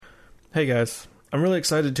Hey guys, I'm really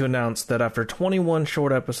excited to announce that after 21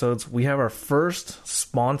 short episodes, we have our first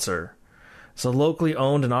sponsor. It's a locally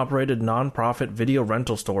owned and operated non-profit video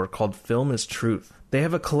rental store called Film is Truth. They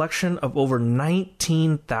have a collection of over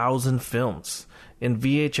 19,000 films in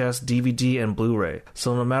VHS, DVD, and Blu-ray.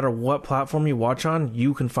 So no matter what platform you watch on,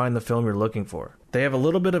 you can find the film you're looking for. They have a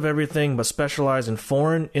little bit of everything, but specialize in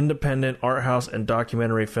foreign, independent, art house, and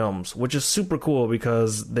documentary films, which is super cool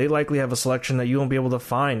because they likely have a selection that you won't be able to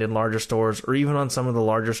find in larger stores or even on some of the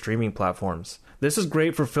larger streaming platforms. This is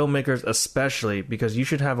great for filmmakers especially because you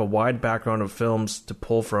should have a wide background of films to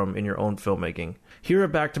pull from in your own filmmaking. Here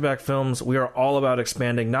at Back to Back Films, we are all about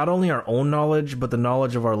expanding not only our own knowledge, but the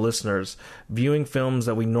knowledge of our listeners, viewing films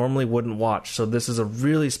that we normally wouldn't watch, so this is a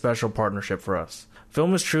really special partnership for us.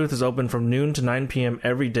 Film is Truth is open from noon to 9 p.m.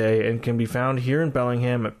 every day and can be found here in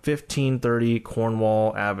Bellingham at 1530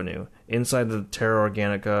 Cornwall Avenue, inside the Terra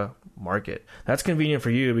Organica Market. That's convenient for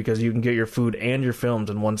you because you can get your food and your films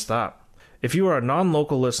in one stop. If you are a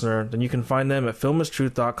non-local listener, then you can find them at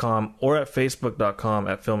filmistruth.com or at facebook.com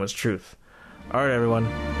at filmistruth. All right, everyone,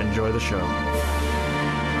 enjoy the show.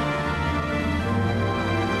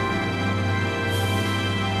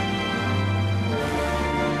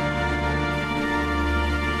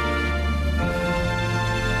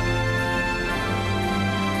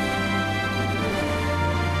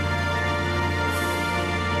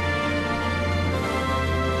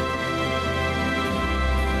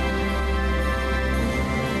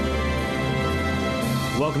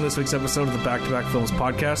 Welcome to this week's episode of the Back to Back Films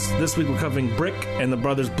podcast. This week we're covering Brick and the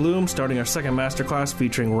Brothers Bloom, starting our second masterclass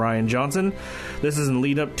featuring Rian Johnson. This is in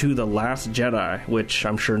lead up to The Last Jedi, which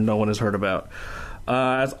I'm sure no one has heard about.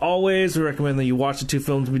 As always, we recommend that you watch the two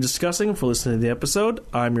films we'll be discussing before listening to the episode.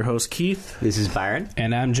 I'm your host, Keith. This is Byron.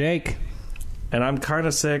 And I'm Jake. And I'm kind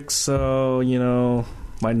of sick, so, you know,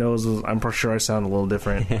 my nose is, I'm pretty sure I sound a little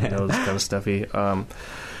different. My nose is kind of stuffy.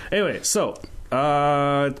 Anyway, so...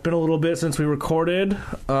 it's been a little bit since we recorded.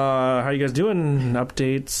 How you guys doing?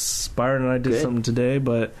 Updates. Byron and I did something today,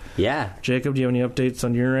 but yeah. Jacob, do you have any updates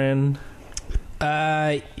on your end?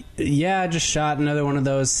 Yeah, I just shot another one of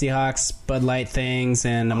those Seahawks Bud Light things,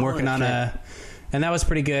 and I'm working on and that was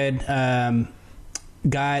pretty good. The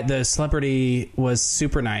celebrity was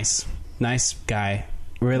super nice guy.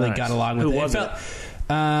 Really nice. Got along with Who it. was it?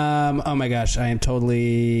 Oh my gosh, I am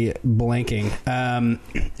totally blanking.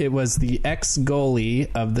 It was the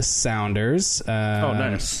ex-goalie of the Sounders. Oh,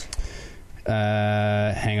 nice.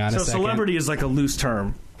 Hang on a second. So celebrity is like a loose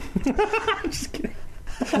term. Just kidding.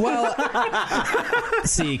 Well,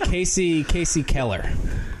 let's see, Casey Keller.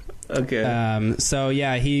 Okay. So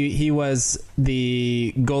yeah, he was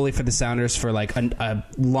the goalie for the Sounders for like a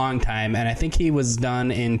long time, and I think he was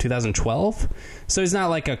done in 2012. So he's not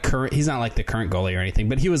like the current goalie or anything,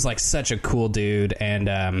 but he was like such a cool dude,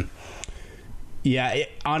 and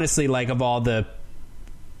honestly, like of all the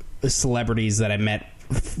celebrities that I met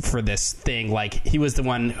for this thing, like he was the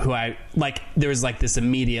one who I like. There was like this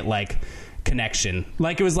immediate like connection.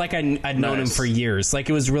 Like it was like I'd known him for years. Like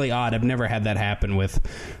it was really odd. I've never had that happen with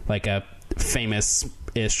like a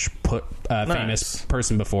famous-ish famous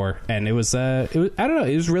person before, and it was I don't know,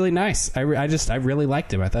 it was really nice. I really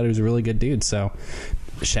liked him. I thought he was a really good dude. So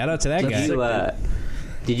shout out to that guy.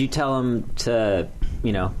 Did you tell him to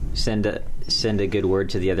send a good word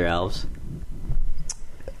to the other elves?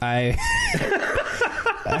 I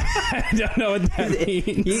don't know what that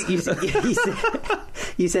means.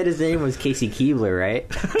 You said his name was Casey Keebler, right?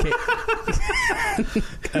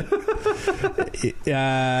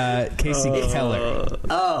 Casey Keller.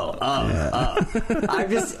 I'm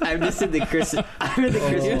just in the Christmas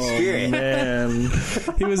spirit. Man.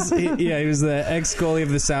 He was the ex goalie of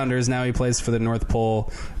the Sounders. Now he plays for the North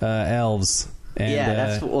Pole Elves. And,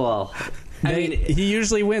 that's he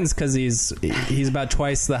usually wins because he's about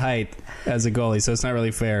twice the height as a goalie, so it's not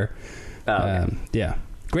really fair. Oh, okay. Yeah.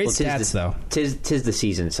 Great stats, though. Tis the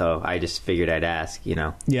season, so I just figured I'd ask,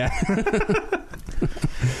 Yeah.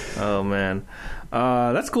 Oh, man.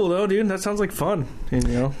 That's cool, though, dude. That sounds like fun.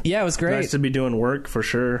 Yeah, it was great. Nice to be doing work, for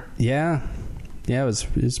sure. Yeah. Yeah, it was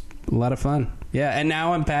a lot of fun. Yeah, and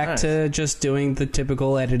now I'm back to just doing the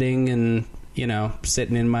typical editing and,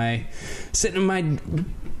 sitting in my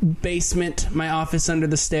basement, my office under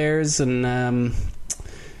the stairs, and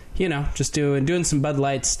just doing some Bud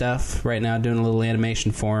Light stuff right now, doing a little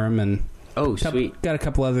animation for him, and sweet. Got a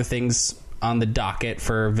couple other things on the docket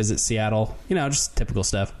for Visit Seattle, just typical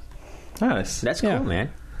stuff. Nice. That's cool,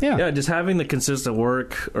 man. Yeah, just having the consistent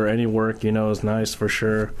work or any work, is nice for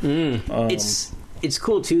sure. It's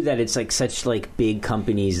cool too that it's like such like big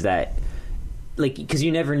companies that like, because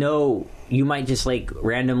you never know, you might just like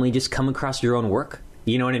randomly just come across your own work.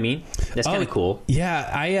 You know what I mean? That's kind of cool.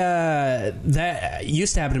 Yeah, that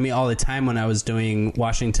used to happen to me all the time when I was doing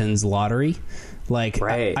Washington's lottery. Like,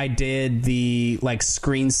 right. I did the like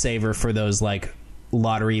screensaver for those like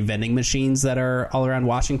lottery vending machines that are all around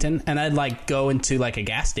Washington, and I'd like go into like a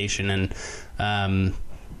gas station and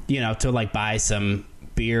to like buy some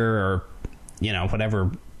beer or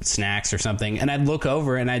whatever snacks or something, and I'd look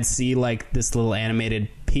over and I'd see like this little animated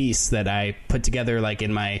piece that I put together like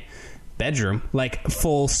in my bedroom, like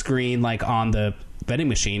full screen, like on the vending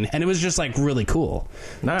machine, and it was just like really cool.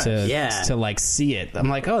 Nice. to like see it. I'm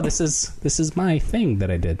like, oh, this is my thing that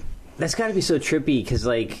I did. That's got to be so trippy because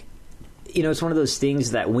like it's one of those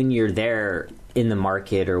things that when you're there in the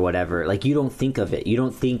market or whatever, like you don't think of it. You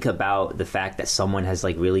don't think about the fact that someone has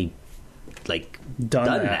like really like done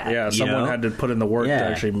that. Yeah, someone had to put in the work to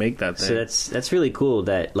actually make that thing. So that's really cool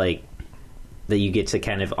that like that you get to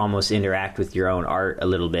kind of almost interact with your own art a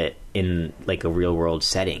little bit in like a real world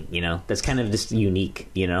setting. That's kind of just unique.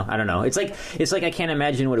 I don't know. It's like I can't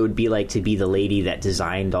imagine what it would be like to be the lady that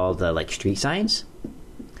designed all the like street signs.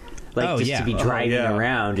 Like to be driving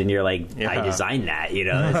around and you're like, I designed that. It's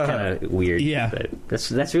kind of weird. Yeah, but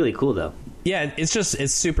that's really cool though. Yeah, it's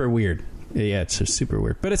super weird. Yeah, it's just super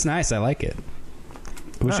weird, but it's nice. I like it.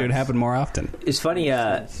 Wish it would happen more often. It's funny.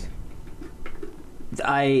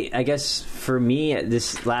 I guess for me,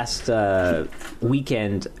 this last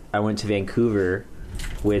weekend, I went to Vancouver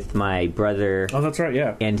with my brother. Oh, that's right.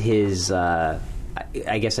 Yeah, and his.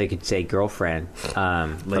 I guess I could say girlfriend,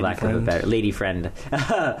 for lack of a better lady friend.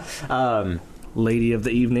 Lady of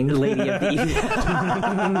the evening. Lady of the evening.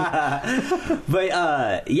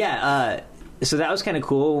 But so that was kind of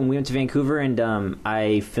cool when we went to Vancouver, and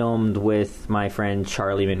I filmed with my friend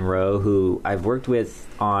Charlie Monroe, who I've worked with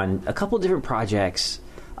on a couple different projects,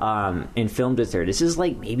 and filmed with her. This is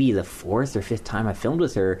like maybe the 4th or 5th time I filmed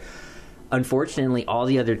with her. Unfortunately, all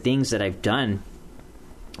the other things that I've done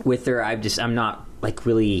with her, I'm not like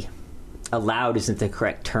really allowed isn't the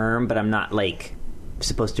correct term, but I'm not like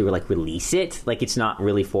supposed to like release it. Like it's not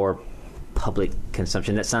really for public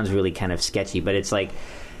consumption. That sounds really kind of sketchy, but it's like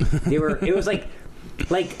it was like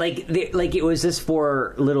it was just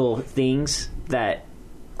for little things that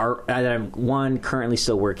I'm one currently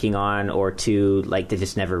still working on, or two like that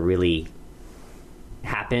just never really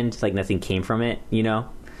happened. Like nothing came from it,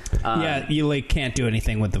 Yeah, you like can't do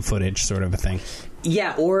anything with the footage, sort of a thing.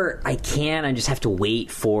 Yeah, or I just have to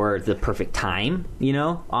wait for the perfect time,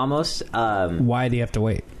 almost. Why do you have to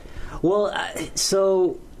wait? Well,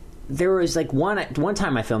 so there was like one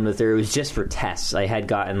time I filmed with her. It was just for tests. I had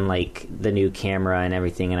gotten like the new camera and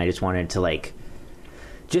everything, and I just wanted to like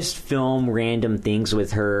just film random things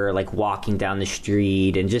with her, like walking down the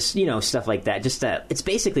street and just stuff like that. Just it's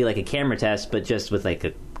basically like a camera test, but just with like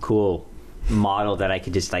a cool model that I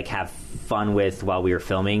could just like have fun with while we were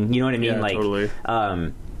filming. You know what I mean? Yeah, like totally.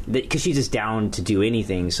 Because she's just down to do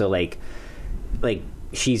anything. So like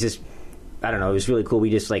she's just, I don't know. It was really cool. We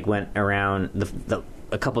just like went around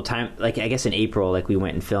a couple times. Like I guess in April, like we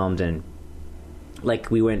went and filmed, and like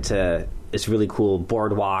we went to this really cool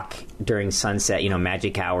boardwalk during sunset,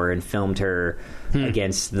 magic hour, and filmed her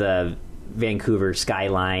against the Vancouver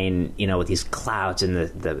skyline, with these clouds and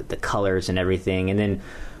the colors and everything. And then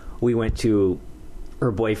we went to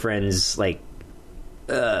her boyfriend's like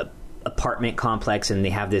apartment complex, and they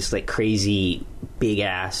have this like crazy big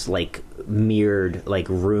ass like mirrored like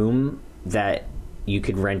room that you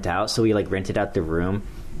could rent out. So we like rented out the room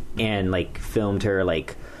and like filmed her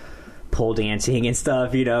like pole dancing and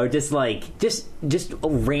stuff, just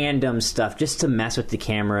random stuff just to mess with the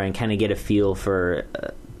camera and kind of get a feel for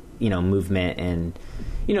movement and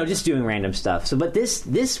just doing random stuff. So but this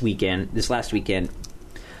last weekend,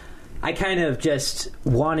 I kind of just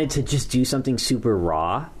wanted to just do something super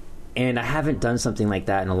raw, and I haven't done something like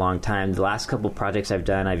that in a long time. The last couple projects I've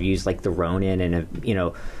done, I've used like the Ronin,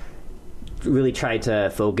 and really tried to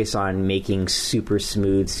focus on making super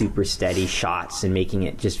smooth, super steady shots and making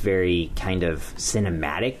it just very kind of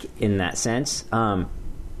cinematic in that sense.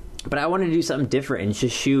 But I wanted to do something different and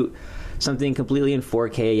just shoot something completely in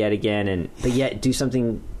 4K yet again, but yet do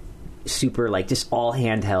something super like just all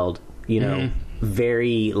handheld,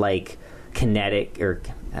 very like kinetic, or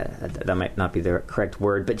that might not be the correct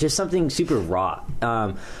word, but just something super raw.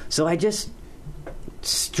 So I just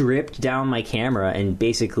stripped down my camera and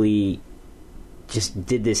basically just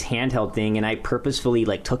did this handheld thing, and I purposefully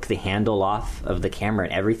like took the handle off of the camera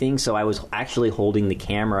and everything, so I was actually holding the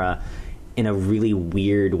camera in a really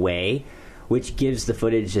weird way, which gives the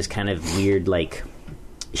footage this kind of weird like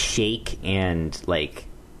shake and like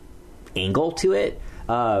angle to it.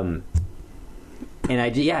 And I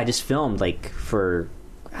just filmed like for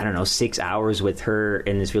I don't know, 6 hours with her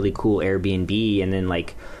in this really cool Airbnb, and then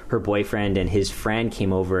like her boyfriend and his friend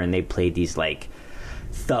came over and they played these like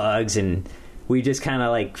thugs, and we just kind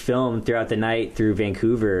of like filmed throughout the night through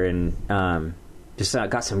Vancouver, and just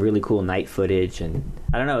got some really cool night footage. And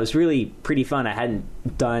I don't know, it was really pretty fun. I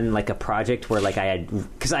hadn't done like a project where like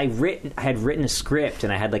because I had written a script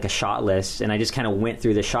and I had like a shot list, and I just kind of went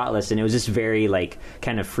through the shot list, and it was just very like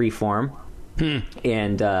kind of free form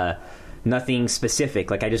and nothing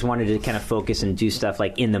specific. Like I just wanted to kind of focus and do stuff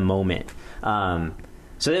like in the moment.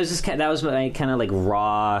 So that was just that was my kind of like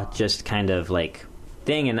raw, just kind of like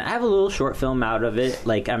thing. And I have a little short film out of it.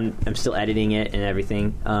 Like I'm still editing it and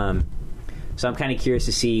everything. So I'm kind of curious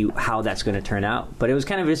to see how that's going to turn out. But it was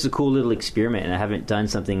kind of just a cool little experiment, and I haven't done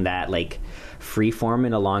something that like freeform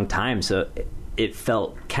in a long time. So it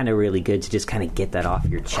felt kind of really good to just kind of get that off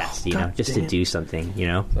your chest, you know, just to do something, you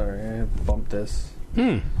know. Sorry, I bumped this.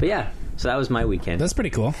 But yeah, so that was my weekend. That's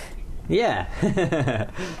pretty cool. Yeah.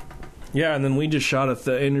 Yeah, and then we just shot a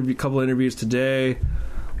couple interviews today.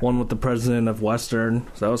 One with the president of Western,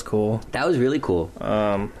 so that was cool. That was really cool.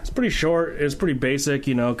 It's pretty short. It's pretty basic,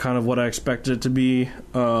 you know, kind of what I expected it to be.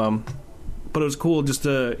 But it was cool just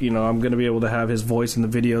to, you know, I'm going to be able to have his voice in the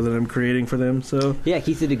video that I'm creating for them. So yeah,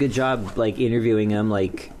 Keith did a good job, like interviewing him.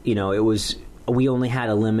 Like, you know, we only had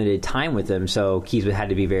a limited time with him, so Keith had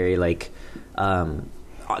to be very like, kind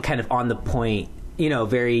of on the point, you know,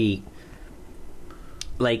 very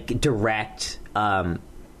like direct.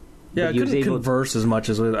 Yeah, I couldn't converse as much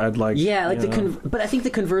as I'd like. Yeah, like but I think the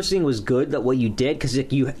conversing was good. That what you did, because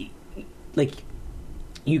like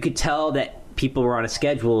you could tell that people were on a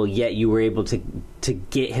schedule, yet you were able to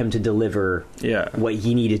get him to deliver what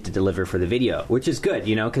he needed to deliver for the video, which is good,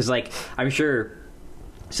 you know, because like I'm sure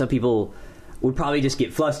some people would probably just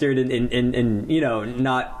get flustered and you know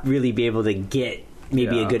not really be able to get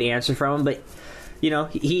maybe a good answer from him, but you know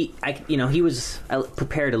he was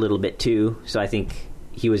prepared a little bit too, so I think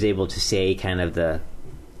he was able to say kind of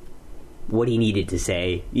what he needed to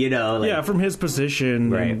say, you know. Like, yeah, from his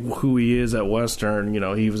position and who he is at Western, you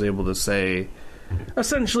know, he was able to say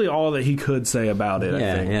essentially all that he could say about it,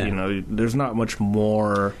 I think. Yeah. You know, there's not much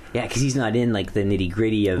more. Yeah, because he's not in, like, the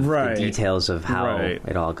nitty-gritty of the details of how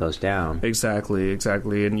it all goes down. Exactly.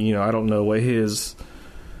 And, you know, I don't know what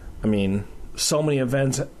so many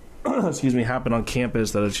events happen on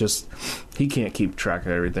campus that it's just he can't keep track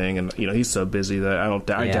of everything, and you know he's so busy that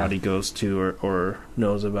I doubt he goes to or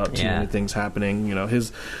knows about too many things happening. You know,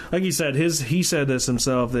 like he said this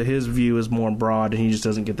himself, that his view is more broad and he just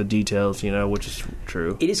doesn't get the details, you know, which is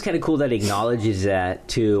true. It is kind of cool that acknowledges that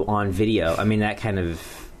too on video. I mean, that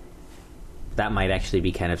might actually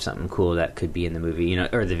be kind of something cool that could be in the movie, you know,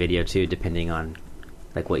 or the video too, depending on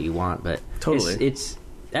like what you want. But totally, it's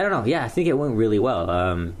I don't know. Yeah, I think it went really well.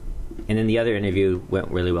 And then the other interview went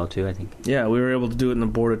really well too, I think. Yeah, we were able to do it in the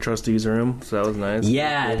Board of Trustees room, so that was nice.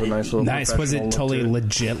 Yeah. Nice. Was it totally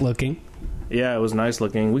legit looking? Yeah, it was nice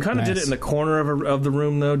looking. We kind of did it in the corner of the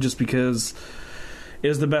room, though, just because it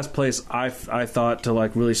was the best place I thought to,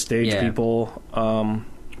 like, really stage people.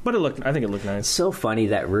 But I think it looked nice. It's so funny,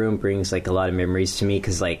 that room brings, like, a lot of memories to me,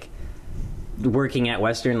 because, like, working at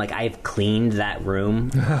Western, like, I've cleaned that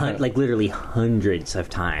room like literally hundreds of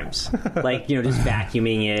times, like, you know, just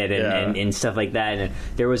vacuuming it and stuff like that. And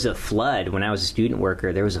there was a flood when I was a student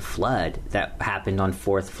worker. There was a flood that happened on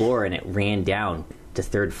 4th floor, and it ran down to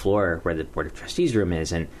 3rd floor where the Board of Trustees room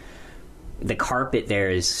is, and the carpet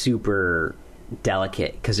there is super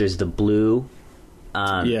delicate because there's the blue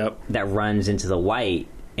that runs into the white.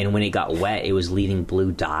 And when it got wet, it was leaving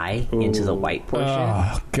blue dye into the white portion.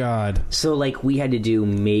 Oh, God. So, like, we had to do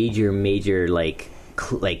major, like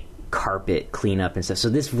carpet cleanup and stuff. So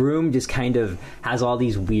this room just kind of has all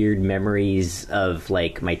these weird memories of,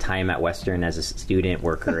 like, my time at Western as a student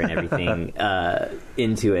worker and everything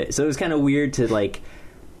into it. So it was kind of weird to, like,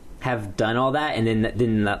 have done all that and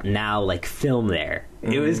then now, like, film there.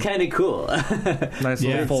 It was kind of cool. Nice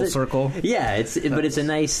little full circle. Yeah, but it's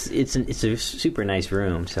a super nice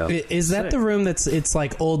room. So is that the room it's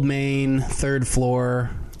like Old Main, 3rd floor?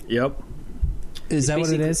 Yep. Is that what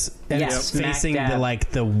it is? And it's facing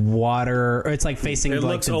the water, or it's like facing it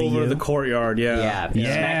like looks the over view? the courtyard. Yeah. Smack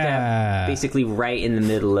dab, basically right in the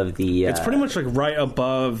middle of the. It's pretty much like right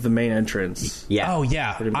above the main entrance. Yeah. Oh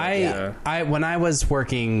yeah. I when I was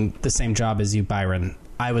working the same job as you, Byron,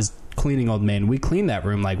 I was cleaning Old Main. We cleaned that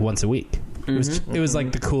room like once a week. It was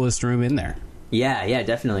like the coolest room in there. Yeah,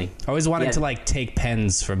 definitely. I always wanted to like take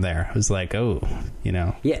pens from there. I was like, oh, you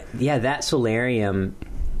know. Yeah, that solarium.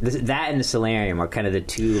 That and the solarium are kind of the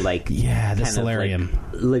two, like, the solarium,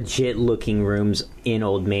 like, legit looking rooms in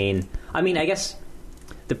Old Main. I mean, I guess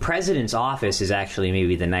the president's office is actually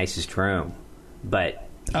maybe the nicest room, but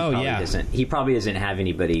he probably doesn't have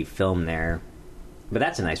anybody film there. But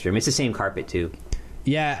that's a nice room. It's the same carpet too.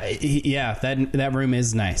 Yeah, that room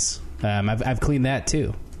is nice. I've cleaned that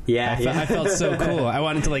too. Yeah, I felt so cool. I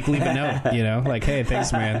wanted to like leave a note, you know, like, hey,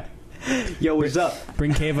 thanks, man. Yo, what's up?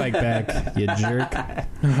 Bring K-Vike back, you jerk.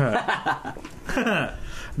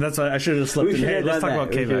 That's why I should have slipped in. Hey, let's talk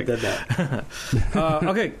about K-Vike.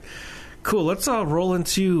 Okay, cool. Let's roll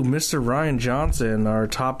into Mr. Rian Johnson, our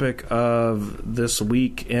topic of this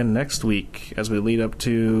week and next week as we lead up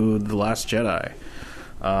to The Last Jedi.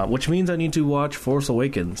 Which means I need to watch Force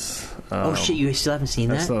Awakens. Oh shit! You still haven't seen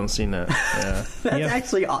that? I still haven't seen it. Yeah.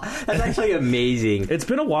 That's actually amazing. It's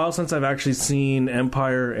been a while since I've actually seen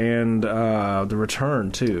Empire and The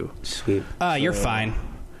Return too. Sweet. You're fine.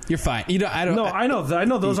 You're fine. You know, I don't. No, I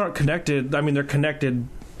know those aren't connected. I mean, they're connected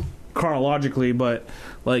chronologically, but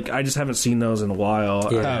like I just haven't seen those in a while.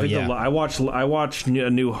 Yeah. I watched A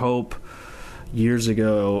New Hope years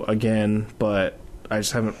ago again, but I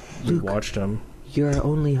just haven't watched them. Your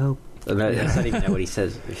only hope. That's not even what he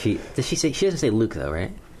says. She doesn't say Luke though,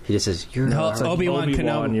 right? She just says you're Obi-Wan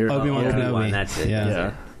Kenobi. Obi-Wan Kenobi. That's it.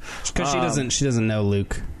 Yeah. Because she doesn't know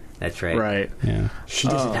Luke. That's right. Right. Yeah. She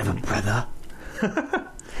doesn't have a brother.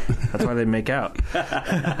 That's why they make out.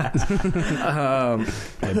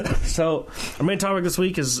 So our main topic this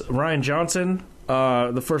week is Rian Johnson.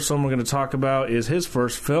 The first film we're going to talk about is his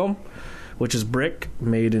first film, which is Brick,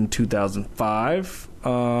 made in 2005.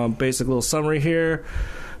 Basic little summary here.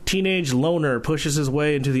 Teenage loner pushes his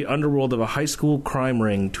way into the underworld of a high school crime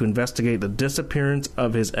ring to investigate the disappearance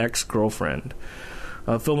of his ex-girlfriend.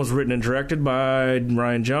 The film was written and directed by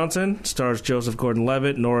Rian Johnson. Stars Joseph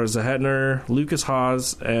Gordon-Levitt, Nora Zehetner, Lucas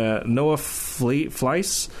Haas, Noah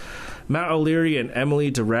Fleiss, Matt O'Leary, and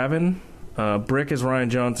Emily DeRavin. Brick is Rian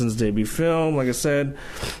Johnson's debut film. Like I said,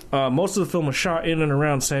 most of the film was shot in and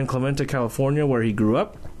around San Clemente, California, where he grew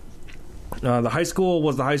up. The high school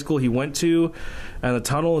was the high school he went to, and the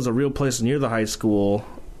tunnel is a real place near the high school.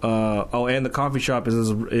 And the coffee shop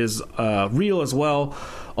is real as well,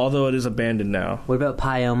 although it is abandoned now. What about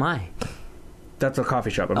Pi Oh My? That's a coffee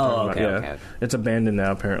shop I'm talking about. Yeah. Okay. It's abandoned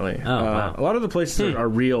now, apparently. Wow. A lot of the places are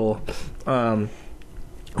real. The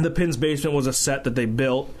Pin's basement was a set that they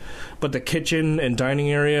built, but the kitchen and dining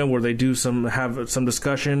area where they do have some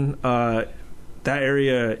discussion, that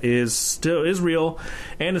area is real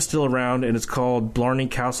and is still around, and it's called Blarney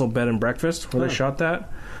Castle Bed and Breakfast, where they shot that.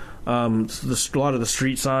 So a lot of the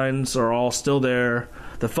street signs are all still there.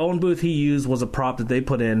 The phone booth he used was a prop that they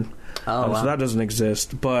put in, wow. so that doesn't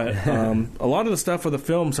exist. But a lot of the stuff for the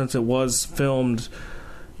film, since it was filmed,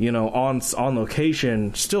 on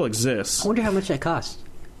location, still exists. I wonder how much that cost.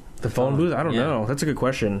 The phone booth? I don't know. That's a good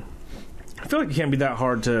question. I feel like it can't be that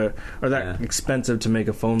hard expensive to make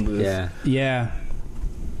a phone booth. Yeah.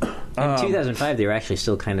 In 2005, they were actually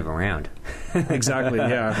still kind of around. Exactly.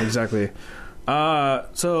 Yeah. Exactly.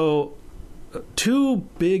 So, two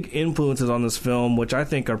big influences on this film, which I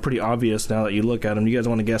think are pretty obvious now that you look at them. You guys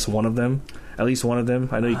want to guess one of them? At least one of them?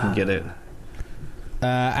 I know you can get it.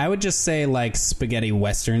 I would just say like spaghetti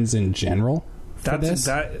westerns in general. That is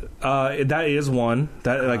one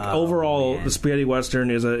that overall man. The spaghetti western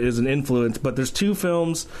is an influence, but there's two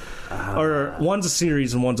films, or one's a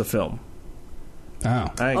series and one's a film. I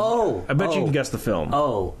bet you can guess the film.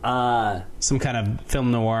 Some kind of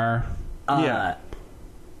film noir. Yeah.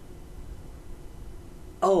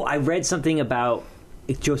 I read something about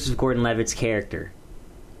Joseph Gordon-Levitt's character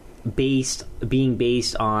being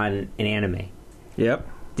based on an anime. Yep.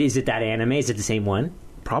 Is it that anime? Is it the same one?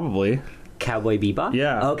 Probably. Cowboy Bebop?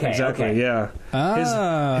 Yeah. Okay. Exactly. Okay.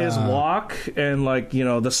 Yeah. His walk and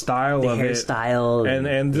the style of it, hairstyle,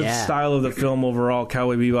 and the style of the film overall.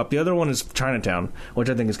 Cowboy Bebop. The other one is Chinatown, which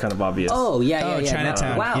I think is kind of obvious.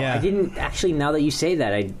 Chinatown. Wow. Yeah. I didn't actually. Now that you say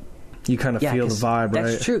that, you kind of feel the vibe, right?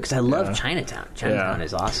 That's true, because I love Chinatown. Chinatown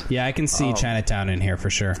is awesome. Yeah, I can see Chinatown in here for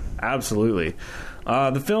sure. Absolutely.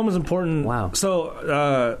 The film is important. Wow.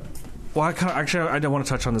 So, I don't want to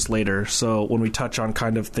touch on this later. So when we touch on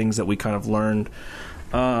kind of things that we kind of learned,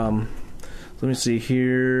 let me see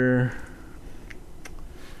here.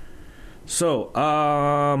 So,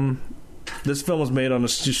 this film was made on a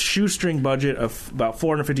shoestring budget of about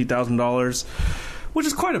 $450,000, which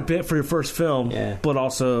is quite a bit for your first film, but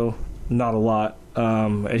also not a lot.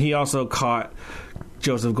 And he also caught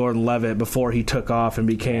Joseph Gordon-Levitt before he took off and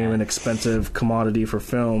became an expensive commodity for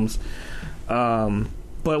films.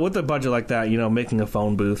 But with a budget like that, making a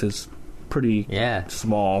phone booth is pretty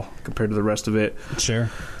small compared to the rest of it. Sure.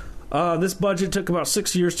 This budget took about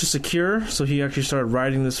 6 years to secure, so he actually started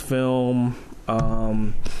writing this film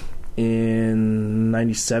in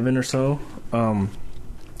 97 or so.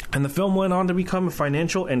 And the film went on to become a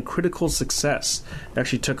financial and critical success. It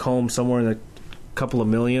actually took home somewhere in a couple of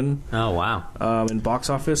million. Oh, wow. In box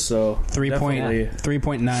office, so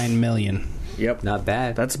 3.9 million. Yep. Not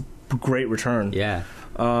bad. That's a great return. Yeah.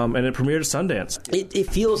 And it premiered at Sundance. It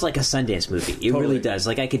feels like a Sundance movie. It Totally. really does.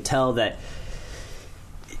 Like, I could tell that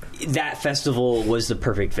festival was the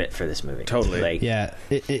perfect fit for this movie. Totally. Like, Yeah,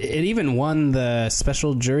 it even won the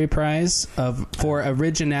special jury prize for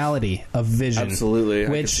originality of vision. Absolutely, I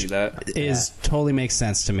could which see that. totally makes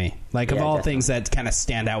sense to me. Like, of Yeah, all definitely. things that kind of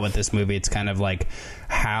stand out with this movie, it's kind of like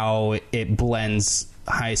how it blends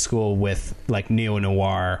high school with like neo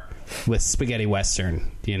noir with spaghetti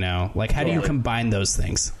western. You know, like how do you Totally. combine those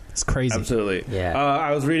things? It's crazy. Absolutely. Yeah.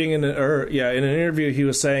 I was reading in an interview, he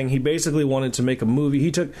was saying he basically wanted to make a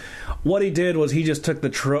movie. What he did was he just took the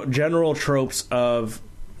general tropes of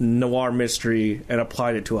noir mystery and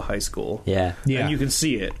applied it to a high school. Yeah. Yeah. And you can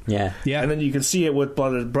see it. Yeah. Yeah. And then you can see it with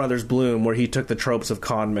Brothers Bloom, where he took the tropes of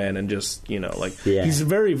con men and just, Yeah. he's a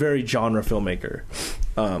very, very genre filmmaker,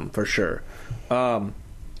 for sure. The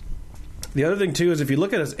other thing, too, is if you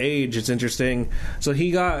look at his age, it's interesting. So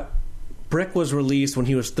Brick was released when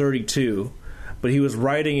he was 32, but he was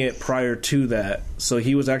writing it prior to that. So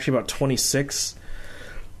he was actually about 26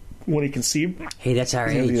 when he conceived Hey, that's our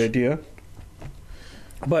the age. idea.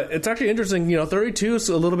 But it's actually interesting, 32 is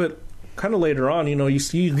a little bit kind of later on.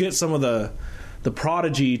 You get some of the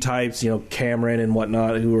prodigy types, Cameron and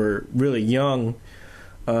whatnot, who were really young.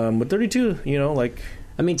 But 32,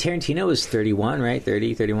 I mean, Tarantino was 31, right?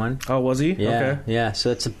 30, 31? oh, was he? Yeah. Okay. Yeah.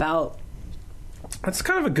 So it's about... That's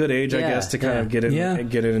kind of a good age, I Yeah, guess, to kind of get in Yeah.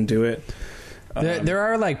 and get in and do it. There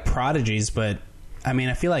are like prodigies, but I mean,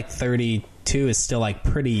 I feel like 32 is still like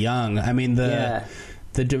pretty young. I mean, the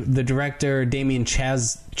director Damien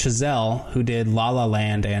Chazelle, who did La La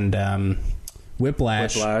Land and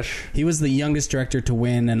Whiplash, he was the youngest director to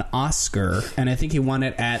win an Oscar, and I think he won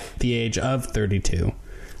it at the age of 32.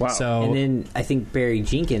 Wow. So And then I think Barry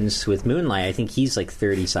Jenkins with Moonlight, I think he's like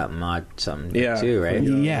 30-something odd something Yeah. too, right?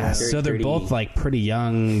 yeah, so they're 30. both like pretty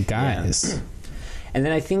young guys. And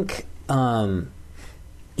then I think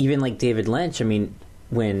even like David Lynch, I mean,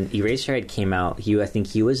 when Eraserhead came out, I think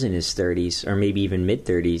he was in his 30s or maybe even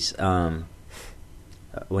mid-30s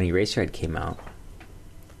when Eraserhead came out,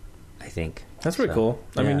 I think. That's pretty So, cool.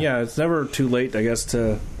 I mean, yeah, it's never too late, I guess,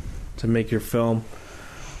 to make your film.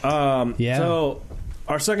 Yeah. So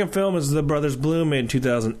our second film is The Brothers Bloom, made in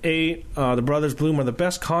 2008. The Brothers Bloom are the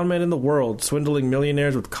best con men in the world, swindling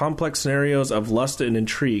millionaires with complex scenarios of lust and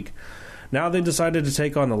intrigue. Now they decided to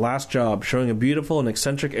take on the last job, showing a beautiful and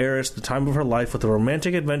eccentric heiress the time of her life with a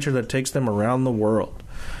romantic adventure that takes them around the world.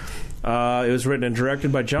 It was written and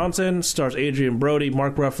directed by Johnson, stars Adrian Brody,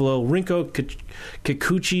 Mark Ruffalo, Rinko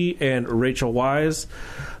Kikuchi, and Rachel Weisz.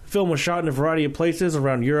 The film was shot in a variety of places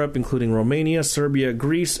around Europe, including Romania, Serbia,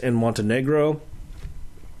 Greece, and Montenegro.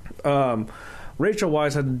 Rachel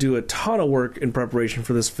Weisz had to do a ton of work in preparation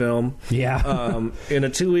for this film. Yeah. In a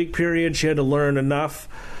 2-week period, she had to learn enough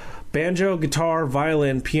banjo, guitar,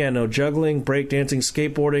 violin, piano, juggling, breakdancing,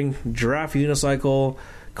 skateboarding, giraffe unicycle,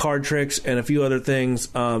 card tricks, and a few other things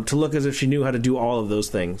to look as if she knew how to do all of those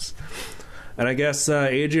things. And I guess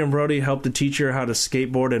Adrian Brody helped to teach her how to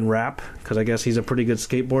skateboard and rap, because I guess he's a pretty good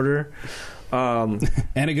skateboarder.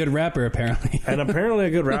 And a good rapper, apparently. And apparently a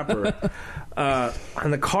good rapper.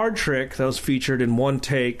 And the card trick that was featured in one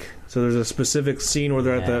take. So there's a specific scene where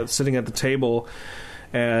they're sitting at the table,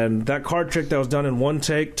 and that card trick that was done in one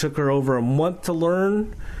take took her over a month to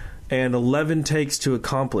learn and 11 takes to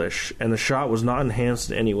accomplish, and the shot was not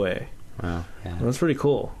enhanced in any way. Wow. Yeah. That's pretty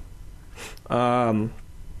cool.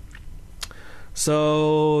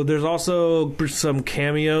 So there's also some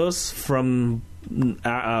cameos from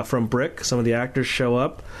Brick. Some of the actors show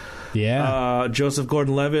up. Yeah. Joseph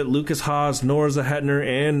Gordon-Levitt, Lucas Haas, Nora Zehetner,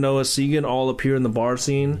 and Noah Segan all appear in the bar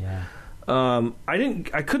scene. Yeah.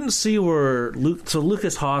 I couldn't see where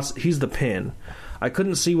Lucas Haas, he's the pin. I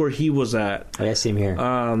couldn't see where he was at. Oh, yeah, same here.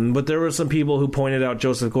 But there were some people who pointed out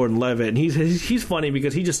Joseph Gordon-Levitt, and he's funny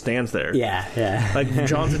because he just stands there. yeah. Like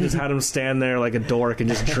Johnson just had him stand there like a dork and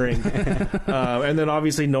just drink. And then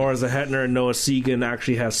obviously Nora Zehetner and Noah Segan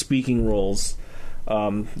actually have speaking roles.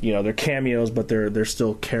 They're cameos, but they're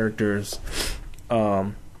still characters.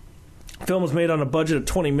 Film was made on a budget of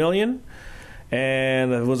 $20 million,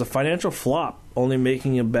 and it was a financial flop, only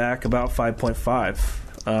making it back about 5.5.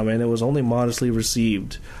 And it was only modestly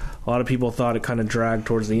received. A lot of people thought it kind of dragged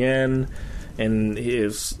towards the end, and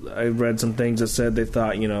I read some things that said they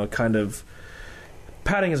thought, kind of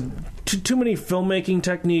padding is too many filmmaking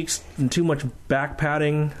techniques and too much back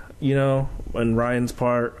padding you know, on Ryan's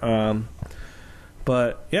part.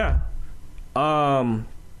 But yeah, I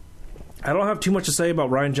don't have too much to say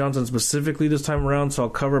about Rian Johnson specifically this time around, so I'll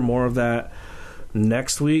cover more of that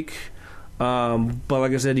next week. But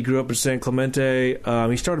like I said, he grew up in San Clemente.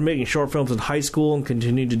 He started making short films in high school and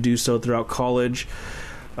continued to do so throughout college.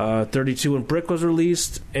 32 and Brick was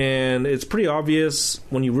released, and it's pretty obvious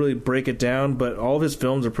when you really break it down, but all of his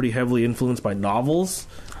films are pretty heavily influenced by novels.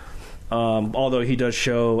 Although he does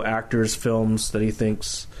show actors films that he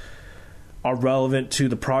thinks are relevant to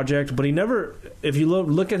the project, but he never, if you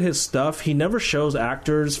look at his stuff, he never shows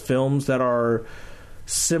actors films that are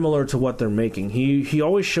similar to what they're making. He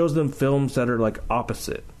always shows them films that are like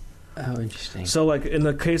opposite. Oh, interesting. So like in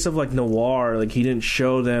the case of like noir, like he didn't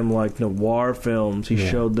show them like noir films. He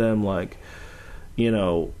showed them like, you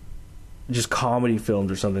know, just comedy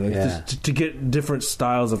films or something, like just to get different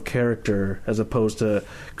styles of character as opposed to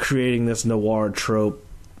creating this noir trope,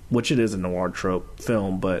 which it is a noir trope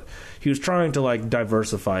film, but he was trying to like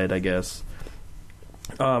diversify it, I guess.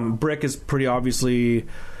 Brick is pretty obviously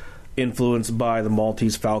influenced by the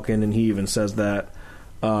Maltese Falcon, and he even says that.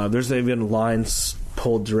 There's even lines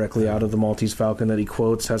pulled directly out of the Maltese Falcon that he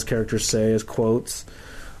quotes, has characters say as quotes.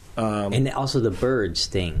 And also the birds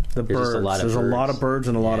thing. The birds. There's a lot of birds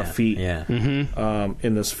and a lot of feet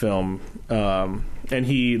in this film. And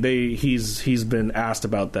he's been asked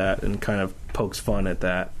about that and kind of pokes fun at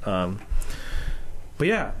that. But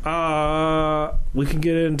yeah, we can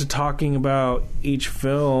get into talking about each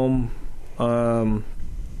film.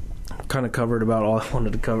 Kind of covered about all I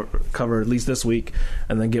wanted to cover at least this week,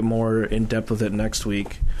 and then get more in depth with it next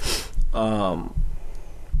week. Yeah,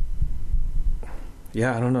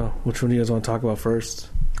 I don't know. Which one do you guys want to talk about first?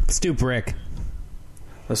 Let's do Brick.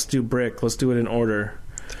 Let's do Brick. Let's do it in order.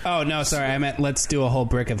 Oh, no, sorry. I meant let's do a whole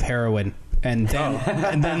brick of heroin. And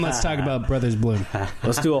then let's talk about Brothers Bloom.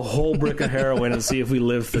 Let's do a whole brick of heroin and see if we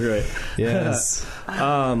live through it. Yes.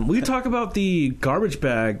 We talk about the garbage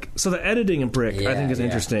bag. So the editing in Brick, I think, is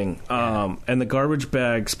interesting. And the garbage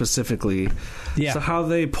bag specifically. Yeah. So how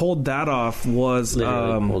they pulled that off was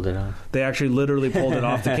pulled it off. They actually literally pulled it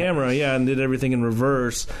off the camera, and did everything in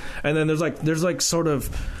reverse. And then there's like sort of,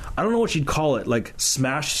 I don't know what you'd call it, like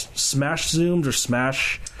smash zooms or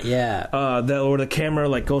smash. Yeah. Or the camera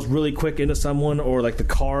like goes really quick into someone, or like the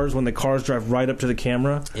cars when the cars drive right up to the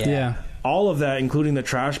camera. Yeah. All of that, including the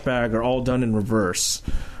trash bag, are all done in reverse.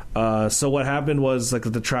 So what happened was, like,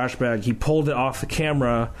 the trash bag, he pulled it off the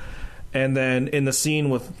camera, and then in the scene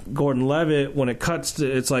with Gordon Levitt, when it cuts to,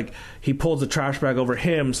 it's like he pulls the trash bag over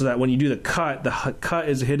him, so that when you do the cut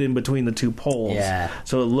is hidden between the two poles. Yeah.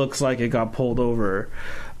 So it looks like it got pulled over.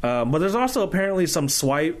 But there's also apparently some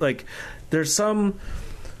swipe, like there's some,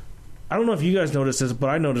 I don't know if you guys noticed this, but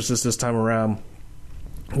I noticed this time around,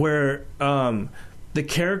 where the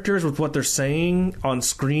characters with what they're saying on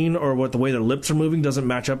screen or what the way their lips are moving doesn't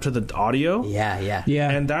match up to the audio. Yeah.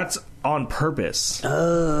 And that's on purpose.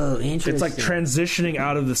 Oh, interesting. It's like transitioning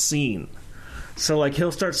out of the scene. So like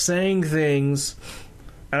he'll start saying things,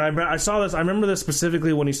 and I saw this. I remember this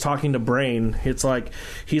specifically when he's talking to Brain. It's like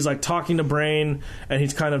he's like talking to Brain, and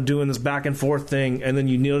he's kind of doing this back and forth thing, and then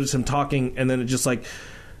you notice him talking, and then it just like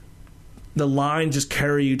the line just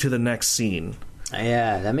carry you to the next scene.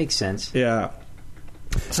 Yeah, that makes sense. Yeah.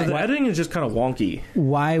 So the editing is just kind of wonky.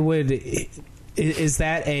 Why is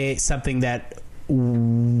that something that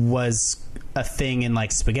was a thing in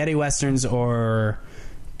like spaghetti westerns or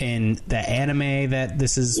in the anime that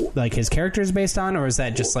this is like his character is based on, or is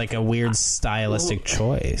that just like a weird stylistic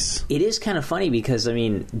choice? It is kind of funny because, I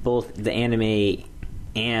mean, both the anime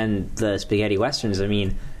and the spaghetti westerns, I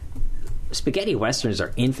mean, spaghetti westerns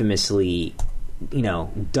are infamously,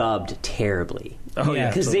 dubbed terribly. Oh, yeah.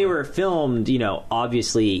 Because they were filmed,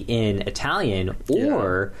 obviously in Italian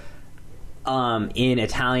or in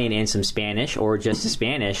Italian and some Spanish, or just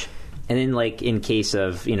Spanish. And then, like, in case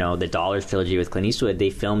of, the Dollars trilogy with Clint Eastwood, they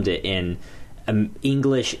filmed it in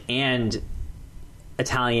English and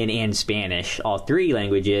Italian and Spanish, all three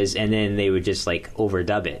languages, and then they would just, like,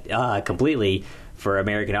 overdub it completely for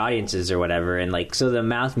American audiences or whatever. And, like, so the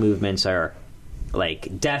mouth movements are,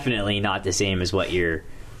 like, definitely not the same as what you're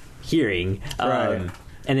hearing. Right.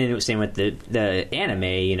 And then it was same with the anime,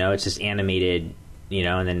 it's just animated,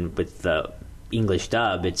 and then with the English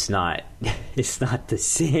dub, it's not the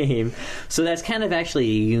same. So that's kind of actually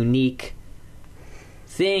a unique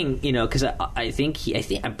thing, because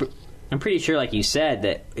I'm pretty sure, like you said,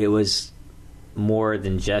 that it was more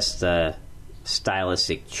than just a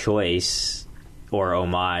stylistic choice or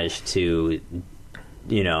homage to,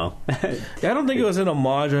 I don't think it was an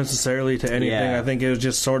homage necessarily to anything. I think it was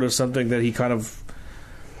just sort of something that he kind of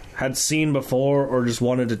had seen before or just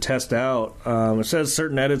wanted to test out. It says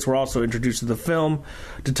certain edits were also introduced to the film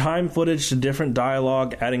to time footage to different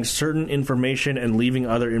dialogue, adding certain information and leaving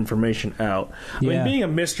other information out. I mean, being a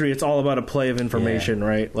mystery, it's all about a play of information,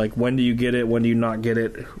 right? Like, when do you get it? When do you not get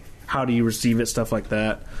it? How do you receive it? Stuff like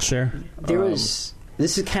that. Sure. There was...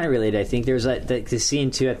 This is kind of related, I think. There's the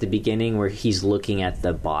scene, too, at the beginning where he's looking at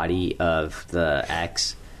the body of the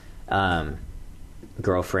ex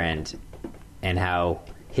girlfriend and how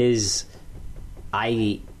his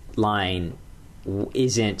eye line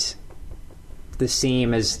isn't the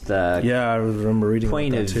same as the I remember reading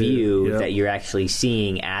point about of that too. view that you're actually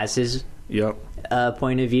seeing as his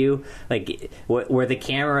point of view, like where the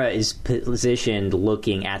camera is positioned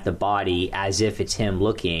looking at the body as if it's him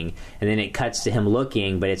looking, and then it cuts to him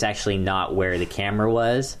looking, but it's actually not where the camera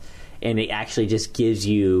was, and it actually just gives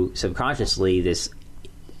you subconsciously this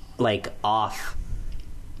like off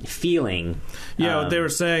feeling. What they were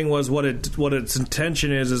saying was what its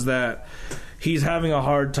intention is that he's having a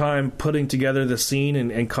hard time putting together the scene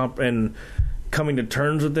and coming to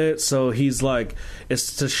terms with it, so he's like,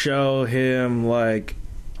 it's to show him like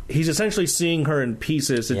he's essentially seeing her in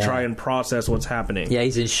pieces to try and process what's happening.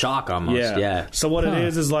 He's in shock almost. So what it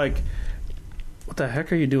is like, what the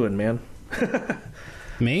heck are you doing, man?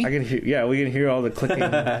 Me? I can hear. We can hear all the clicking,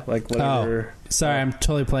 like whatever. Sorry, I'm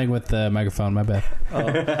totally playing with the microphone. My bad.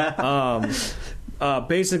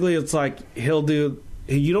 Basically, it's like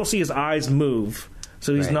you don't see his eyes move.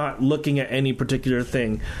 So he's not looking at any particular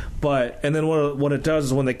thing, and then what it does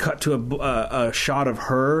is when they cut to a shot of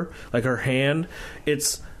her, like her hand,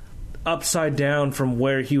 it's upside down from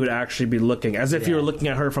where he would actually be looking, as if you were looking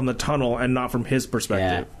at her from the tunnel and not from his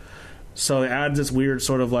perspective. So it adds this weird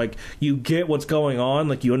sort of like, you get what's going on,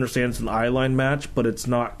 like you understand it's an eye line match, but it's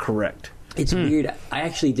not correct. It's weird. I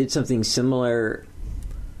actually did something similar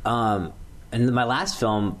in my last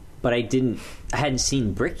film, but I hadn't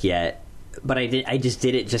seen Brick yet. But I just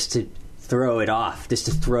did it just to throw it off, just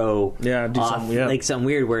to throw off like something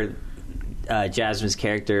weird where Jasmine's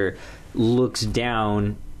character looks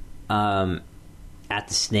down at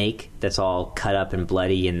the snake that's all cut up and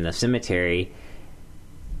bloody in the cemetery.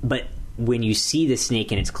 But when you see the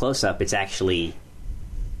snake in its close up, it's actually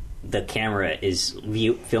the camera is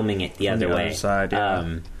filming it the other way. Other side,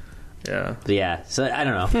 So I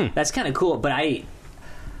don't know. That's kind of cool, but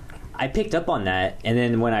I picked up on that, and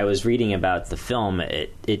then when I was reading about the film,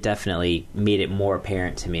 it definitely made it more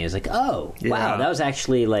apparent to me. I was like, oh, wow, that was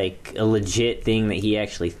actually like a legit thing that he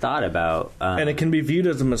actually thought about. And it can be viewed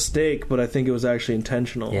as a mistake, but I think it was actually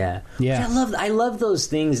intentional. Yeah. I love those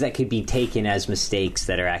things that could be taken as mistakes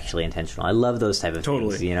that are actually intentional. I love those type of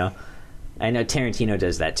things, you know? I know Tarantino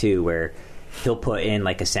does that too, where he'll put in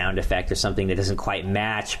like a sound effect or something that doesn't quite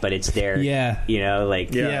match, but it's there. You know,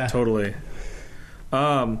 like... Yeah, totally.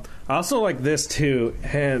 I also like this too,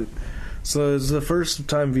 and so it was the first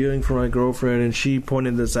time viewing for my girlfriend, and she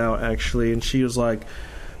pointed this out actually, and she was like,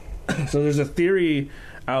 so there's a theory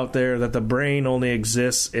out there that the brain only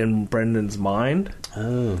exists in Brendan's mind.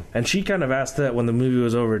 And she kind of asked that when the movie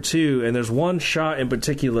was over too, and there's one shot in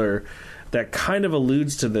particular that kind of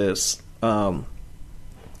alludes to this, and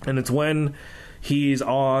it's when he's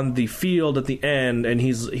on the field at the end, and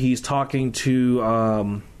he's talking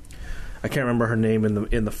to I can't remember her name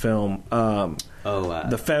in the film.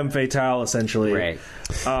 The femme fatale, essentially.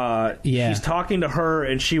 Right. He's talking to her,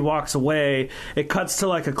 and she walks away. It cuts to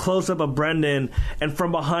like a close up of Brendan, and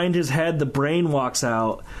from behind his head, the brain walks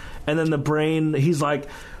out, and then the brain, he's like,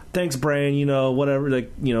 "Thanks, brain. You know, whatever.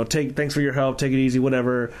 Like, you know, thanks for your help. Take it easy,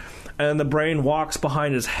 whatever." And the brain walks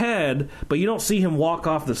behind his head, but you don't see him walk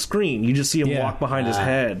off the screen. You just see him walk behind his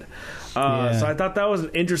head. So I thought that was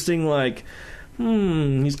an interesting like.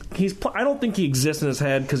 He's. I don't think he exists in his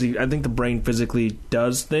head because I think the brain physically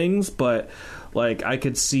does things, but like I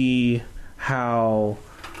could see how,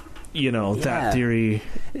 you know, that theory.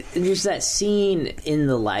 There's that scene in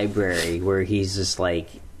the library where he's just like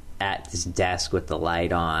at this desk with the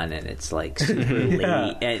light on, and it's like super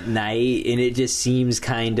late at night, and it just seems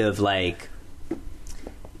kind of like.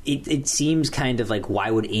 It seems kind of like, why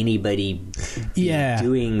would anybody be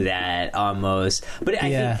doing that almost? But I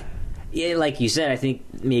think. Yeah, like you said, I think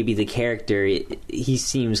maybe the character, he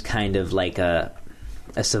seems kind of like a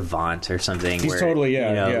savant or something. He's totally,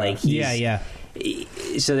 like so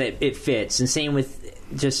that it fits. And same with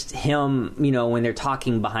just him, you know, when they're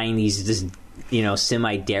talking behind these just, you know,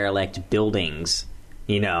 semi-derelict buildings,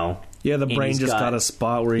 you know. Yeah, the brain just got a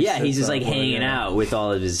spot where he's just like hanging out with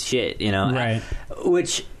all of his shit, you know. Right.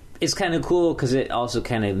 Which it's kind of cool because it also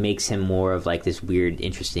kind of makes him more of like this weird,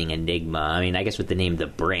 interesting enigma. I mean, I guess with the name The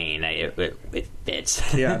Brain, it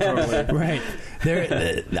fits. Yeah, totally. Right.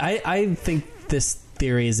 I think this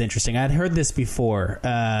theory is interesting. I'd heard this before,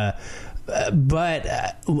 but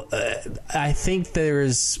I think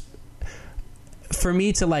there's, for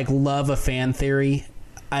me to like love a fan theory,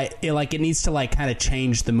 it needs to like kind of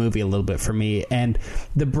change the movie a little bit for me. And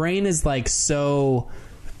The Brain is like so,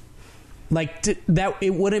 like that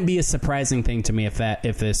it wouldn't be a surprising thing to me if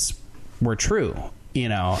this were true, you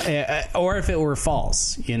know, or if it were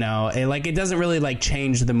false, you know. It doesn't really like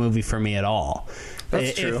change the movie for me at all.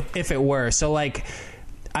 That's true. If it were. So like,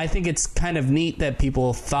 I think it's kind of neat that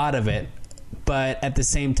people thought of it, but at the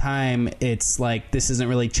same time, it's like this isn't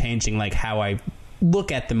really changing like how I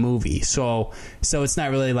look at the movie. So it's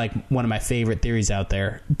not really like one of my favorite theories out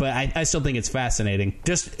there, but I still think it's fascinating.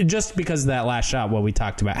 Just because of that last shot, what we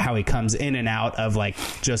talked about, how he comes in and out of like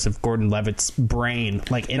Joseph Gordon-Levitt's brain,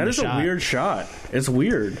 like in the shot. That is a weird shot. It's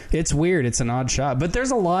weird. It's weird. It's an odd shot, but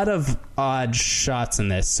there's a lot of odd shots in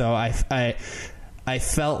this. So I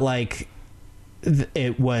felt like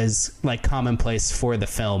it was like commonplace for the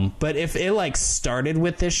film. But if it like started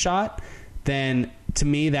with this shot, then to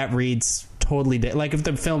me that reads totally like if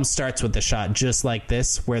the film starts with the shot just like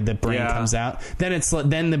this where the brain comes out,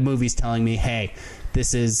 then the movie's telling me, hey,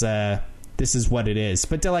 this is what it is.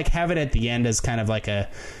 But to like have it at the end as kind of like a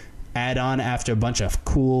add-on after a bunch of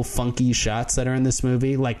cool funky shots that are in this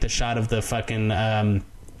movie, like the shot of the fucking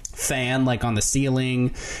fan like on the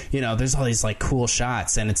ceiling, you know, there's all these like cool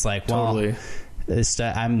shots, and it's like, well, totally.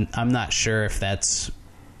 I'm not sure if that's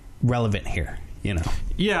relevant here, you know.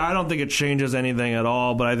 Yeah, I don't think it changes anything at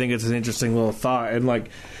all, but I think it's an interesting little thought. And like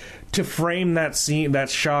to frame that scene, that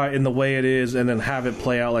shot in the way it is, and then have it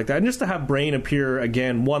play out like that, and just to have Brain appear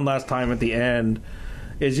again one last time at the end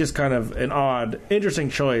is just kind of an odd, interesting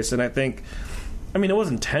choice. And I think, I mean, it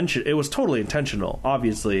was it was totally intentional.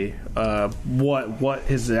 Obviously, what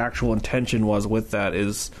his actual intention was with that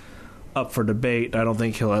is up for debate. I don't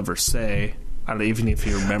think he'll ever say. I don't know, even if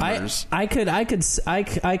he remembers. I could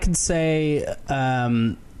say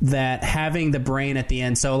that having the brain at the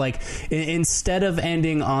end. So like instead of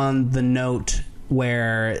ending on the note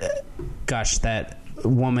where, gosh, that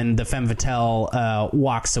woman, the femme fatale,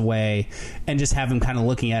 walks away, and just have him kind of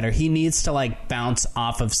looking at her, he needs to like bounce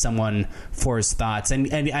off of someone for his thoughts.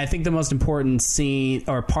 And I think the most important scene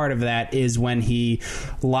or part of that is when he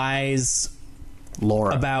lies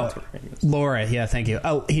Laura. About Laura, yeah, thank you.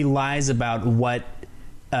 Oh, he lies about what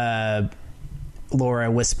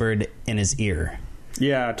Laura whispered in his ear.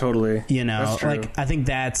 Yeah, totally. You know, like I think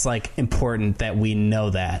that's like important that we know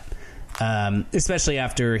that, especially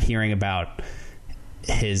after hearing about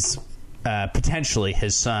his potentially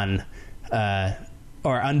his son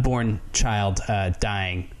or unborn child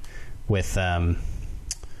dying with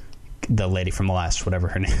the lady from Lost, whatever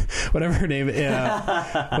her name. What's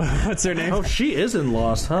her name? Oh, she is in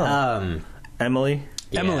Lost, huh? Emily.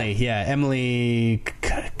 Yeah. Emily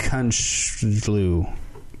Conchlu.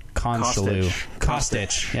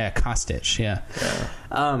 Kostich. Yeah, Kostich. Yeah.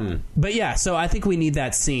 But yeah, so I think we need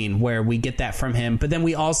that scene where we get that from him, but then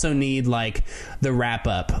we also need like the wrap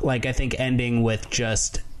up. Like I think ending with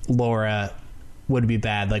just Laura would be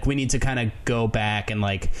bad. Like we need to kind of go back and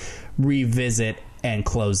like revisit and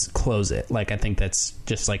close it. Like I think that's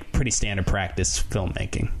just like pretty standard practice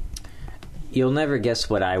filmmaking. You'll never guess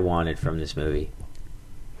what I wanted from this movie.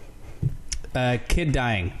 Kid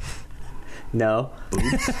dying. No.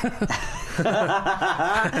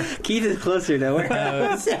 Keith is closer to where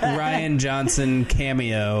Ryan Johnson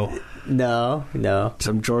cameo. No.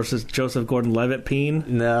 Some Joseph Gordon-Levitt peen.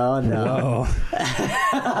 No.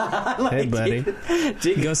 Hey, buddy.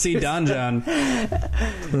 Go see Don John.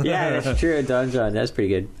 Yeah, that's true. Don John. That's pretty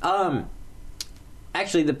good.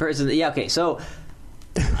 Actually, the person... Yeah, okay. So,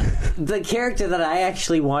 the character that I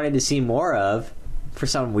actually wanted to see more of, for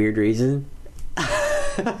some weird reason,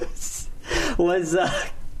 was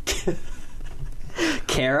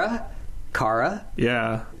Kara.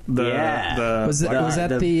 Yeah. Was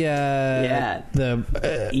that the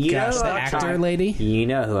actor lady? You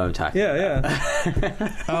know who I'm talking about. Yeah.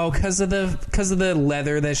 Oh, because of the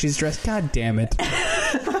leather that she's dressed. God damn it!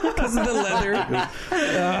 Because of the leather.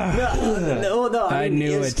 No. I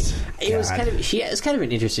knew it. It was kind of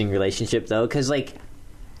an interesting relationship though, because like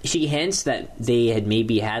she hints that they had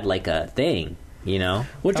maybe had like a thing. You know,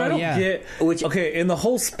 which I don't get. Okay, in the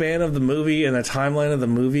whole span of the movie and the timeline of the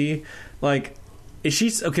movie, like,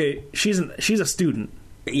 she's a student.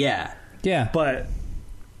 Yeah. But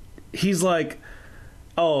he's like,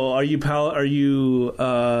 "Oh, are you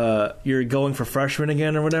you're going for freshman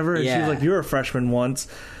again or whatever?" And she's like, "You're a freshman once."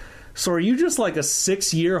 So are you just like a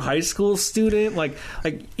 6-year high school student? Like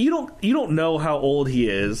you don't know how old he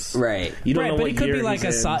is, right? You don't know but what he could year be like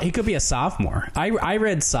he's in. he could be a sophomore. I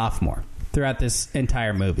read sophomore throughout this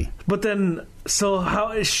entire movie. But then, so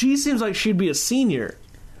how she seems like she'd be a senior.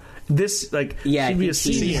 This she'd be a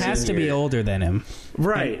senior. She has to be older than him,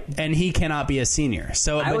 right? And he cannot be a senior.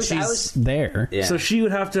 So, she's there. Yeah. So she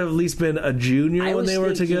would have to have at least been a junior when they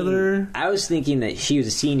were together. I was thinking that she was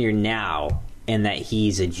a senior now, and that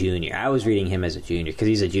he's a junior. I was reading him as a junior because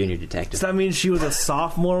he's a junior detective. Does that mean she was a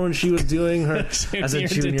sophomore when she was doing her as a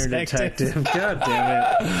junior detective? God damn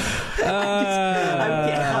it!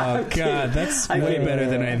 Oh God, that's way better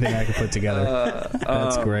than anything I could put together.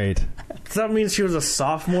 That's great. Does that mean she was a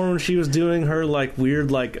sophomore when she was doing her like weird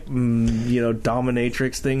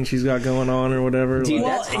dominatrix thing she's got going on or whatever? Dude,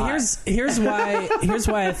 Well, here's why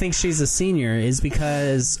I think she's a senior is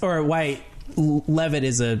because, or why Levitt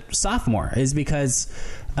is a sophomore is because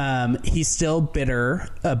he's still bitter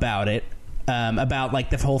about it, about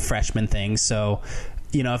like the whole freshman thing. So,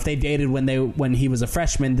 you know, if they dated when he was a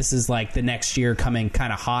freshman, this is like the next year coming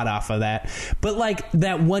kind of hot off of that. But like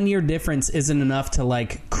that 1 year difference isn't enough to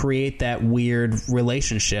like create that weird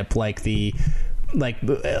relationship like a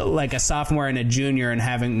sophomore and a junior and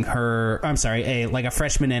having like a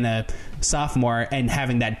freshman and a sophomore and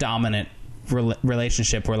having that dominant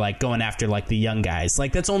relationship where like going after like the young guys.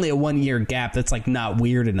 Like that's only a 1 year gap. That's like not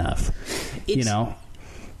weird enough. You know?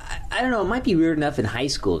 I don't know. It might be weird enough in high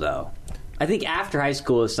school though. I think after high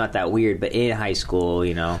school it's not that weird, but in high school,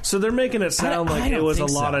 you know. So they're making it sound like it was a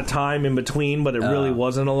lot of time in between, but it really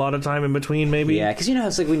wasn't a lot of time in between, maybe? Yeah, because you know,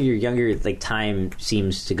 it's like when you're younger, like time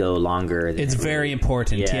seems to go longer. It's very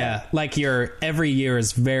important, yeah. Like every year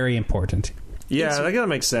is very important. Yeah, that gotta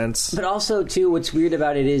make sense. But also, too, what's weird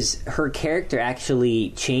about it is her character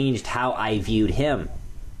actually changed how I viewed him.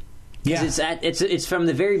 Yeah. It's from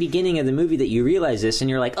the very beginning of the movie that you realize this, and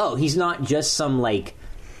you're like, oh, he's not just some, like,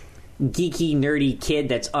 geeky, nerdy kid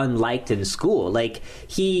that's unliked in school. Like,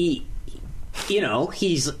 he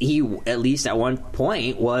at least at one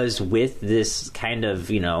point was with this kind of,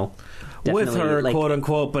 you know, with her, like, quote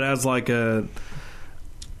unquote, but as like a,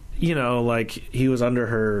 you know, like he was under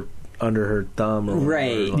her thumb or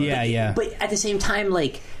right. Like. Yeah. But at the same time,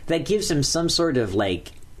 like, that gives him some sort of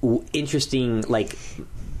like interesting like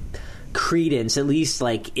credence, at least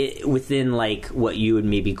like within like what you would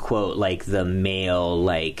maybe quote like the male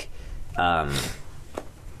like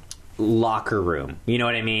locker room, you know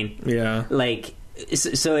what I mean? Yeah. Like,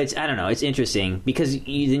 so it's, I don't know, it's interesting because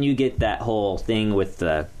then you get that whole thing with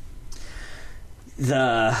the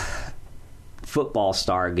football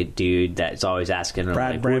star dude that's always asking him,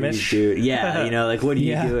 Brad like, Bramish. Yeah, you know, like, what are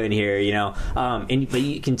you doing here, you know? But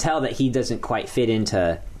you can tell that he doesn't quite fit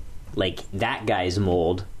into like that guy's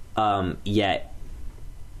mold, yet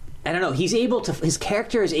I don't know, his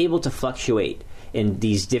character is able to fluctuate in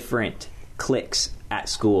these different cliques at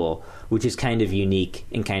school, which is kind of unique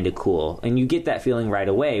and kind of cool, and you get that feeling right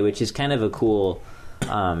away, which is kind of a cool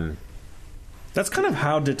that's kind of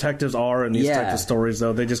how detectives are in these types of stories,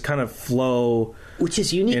 though. They just kind of flow, which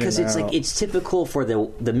is unique because it's like it's typical for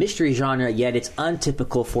the mystery genre, yet it's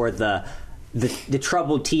untypical for the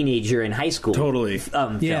troubled teenager in high school. Totally.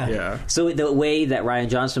 Yeah. So the way that Rian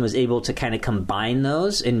Johnson was able to kind of combine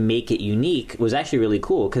those and make it unique was actually really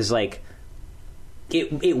cool because like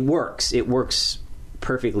it works. It works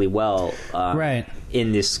perfectly well, right,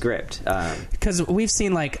 in this script. Because we've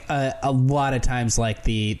seen like a lot of times like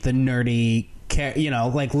the nerdy. You know,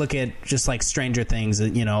 like look at just like Stranger Things,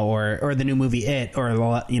 you know, or the new movie It,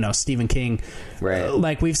 or, you know, Stephen King. Right.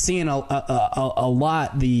 Like we've seen a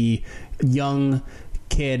lot the young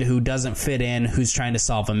kid who doesn't fit in, who's trying to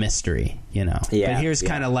solve a mystery, you know. Yeah. But here's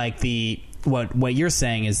kind of like what you're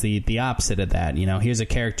saying is the opposite of that. You know, here's a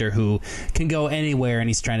character who can go anywhere and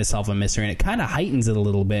he's trying to solve a mystery, and it kind of heightens it a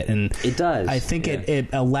little bit. And it does. I think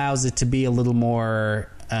it allows it to be a little more.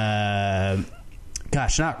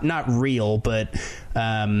 Not real, but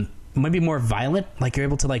maybe more violent. Like you're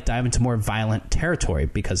able to like dive into more violent territory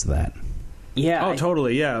because of that. Yeah.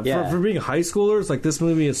 Totally. Yeah. For being high schoolers, like this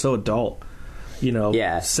movie is so adult. You know,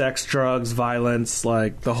 sex, drugs, violence,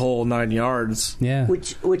 like the whole 9 yards. Yeah.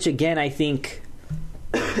 Which again, I think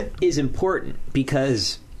is important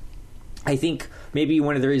because I think maybe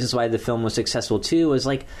one of the reasons why the film was successful too was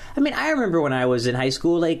like, I mean, I remember when I was in high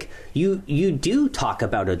school, like you do talk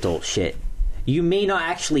about adult shit. You may not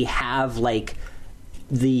actually have like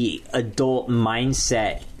the adult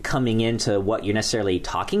mindset coming into what you're necessarily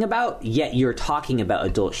talking about, yet you're talking about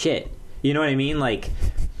adult shit. You know what I mean? Like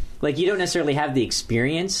like you don't necessarily have the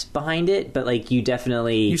experience behind it, but like you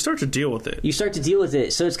definitely You start to deal with it. you start to deal with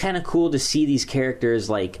it. So it's kind of cool to see these characters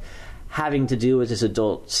like having to do with this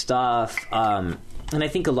adult stuff. And I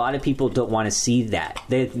think a lot of people don't want to see that.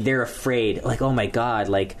 They're afraid, like, oh my God,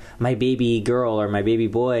 like my baby girl or my baby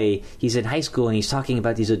boy, he's in high school and he's talking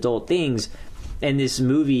about these adult things. And this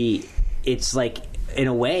movie, it's like, in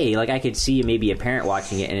a way, like I could see maybe a parent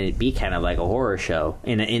watching it and it'd be kind of like a horror show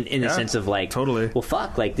in the sense of like, totally. Well,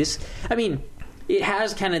 fuck, like this. I mean, it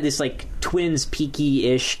has kind of this like Twins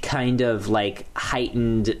Peaky-ish kind of like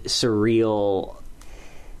heightened, surreal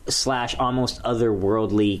 / almost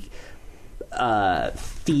otherworldly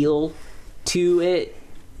feel to it,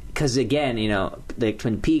 because again, you know, the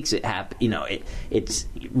Twin Peaks, it's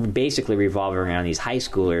basically revolving around these high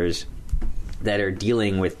schoolers that are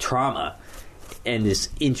dealing with trauma and this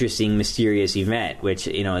interesting mysterious event, which,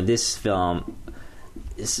 you know, in this film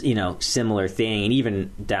is, you know, similar thing, and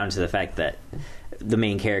even down to the fact that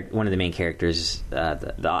one of the main characters,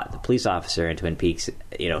 the police officer in Twin Peaks,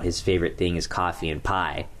 you know, his favorite thing is coffee and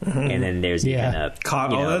pie, and then there's even a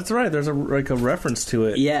that's right. There's a reference to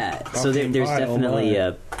it. Yeah, Coffee so there's pie, definitely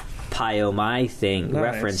a pie oh my thing Nice.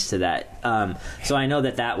 reference to that. So I know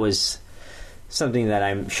that was something that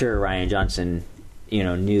I'm sure Rian Johnson, you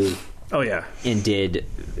know, knew. Oh yeah, And did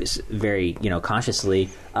very, you know, consciously.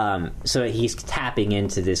 So he's tapping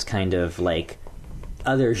into this kind of like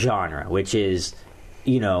other genre, which is,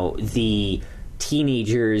 you know, the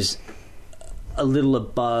teenagers a little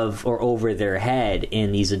above or over their head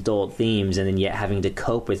in these adult themes, and then yet having to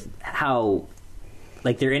cope with how,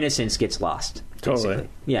 like, their innocence gets lost. Totally. Basically.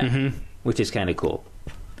 Yeah, which is kind of cool.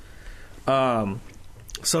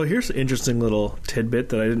 So here's an interesting little tidbit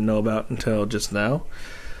that I didn't know about until just now.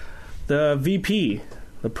 The VP,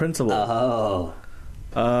 the principal. Oh,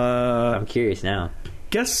 I'm curious now.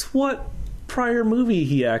 Guess what prior movie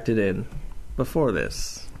he acted in before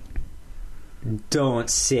this? Don't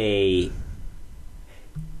say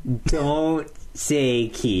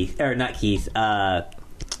Keith, or not Keith.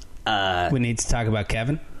 We need to talk about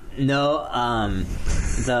Kevin. No,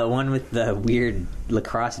 the one with the weird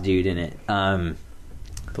lacrosse dude in it.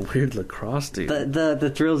 The weird lacrosse dude.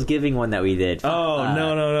 The Thrills Giving one that we did. Oh,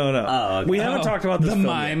 no. Oh, okay. We haven't talked about this the film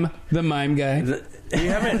mime, yet. the mime guy. We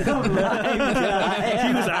haven't.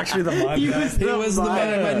 He was actually the mime guy. He was the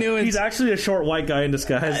mime. I knew it. He's actually a short white guy in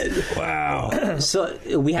disguise. Wow. So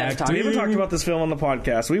we haven't talked. We haven't talked about this film on the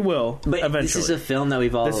podcast. We will, But eventually. this is a film that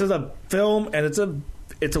we've all. This is a film, and it's a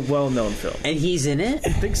well-known film. and he's in it,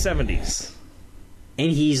 Think 70s.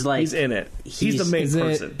 and he's like He's in it. He's the main Is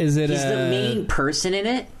person. it? Is it? he's the main person in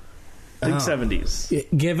it. Think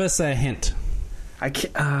 70s. Give us a hint. I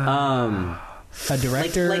can't. A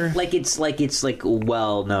director. Like it's a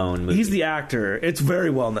well-known movie. He's the actor. It's very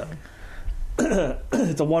well known.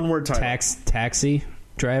 It's a one-word title. Taxi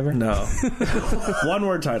driver. No.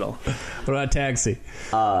 One-word title. What about Taxi?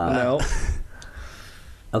 No.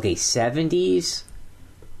 Okay, 70s.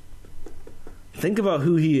 Think about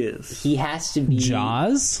who he is. He has to be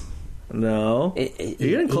Jaws. No. You're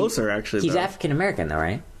getting closer, actually. He's though. African American, though,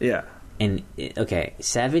 right? Yeah. And okay,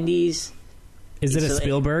 70s. Is it a So-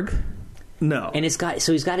 Spielberg? No. And he's got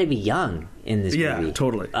to be young in this yeah, movie.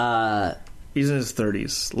 totally. He's in his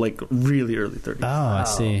 30s, like really early 30s. Oh, I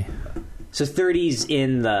see. So 30s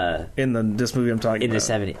in This movie I'm talking the about.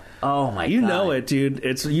 70s. Oh my god. You know it, dude.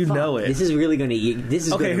 You know it. This is really going to This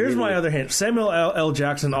is Okay, gonna here's really, my other hint. Samuel L.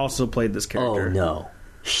 Jackson also played this character. Oh no.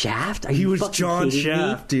 Shaft? Are He you was fucking John kidding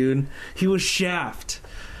Shaft, dude. He was Shaft.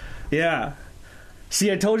 Yeah.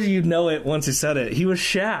 See, I told you you'd know it once you said it. He was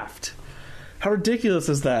Shaft. How ridiculous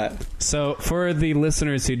is that? So, for the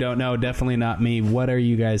listeners who don't know, definitely not me, what are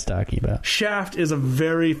you guys talking about? Shaft is a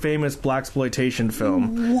very famous blaxploitation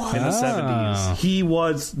film in the 70s. He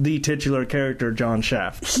was the titular character, John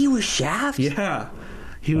Shaft. He was Shaft? Yeah.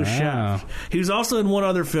 He was Wow. Shaft. He was also in one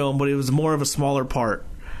other film, but it was more of a smaller part.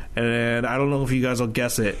 And I don't know if you guys will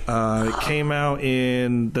guess it. It came out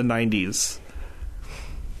in the 90s.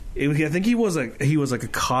 I think he was like a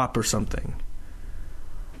cop or something.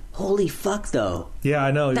 Holy fuck, though. Yeah,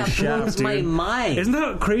 I know. He That was blows Shaft, dude. my mind. Isn't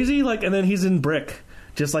that crazy? Like, and then he's in Brick,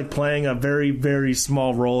 just like playing a very, very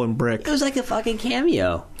small role in Brick. It was like a fucking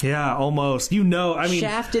cameo. Yeah, almost. You know, I mean,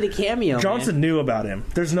 Shaft did a cameo. Johnson knew about him.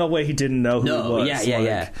 There's no way he didn't know who he was.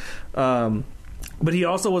 Yeah. But he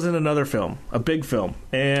also was in another film, a big film,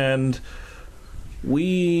 and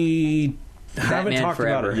we haven't Batman talked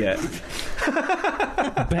Forever. about it yet.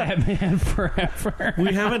 Batman Forever.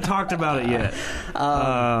 We haven't talked about it yet.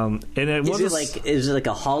 And it was Is it like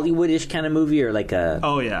a Hollywoodish kind of movie, or like a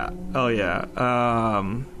Oh yeah.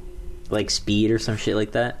 like Speed or some shit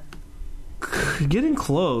like that? getting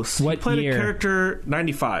close. What he played year? a character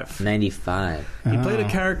 95. 95. He played a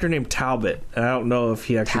character named Talbot. And I don't know if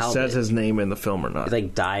he actually Talbot. says his name in the film or not. It's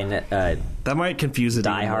like That might confuse it.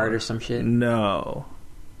 Die even Hard more. or some shit. No.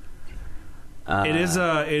 It is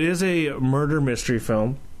a murder mystery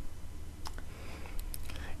film.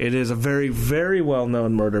 It is a very, very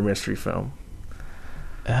well-known murder mystery film.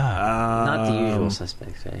 Not The Usual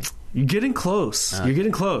Suspects, right? You're getting close. You're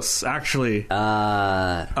getting close, actually.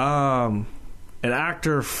 An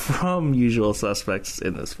actor from Usual Suspects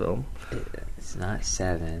in this film. It's not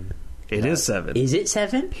 7. It is 7. Is it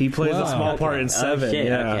 7? He plays a Whoa. small part in 7. Oh, shit.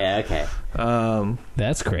 Yeah. Okay.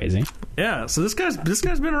 That's crazy. Yeah. So this guy's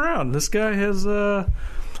been around. This guy has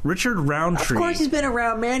Richard Roundtree. Of course he's been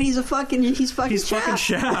around, man. He's fucking He's fucking Shaft.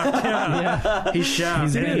 Yeah. He's Shaft.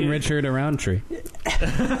 He's been Richard Roundtree.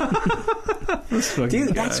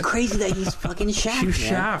 Dude, that's crazy that he's fucking Shaft. He was man.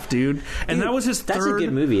 Shaft, dude. And Dude, that was his third. That's a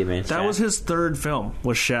good movie, man. That Shaft. was his third film.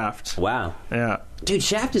 Was Shaft. Wow. Yeah. Dude,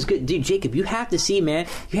 Shaft is good. Dude, Jacob, you have to see, man.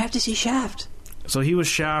 You have to see Shaft. So he was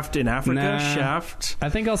Shaft in Africa. Nah. Shaft. I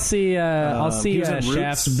think I'll see he was in Roots.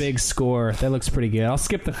 Shaft's Big Score. That looks pretty good. I'll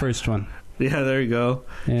skip the first one. Yeah, there you go.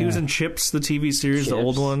 Yeah. He was in Chips, the TV series, the Chips.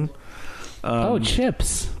 old one.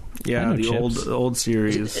 Chips. I Yeah, know the Chips. old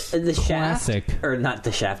series. The Classic. Shaft, or not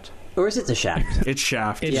the Shaft, or is it the Shaft? It's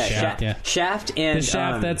Shaft. It's Shaft, yeah. Shaft and The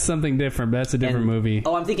Shaft, that's something different. That's a different and- movie.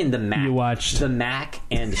 Oh, I'm thinking the Mac. You watched. The Mac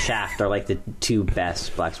and Shaft are like the two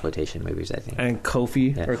best blaxploitation movies, I think. And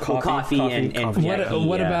Kofi Yeah. or Well, Coffee. and Coffee. yeah,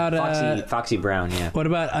 What about, Foxy Brown? Yeah. What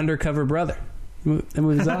about Undercover Brother? That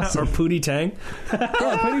movie's or awesome. Pootie Tang,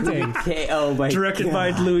 Oh, Pretty Tang. Okay, oh my directed by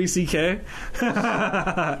Louis C.K.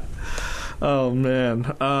 Oh man,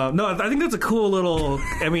 no, I think that's a cool little.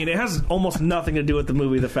 I mean, it has almost nothing to do with the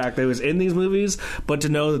movie. The fact that it was in these movies, but to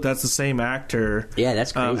know that that's the same actor. Yeah,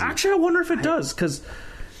 that's crazy. Actually, I wonder if it does because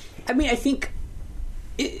I mean, I think.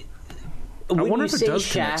 When wonder you if it say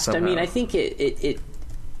does connect Shaft, I mean, somehow. I think it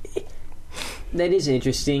that is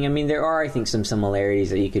interesting. I mean, there are, I think, some similarities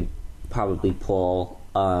that you could probably pull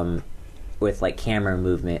with like camera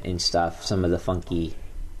movement and stuff. Some of the funky.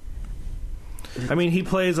 I mean, he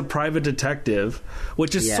plays a private detective,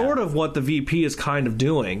 which is Yeah. sort of what the VP is kind of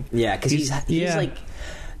doing. Yeah, because he's Yeah. like,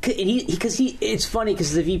 because he. It's funny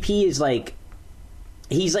because the VP is like,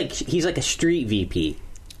 he's like a street VP.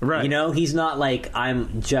 Right. You know, he's not like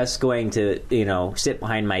I'm just going to sit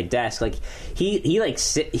behind my desk. Like he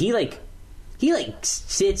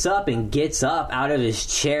sits up and gets up out of his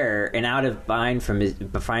chair and out of behind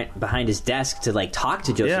his desk to like talk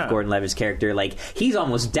to Joseph Yeah. Gordon-Levitt's character. Like he's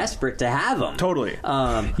almost desperate to have him. Totally.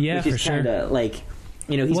 Yeah, which is for sure. kinda, like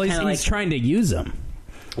he's Well, kind of like he's trying to use them.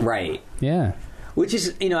 right. Yeah. Which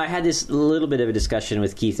is, I had this little bit of a discussion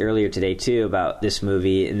with Keith earlier today too about this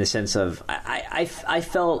movie in the sense of I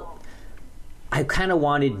felt I kind of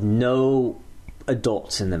wanted no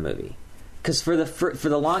adults in the movie because for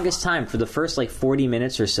the longest time, for the first like 40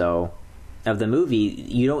 minutes or so of the movie,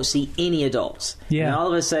 you don't see any adults. Yeah. And all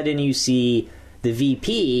of a sudden you see the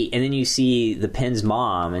VP and then you see the Penn's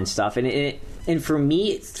mom and stuff, and for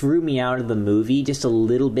me, it threw me out of the movie just a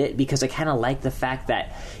little bit because I kind of liked the fact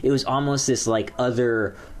that it was almost this like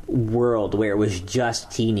other world where it was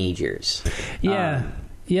just teenagers. Yeah.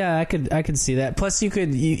 Yeah, I could see that. Plus, you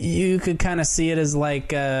could kind of see it as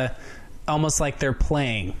like almost like they're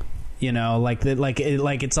playing,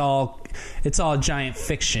 it's all giant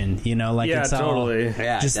fiction, like Yeah, it's totally. all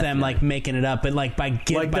Yeah, just them definitely. like making it up, but like by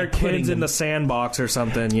They're putting kids in them, the sandbox or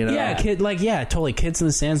something, yeah, totally kids in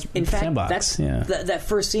the In fact, sandbox. that's yeah. that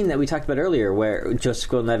first scene that we talked about earlier, where Joseph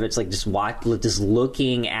Gordon-Levitt's like just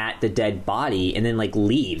looking at the dead body, and then like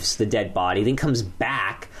leaves the dead body, then comes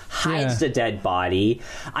back, hides Yeah. the dead body.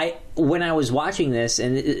 When I was watching this,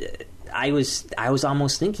 and I was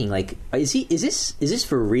almost thinking like, is this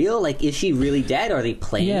for real? Like, is she really dead? Are they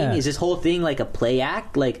playing? Yeah. Is this whole thing like a play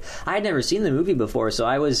act? Like, I had never seen the movie before, so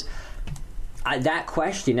that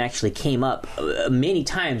question actually came up many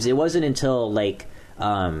times. It wasn't until like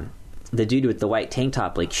the dude with the white tank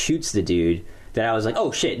top like shoots the dude that I was like,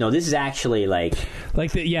 oh shit, no, this is actually like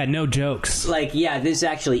no jokes. like yeah, this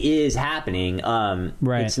actually is happening.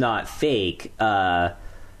 Right. It's not fake.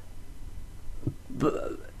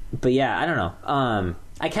 But yeah, I don't know.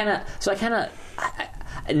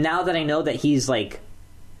 Now that I know that he's like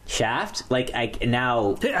Shaft, like it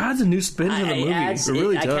adds a new spin to the movie. It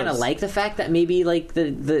really does. I kind of like the fact that maybe like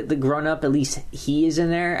the grown up, at least he is in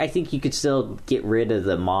there. I think you could still get rid of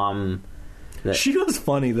the mom. She was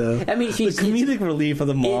funny though. I mean, the comedic relief of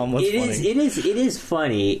the mom was funny. It is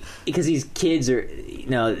funny because these kids are,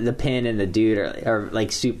 the Penn and the dude are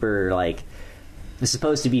like super like. It's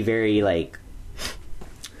supposed to be very like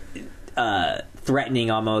threatening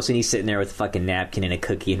almost, and he's sitting there with a fucking napkin and a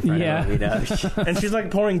cookie in front of him, you know. And she's like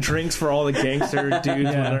pouring drinks for all the gangster dudes when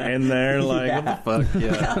they're in there. Like, what the fuck?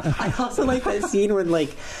 Yeah. I also like that scene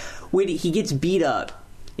when he gets beat up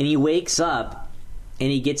and he wakes up and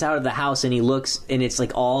he gets out of the house and he looks and it's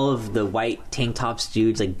like all of the white tank tops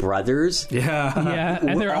dudes, like brothers. Yeah,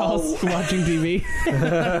 and they're all watching TV. And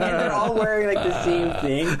they're all wearing like the same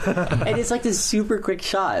thing. And it's like this super quick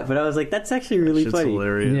shot. But I was like, that's actually really funny.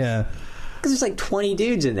 Hilarious. Yeah. Because there's like 20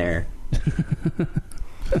 dudes in there.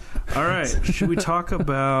 All right. Should we talk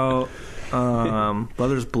about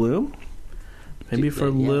Brothers Bloom? Maybe for a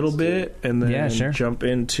little bit, and then jump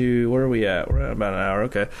into... Where are we at? We're at about an hour.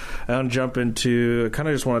 Okay. I'll jump into... I kind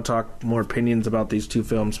of just want to talk more opinions about these two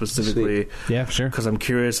films specifically. Sweet. Yeah, sure. Because I'm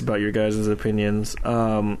curious about your guys' opinions. I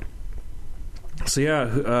don't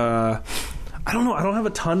know. I don't have a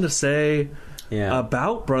ton to say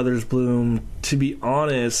about Brothers Bloom, to be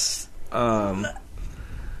honest. You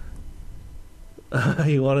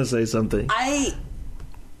want to say something?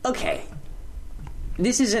 Okay.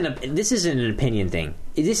 This isn't an opinion thing.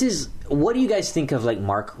 What do you guys think of like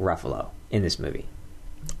Mark Ruffalo in this movie?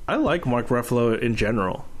 I like Mark Ruffalo in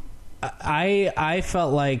general. I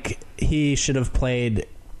felt like he should have played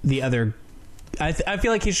the other. I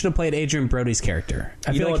feel like he should have played Adrian Brody's character.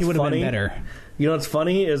 I feel like he would have been better. You know what's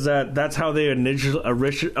funny is that's how they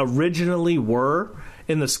originally were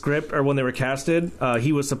in the script, or when they were casted.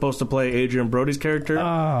 He was supposed to play Adrian Brody's character.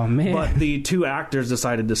 Oh man! But the two actors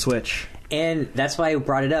decided to switch. And that's why I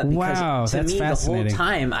brought it up. Because to me, the whole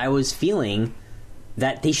time I was feeling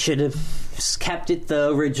that they should have kept it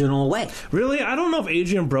the original way. Really? I don't know if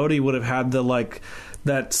Adrian Brody would have had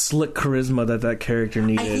that slick charisma that character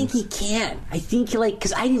needed. I think he can. I think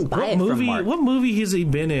because I didn't buy from Mark. What movie has he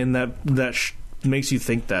been in that makes you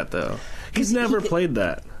think that though? He's never played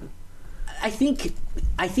that. I think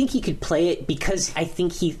he could play it because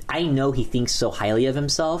I know he thinks so highly of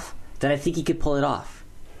himself that I think he could pull it off.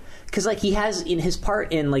 Because like he has in his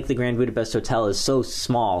part in like the Grand Budapest Hotel is so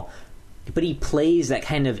small, but he plays that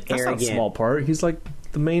kind of arrogant. That's not a small part. He's like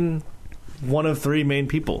the main one of three main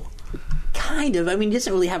people. Kind of. I mean, he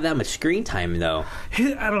doesn't really have that much screen time though.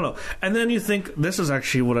 I don't know. And then you think this is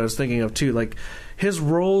actually what I was thinking of too. Like his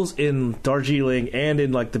roles in Darjeeling and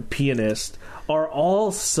in like The Pianist are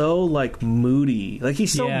all so like moody. Like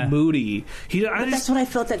he's so moody. That's what I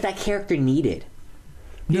felt that character needed.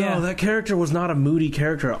 No, that character was not a moody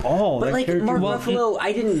character at all. But like Mark Ruffalo,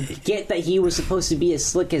 I didn't get that he was supposed to be as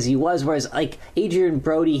slick as he was. Whereas like Adrian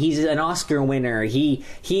Brody, he's an Oscar winner. He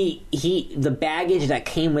the baggage that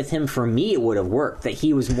came with him for me, it would have worked. That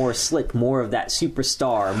he was more slick, more of that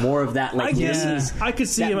superstar, more of that like. I could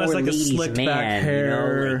see him as like a slick back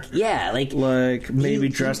hair. You know, like maybe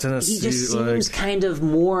dressed in a suit. He just seems kind of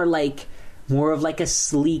more of like a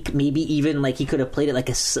sleek, maybe even like he could have played it like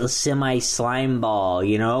a semi slime ball,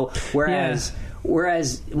 you know. Whereas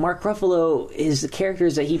Mark Ruffalo, the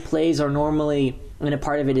characters that he plays are normally, and a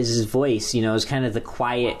part of it is his voice, you know, is kind of the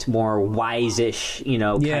quiet, more wise-ish, you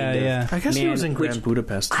know. Kind of I guess he was in Grand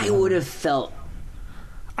Budapest. I would have felt.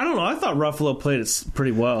 I don't know. I thought Ruffalo played it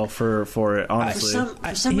pretty well for it. Honestly,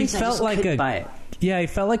 for some reason, I just couldn't buy it. Yeah, he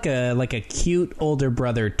felt like a cute older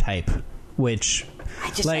brother type, which.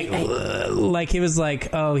 Like he was like,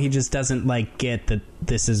 oh, he just doesn't like get that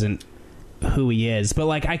this isn't who he is. But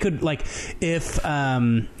like I could like if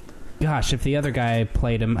if the other guy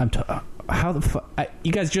played him, how the fuck?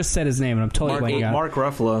 You guys just said his name, and I'm totally blanking out. Mark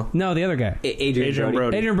Ruffalo. No, the other guy, Adrian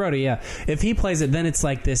Brody. Adrian Brody. Yeah, if he plays it, then it's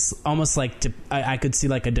like this, almost like I could see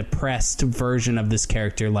like a depressed version of this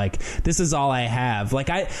character. Like this is all I have. Like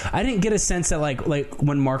I didn't get a sense that like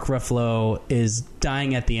when Mark Ruffalo is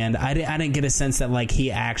dying at the end, I didn't get a sense that like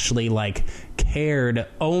he actually like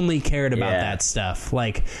only cared about that stuff.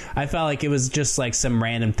 Like I felt like it was just like some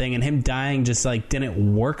random thing, and him dying just like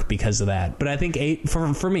didn't work because of that. But I think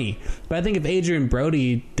for me, I think if Adrian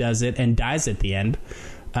Brody does it and dies at the end,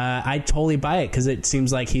 I totally buy it because it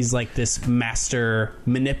seems like he's like this master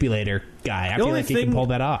manipulator guy. I feel like he can pull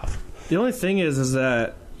that off. The only thing is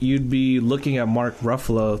that you'd be looking at Mark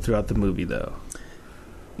Ruffalo throughout the movie, though.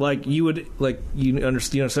 Like you would, like you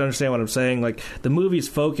understand what I'm saying. Like the movie's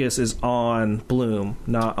focus is on Bloom,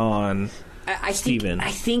 not on Steven.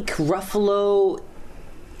 I think Ruffalo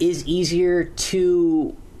is easier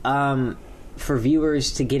to for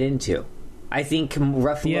viewers to get into. I think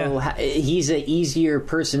Ruffalo he's an easier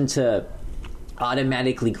person to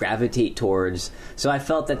automatically gravitate towards. So I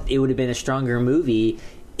felt that it would have been a stronger movie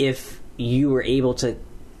if you were able to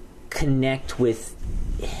connect with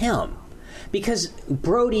him. Because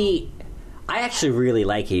Brody, I actually really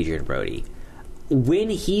like Adrian Brody. When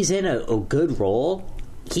he's in a good role,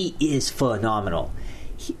 he is phenomenal.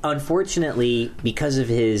 Unfortunately, because of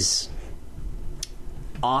his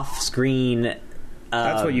off-screen,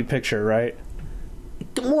 that's what you picture, right?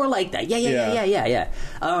 More like that. Yeah.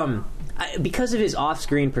 Because of his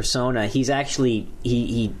off-screen persona, he's actually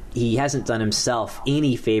he hasn't done himself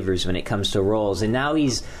any favors when it comes to roles, and now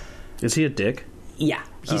is he a dick? Yeah,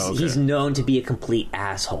 he's known to be a complete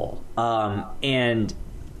asshole, and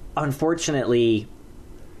unfortunately,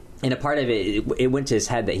 and a part of it went to his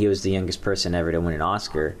head that he was the youngest person ever to win an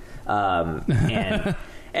Oscar, and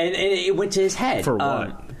it went to his head for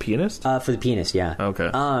what? The Pianist? For The Pianist, yeah.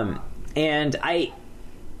 Okay. And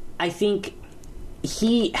I think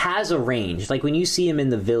he has a range. Like when you see him in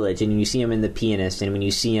The Village, and you see him in The Pianist, and when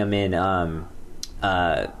you see him in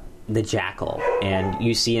The Jackal, and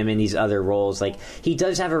you see him in these other roles, like he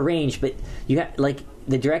does have a range, but you have, like,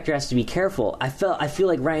 the director has to be careful. I feel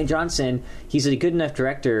like Rian Johnson, he's a good enough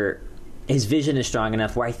director. His vision is strong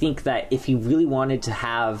enough where I think that if he really wanted to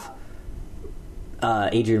have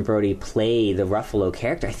Adrian Brody play the Ruffalo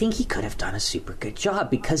character, I think he could have done a super good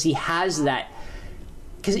job, because he has that.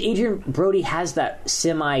 Because Adrian Brody has that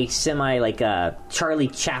semi like Charlie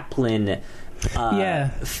Chaplin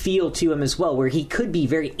feel to him as well, where he could be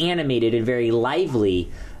very animated and very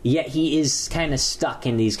lively, yet he is kind of stuck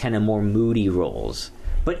in these kind of more moody roles.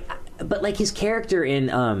 But like his character in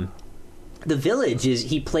The Village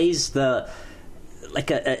he plays the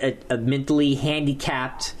like a mentally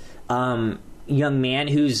handicapped young man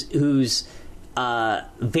who's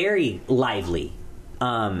very lively.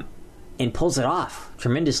 And pulls it off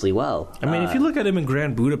tremendously well. I mean, if you look at him in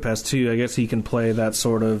Grand Budapest, too, I guess he can play that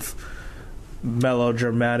sort of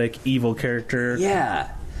melodramatic, evil character.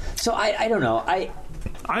 Yeah. So I don't know. I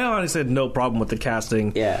honestly had no problem with the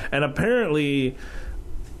casting. Yeah. And apparently,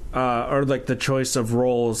 or like the choice of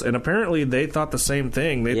roles, and apparently they thought the same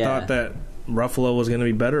thing. They thought that Ruffalo was going to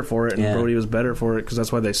be better for it, and Brody was better for it, because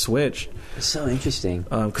that's why they switched. It's so interesting.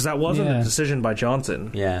 Because that wasn't a decision by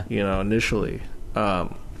Johnson. Yeah. Initially.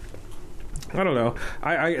 I don't know.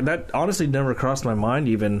 I that honestly never crossed my mind,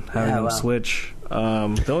 even having them switch. The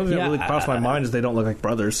only thing that really crossed my mind is they don't look like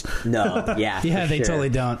brothers. No, yeah. They totally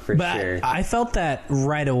don't. But I felt that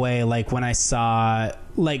right away, like when I saw,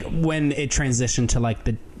 like when it transitioned to like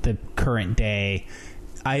the current day.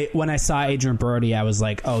 When I saw Adrian Brody, I was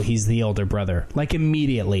like, oh, he's the older brother. Like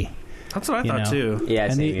immediately. That's what I thought too. Yeah,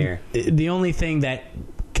 and same here. The only thing that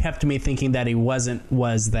kept me thinking that he wasn't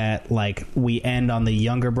was that like we end on the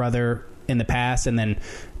younger brother in the past, and then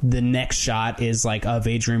the next shot is like of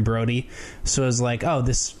Adrian Brody. So it was like, oh,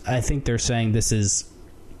 I think they're saying this is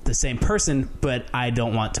the same person, but I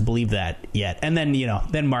don't want to believe that yet. And then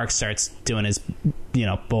then Mark starts doing his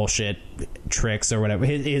bullshit tricks or whatever,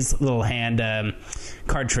 his little hand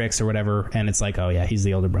card tricks or whatever, and it's like, oh yeah, he's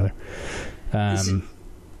the older brother.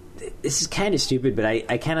 This is kind of stupid, but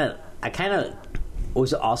I kind of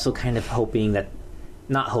was also kind of hoping that.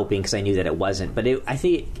 Not hoping, because I knew that it wasn't, but I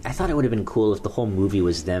thought it would have been cool if the whole movie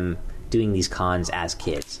was them doing these cons as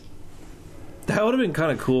kids. That would have been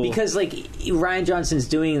kind of cool. Because like Rian Johnson's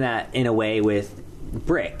doing that in a way with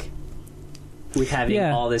Brick, with having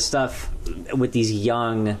all this stuff with these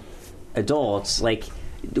young adults. Like,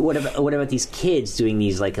 what about these kids doing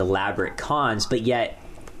these like elaborate cons, but yet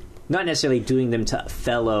not necessarily doing them to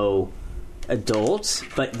fellow adults,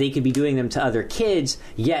 but they could be doing them to other kids,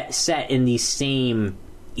 yet set in these same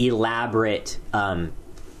elaborate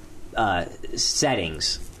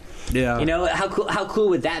settings. Yeah, how cool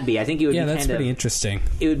would that be? I think it would. Yeah, that's pretty interesting.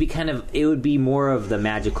 It would be more of the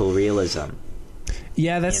magical realism.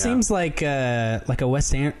 Yeah, that seems like a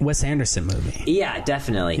Wes Anderson movie. Yeah,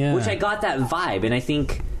 definitely. Yeah. Which I got that vibe, and I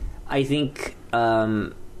think.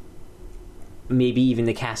 Maybe even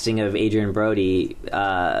the casting of Adrian Brody,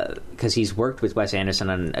 because he's worked with Wes Anderson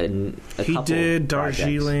on a couple. He did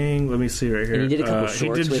Darjeeling. Let me see right here. And he did a couple shorts.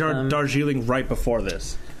 He did with him. Darjeeling right before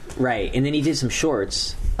this. Right, and then he did some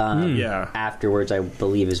shorts. Afterwards, I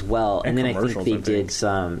believe as well. And then I think they did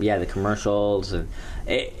some, the commercials, and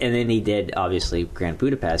then he did obviously Grand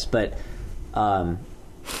Budapest. But a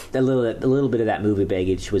little bit of that movie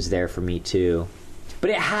baggage was there for me too.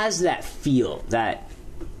 But it has that feel, that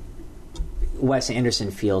Wes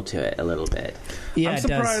Anderson feel to it a little bit. Yeah, I'm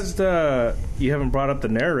surprised you haven't brought up the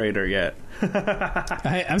narrator yet.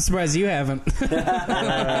 I'm surprised you haven't.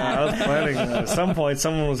 I was planning at some point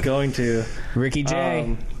someone was going to. Ricky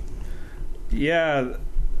Jay.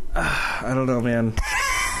 I don't know, man.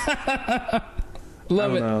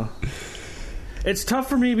 Love it. Know. It's tough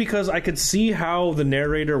for me because I could see how the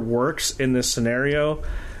narrator works in this scenario.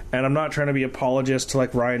 And I'm not trying to be apologist to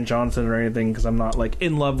like Rian Johnson or anything, because I'm not like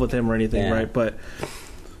in love with him or anything, right? But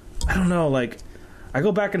I don't know, like I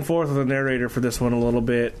go back and forth with the narrator for this one a little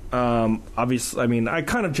bit. Obviously, I mean, I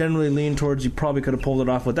kind of generally lean towards you probably could have pulled it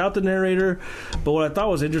off without the narrator. But what I thought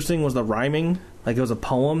was interesting was the rhyming. Like, it was a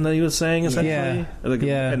poem that he was saying, essentially.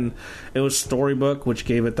 And it was storybook, which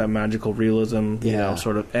gave it that magical realism, you know,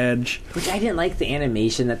 sort of edge. Which I didn't like the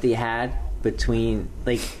animation that they had between,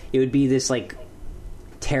 like, it would be this, like,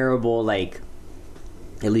 terrible, like,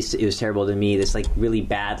 at least it was terrible to me, this, like, really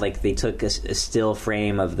bad, like, they took a still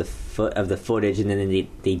frame of the footage, and then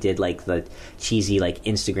they did, like, the cheesy, like,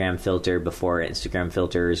 Instagram filter before Instagram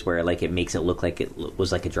filters, where, like, it makes it look like it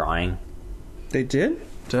was like a drawing. They did?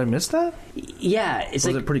 Did I miss that? Yeah. Was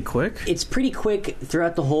it pretty quick? It's pretty quick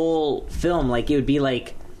throughout the whole film. Like, it would be,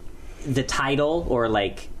 like, the title, or,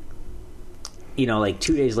 like, you know, like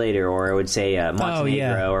 2 days later, or it would say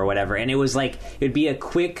Montenegro or whatever. And it was, like, it would be a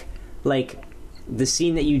quick, like, the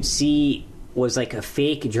scene that you'd see was like a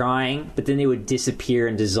fake drawing, but then they would disappear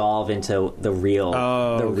and dissolve into the real,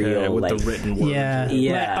 with like, the written words.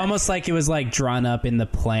 Yeah. Like, almost like it was like drawn up in the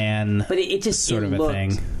plan. But it just sort of a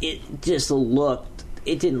thing. It just looked.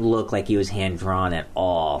 It didn't look like it was hand drawn at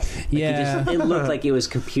all. Like, it looked like it was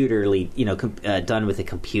computerly, you know, done with a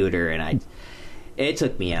computer, and it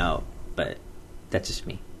took me out. But that's just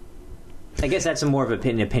me. I guess that's more of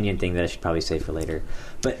an opinion thing that I should probably say for later.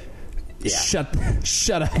 But yeah.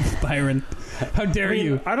 Shut up, Byron. How dare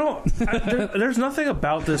you? There's nothing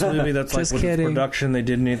about this movie that's like with the production they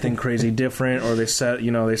did anything crazy different, or they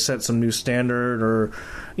set some new standard, or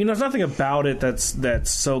there's nothing about it that's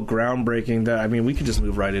so groundbreaking that, I mean, we could just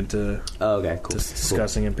move right into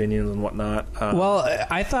discussing opinions and whatnot.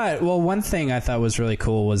 One thing I thought was really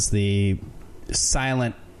cool was the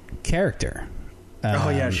silent character.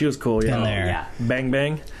 She was cool. Yeah, yeah. Bang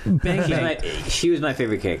Bang. She was my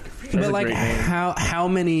favorite character. But like, how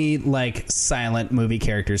many like silent movie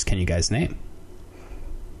characters can you guys name?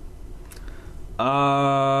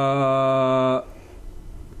 I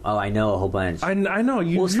know a whole bunch. I know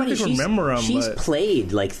you can remember them. She's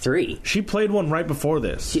played like 3. She played one right before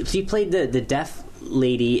this. She played the deaf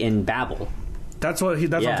lady in Babel. That's what I'm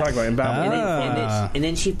talking about in Babel. And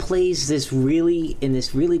then she plays this really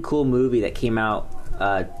cool movie that came out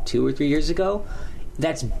 2 or 3 years ago.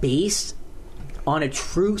 That's based on a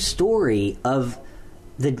true story of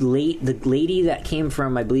the lady that came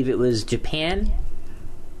from, I believe it was Japan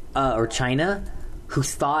or China, who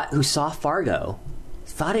saw Fargo,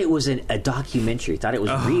 thought it was a documentary, thought it was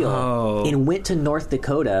real, and went to North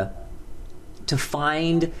Dakota to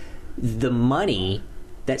find the money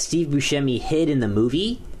that Steve Buscemi hid in the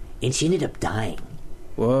movie, and she ended up dying.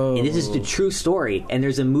 Whoa! And this is the true story. And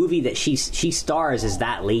there's a movie that she stars as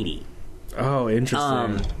that lady. Oh,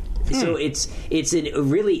 interesting. So it's a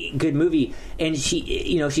really good movie, and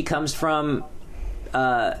she comes from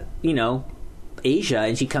Asia,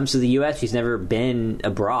 and she comes to the U.S. She's never been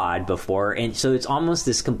abroad before, and so it's almost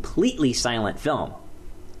this completely silent film,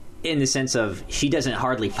 in the sense of she doesn't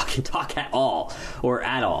hardly fucking talk at all,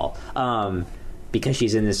 because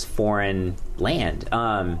she's in this foreign land.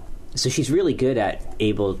 So she's really good at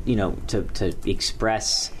able, to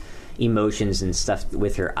express emotions and stuff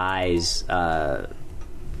with her eyes.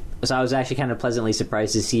 So I was actually kind of pleasantly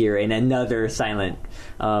surprised to see her in another silent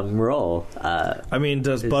role. I mean,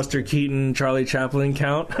 does Buster Keaton, Charlie Chaplin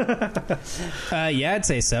count? Yeah, I'd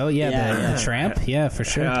say so. Yeah, the Tramp. Yeah, for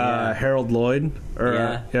sure. Harold Lloyd.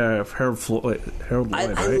 Harold Lloyd.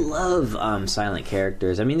 I love silent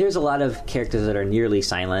characters. I mean, there's a lot of characters that are nearly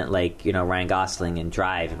silent, like Ryan Gosling in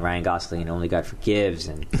Drive, and Ryan Gosling in Only God Forgives,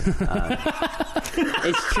 and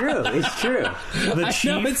it's true. It's true.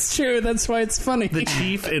 That's why it's funny. The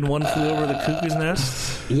Chief in One Flew Over the Cuckoo's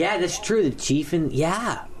Nest. Yeah, that's true. The Chief in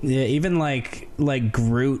even like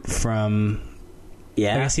Groot from.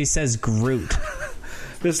 Yeah, I guess he says Groot.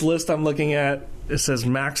 This list I'm looking at, it says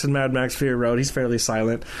Max and Mad Max Fury Road. He's fairly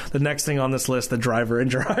silent. The next thing on this list, the driver in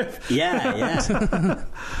Drive. Yeah.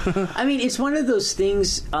 I mean, it's one of those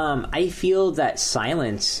things. I feel that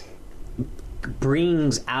silence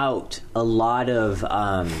brings out a lot of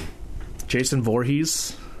Jason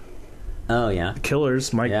Voorhees. Oh yeah,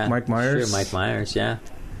 Killers. Mike Myers. Sure, Mike Myers. Yeah.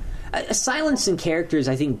 Silence in characters,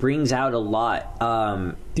 I think, brings out a lot.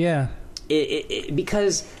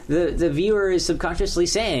 Because the viewer is subconsciously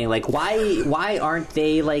saying, like, why aren't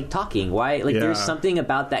they like talking? There's something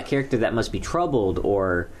about that character that must be troubled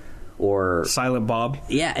or Silent Bob.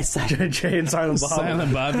 Yeah, it's Jay and Silent Bob.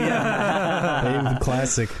 Silent Bob, yeah.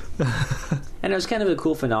 Classic. And it was kind of a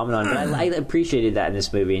cool phenomenon, but I appreciated that in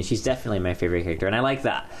this movie, and she's definitely my favorite character. And I like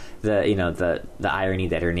that the irony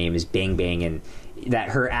that her name is Bang Bang, and that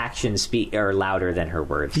her actions are louder than her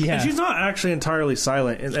words. Yeah. And she's not actually entirely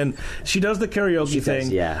silent, and she does the karaoke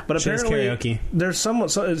thing. Yeah, but she does apparently karaoke. There's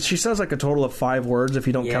so she says like a total of 5 words if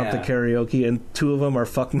you don't count the karaoke, and 2 of them are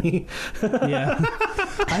 "fuck me." Yeah,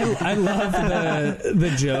 I love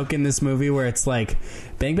the joke in this movie where it's like,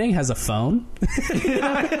 Bang Bang has a phone.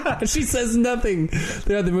 She says nothing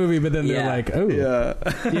throughout the movie, but then they're like, oh,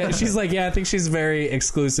 yeah. She's like, yeah, I think she's very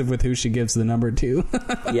exclusive with who she gives the number to.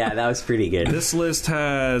 Yeah, that was pretty good. This list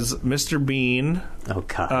has Mr. Bean, Oh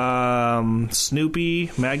god.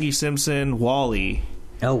 Snoopy, Maggie Simpson, Wall-E.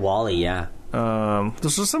 Oh, Wall-E, yeah. So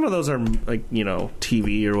some of those are like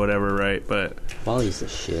TV or whatever, right? But Wall-E's the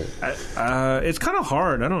shit. it's kind of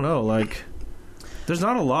hard. I don't know. Like, there's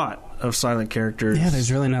not a lot of silent characters. Yeah,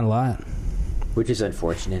 there's really not a lot. Which is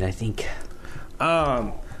unfortunate, I think.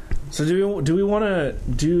 So do we want to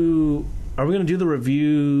do? Are we going to do the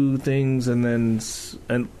review things and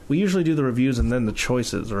we usually do the reviews and then the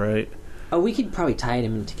choices, right? Oh, we could probably tie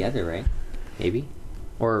them in together, right? Maybe.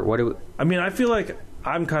 Or what do we... I mean, I feel like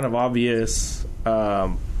I'm kind of obvious.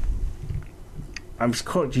 You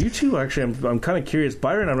two actually. I'm kind of curious.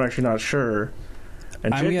 Byron, I'm actually not sure.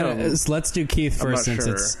 And let's do Keith first since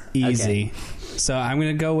it's easy. Okay. So I'm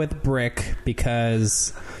gonna go with Brick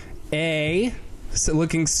because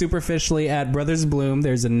looking superficially at Brothers Bloom,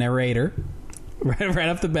 there's a narrator. Right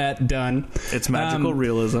off the bat, done. It's magical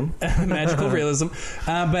realism. Magical realism.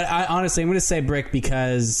 But honestly, I'm going to say Brick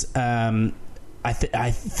because I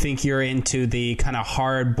think you're into the kind of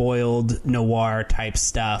hard-boiled noir type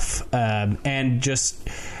stuff, and just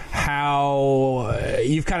how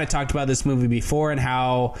you've kind of talked about this movie before, and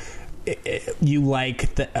how you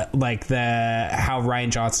like the how Rian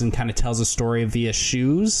Johnson kind of tells a story via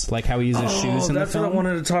shoes, like how he uses shoes in the film. That's what I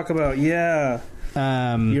wanted to talk about. Yeah.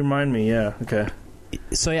 You remind me, yeah. Okay.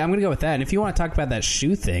 So yeah, I'm gonna go with that. And if you want to talk about that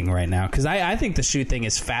shoe thing right now, because I think the shoe thing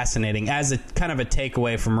is fascinating as a kind of a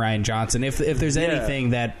takeaway from Rian Johnson. If there's anything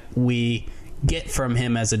that we get from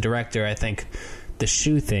him as a director, I think the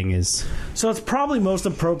shoe thing is. So it's probably most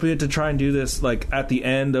appropriate to try and do this like at the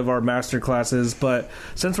end of our master classes. But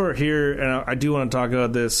since we're here, and I do want to talk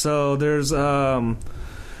about this, so there's for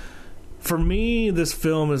me, this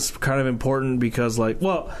film is kind of important because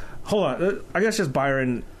hold on. I guess just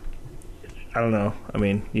Byron. I don't know. I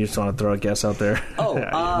mean, you just want to throw a guess out there. Oh,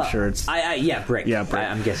 I'm sure it's... Brick. Yeah, Brick.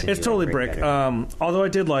 I'm guessing it's totally Brick. Although I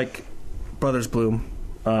did like Brothers Bloom.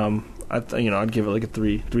 I'd give it like a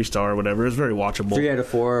 3-star or whatever. It was very watchable. 3 out of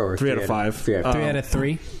 4 or 3 out of 5. 3 out of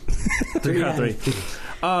 3. 3 out of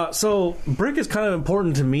 3. So Brick is kind of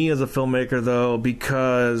important to me as a filmmaker, though,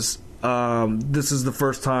 because this is the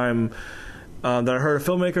first time that I heard a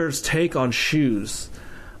filmmaker's take on shoes.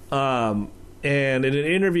 And in an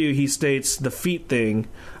interview, he states the feet thing.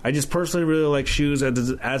 I just personally really like shoes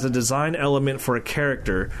as a design element for a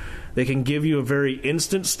character. They can give you a very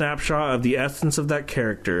instant snapshot of the essence of that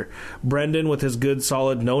character. Brendan with his good,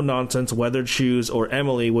 solid, no-nonsense weathered shoes, or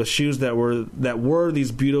Emily with shoes that were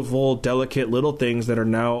these beautiful, delicate little things that are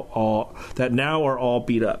now all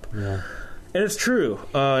beat up. Yeah. And it's true.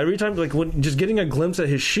 Every time, like when just getting a glimpse at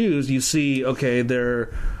his shoes, you see, okay,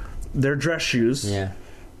 they're dress shoes. Yeah.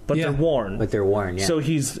 But they're worn. Yeah. So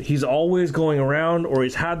he's always going around, or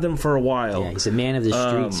he's had them for a while. Yeah, he's a man of the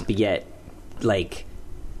streets, but yet,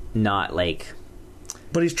 not like...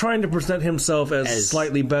 But he's trying to present himself as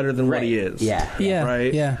slightly better than what he is. Yeah.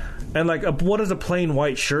 Right? Yeah. And, what does a plain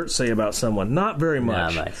white shirt say about someone? Not very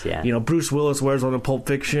much. Not much, yeah. Bruce Willis wears one in Pulp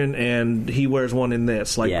Fiction, and he wears one in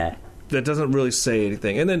this. That doesn't really say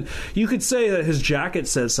anything. And then you could say that his jacket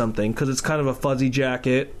says something because it's kind of a fuzzy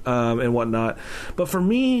jacket and whatnot. But for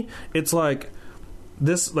me, it's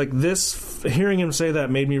this hearing him say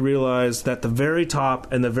that made me realize that the very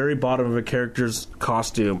top and the very bottom of a character's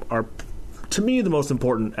costume are, to me, the most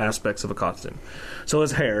important aspects of a costume. So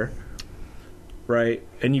his hair, right?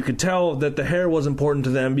 And you could tell that the hair was important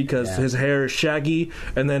to them because his hair is shaggy,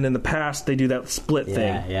 and then in the past they do that split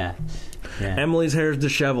thing. Yeah. Emily's hair is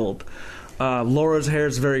disheveled. Laura's hair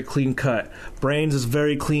is very clean cut. Brain's is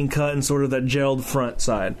very clean cut and sort of that gelled front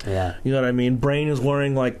side. Yeah. You know what I mean? Brain is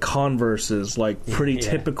wearing Converses, pretty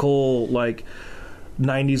typical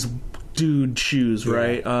 90s dude shoes,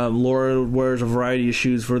 right? Laura wears a variety of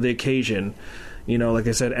shoes for the occasion. Like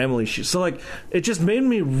I said, Emily's shoes. So it just made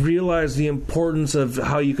me realize the importance of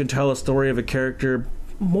how you can tell a story of a character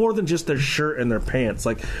more than just their shirt and their pants.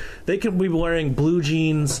 They could be wearing blue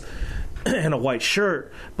jeans and a white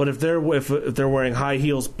shirt, but if they're wearing high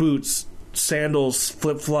heels, boots, sandals,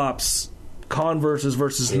 flip flops, Converses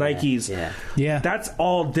versus Nikes, that's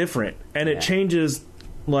all different, and it changes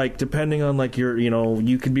like depending on like your,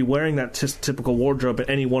 you could be wearing that typical wardrobe at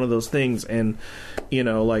any one of those things, and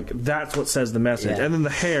like that's what says the message. Yeah. And then the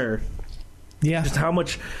hair, just how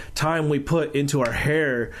much time we put into our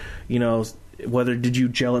hair, whether did you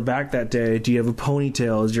gel it back that day, do you have a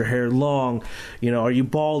ponytail, is your hair long, are you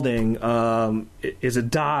balding, is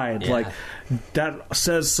it dyed? Like that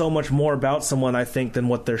says so much more about someone, I think, than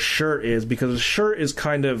what their shirt is, because a shirt is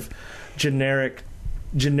kind of generic,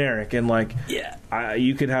 and like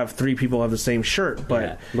you could have 3 people have the same shirt,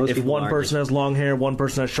 but if one person has long hair, one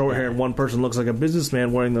person has short hair, and one person looks like a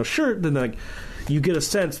businessman wearing those shirt, then like you get a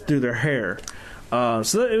sense through their hair.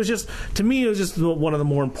 So it was just, to me, it was just one of the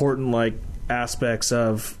more important like aspects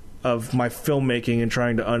of my filmmaking and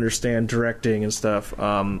trying to understand directing and stuff,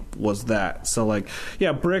 was that. So like,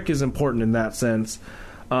 Brick is important in that sense.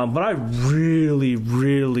 But I really,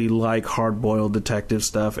 really like hard-boiled detective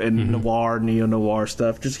stuff and noir, neo-noir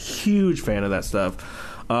stuff. Just huge fan of that stuff.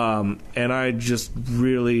 And I just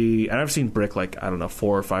really... And I've seen Brick, like, I don't know,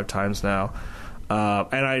 4 or 5 times now.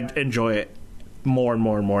 And I enjoy it more and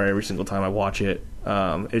more and more every single time I watch it.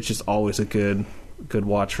 It's just always a good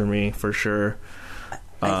watch for me, for sure.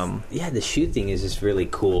 The shoot thing is just really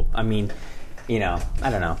cool. I mean, I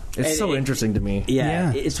don't know. It's so interesting to me.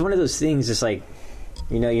 Yeah. It's one of those things, just like,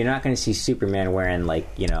 you're not going to see Superman wearing, like,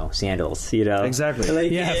 sandals, Exactly.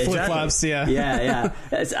 Like, flip-flops, Yeah.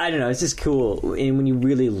 I don't know. It's just cool. And when you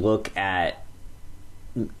really look at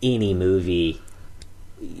any movie,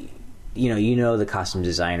 the costume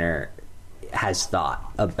designer has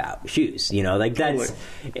thought about shoes, like that's totally.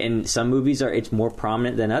 In some movies it's more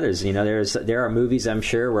prominent than others. There are movies, I'm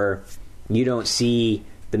sure, where you don't see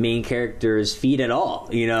the main character's feet at all,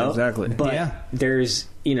 Exactly. But there's,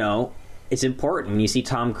 it's important when you see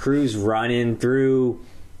Tom Cruise running through,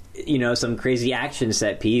 some crazy action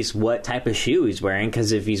set piece, what type of shoe he's wearing.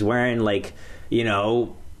 Because if he's wearing, like,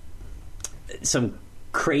 some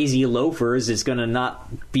crazy loafers, it's gonna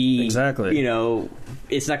not be exactly,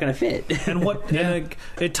 it's not gonna fit. And what and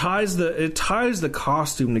it ties the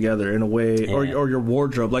costume together in a way, or your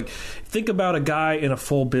wardrobe. Like, think about a guy in a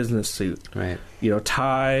full business suit, right?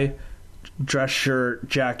 Tie, dress shirt,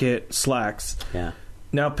 jacket, slacks.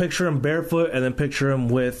 Now picture him barefoot, and then picture him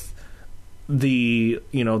with the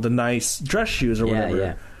the nice dress shoes or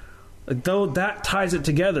whatever. Though that ties it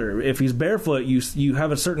together. If he's barefoot, you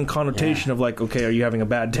have a certain connotation of like, okay, are you having a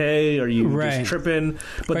bad day? Are you just tripping?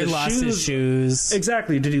 But he lost his shoes.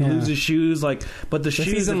 Exactly. Did he lose his shoes? Like, but the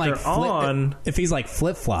shoes that they're on. If he's like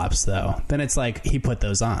flip flops, though, then it's like he put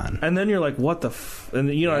those on, and then you're like, what the?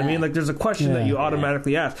 And you know what I mean? Like, there's a question that you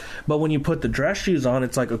automatically ask. But when you put the dress shoes on,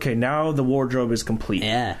 it's like, okay, now the wardrobe is complete.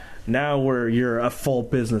 Now you're a full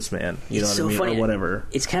businessman, you know what I mean, funny. Or whatever.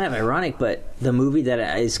 It's kind of ironic, but the movie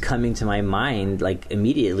that is coming to my mind, like,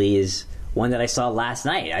 immediately is one that I saw last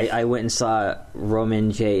night. I went and saw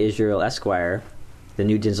Roman J. Israel Esquire, the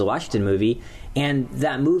new Denzel Washington movie, and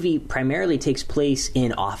that movie primarily takes place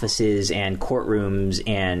in offices and courtrooms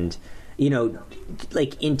and,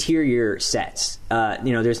 like, interior sets.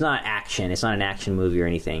 There's not action. It's not an action movie or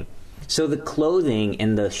anything. So the clothing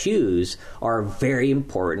and the shoes are very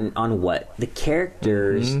important on what the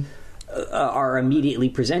characters are immediately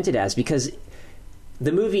presented as, because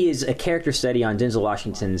the movie is a character study on Denzel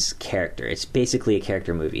Washington's character. It's basically a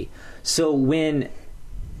character movie. So when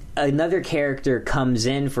another character comes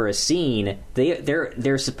in for a scene,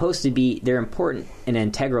 they're supposed to be, they're important and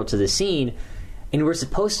integral to the scene, and we're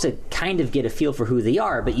supposed to kind of get a feel for who they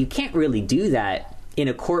are, but you can't really do that in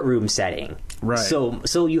a courtroom setting. Right.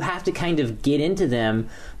 So you have to kind of get into them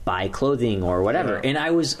by clothing or whatever. And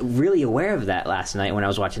I was really aware of that last night when I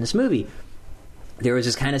was watching this movie. There was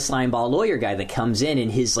this kind of slimeball lawyer guy that comes in,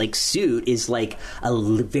 and his like suit is like a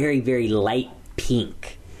very, very light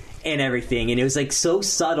pink and everything. And it was like so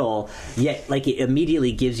subtle, yet like it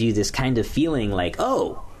immediately gives you this kind of feeling like,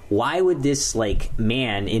 oh, why would this like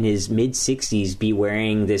man in his mid-60s be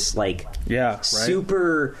wearing this like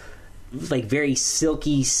super like very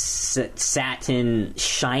silky satin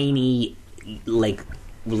shiny like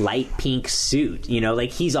light pink suit,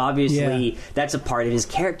 like he's obviously that's a part of his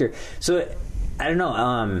character. So I don't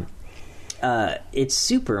know, it's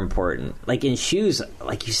super important. Like in shoes,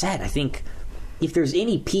 like you said, I think if there's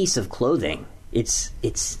any piece of clothing, it's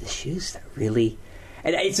the shoes that really,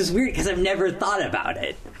 and it's just weird because I've never thought about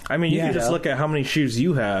it. I mean, you can just look at how many shoes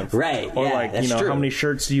you have, right? Or how many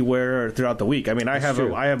shirts you wear throughout the week. I mean, I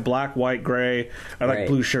have black, white, gray. I like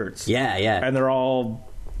blue shirts. Yeah, and they're all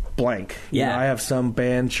blank. You know, I have some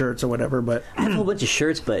band shirts or whatever, but I have a whole bunch of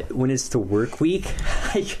shirts, but when it's the work week,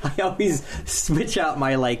 I always switch out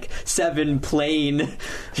my like 7 plain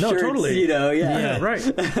shirts. Totally. You know, yeah, right.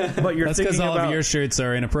 But That's because all of your shirts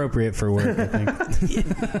are inappropriate for work, I think.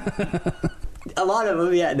 A lot of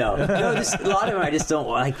them, just a lot of them I just don't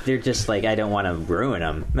like. They're just like, I don't want to ruin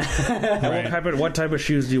them. Right. What type of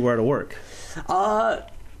shoes do you wear to work? Kind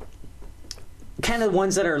of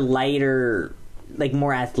ones that are lighter, like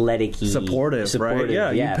more athletic-y. Supportive, right?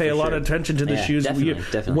 Yeah, you pay a lot of attention to the shoes.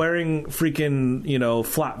 Definitely. Wearing freaking,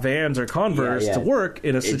 flat Vans or Converse to work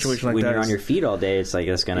in a situation like when that. When you're on your feet all day, it's like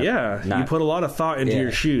it's gonna. Yeah, you put a lot of thought into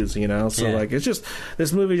your shoes, So like, it's just,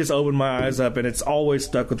 this movie just opened my eyes up, and it's always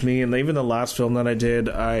stuck with me. And even the last film that I did,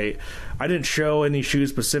 I didn't show any shoes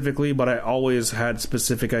specifically, but I always had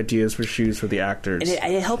specific ideas for shoes for the actors.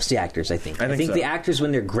 And it helps the actors, I think. I think so. the actors,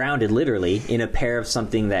 when they're grounded literally in a pair of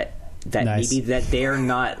something that nice. maybe that they're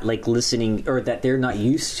not like listening or that they're not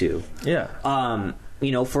used to. Yeah.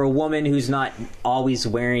 For a woman who's not always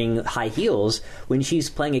wearing high heels, when she's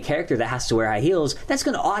playing a character that has to wear high heels, that's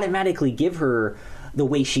going to automatically give her the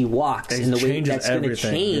way she walks and the way that's going to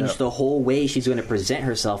change the whole way she's going to present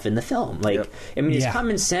herself in the film. Like, I mean, it's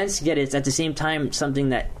common sense, yet it's at the same time something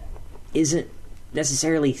that isn't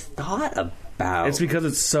necessarily thought about. It's because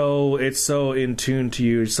it's so in tune to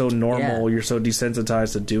you. It's so normal. You're so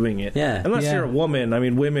desensitized to doing it. Yeah. Unless you're a woman. I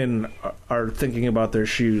mean, women are thinking about their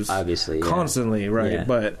shoes obviously constantly, right? Yeah.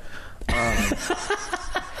 But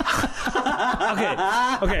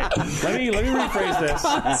okay. Let me rephrase this.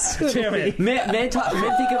 Damn it. Men think of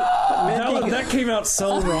that came out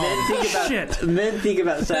so wrong. Men think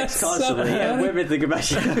about sex constantly, and women think about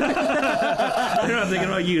shoes. They're not thinking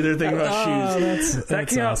about you. They're thinking about shoes. That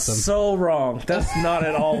came out so wrong. That's not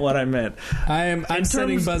at all what I meant. I'm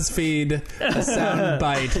sending BuzzFeed a sound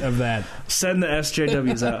bite of that. Send the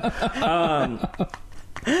SJWs out.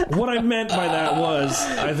 What I meant by that was,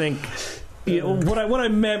 I think, what I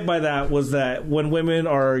meant by that was that when women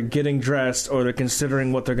are getting dressed or they're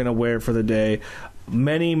considering what they're going to wear for the day,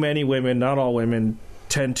 many women, not all women,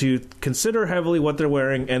 tend to consider heavily what they're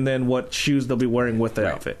wearing and then what shoes they'll be wearing with the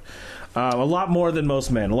outfit. A lot more than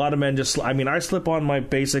most men. A lot of men I slip on my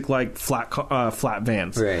basic like flat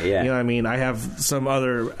Vans. Right, yeah. You know what I mean? I have some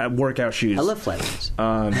other workout shoes. I love flat Vans.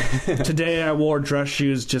 Today I wore dress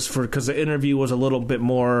shoes just because the interview was a little bit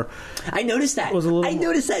more. I noticed that. I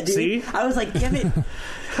noticed that, dude. See? I was like, damn it.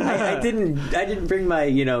 I didn't bring my,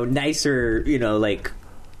 nicer,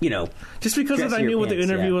 just because I knew what the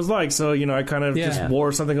interview was like. So, I kind of just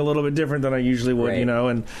wore something a little bit different than I usually would,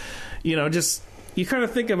 and, just... You kind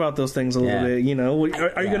of think about those things a little bit,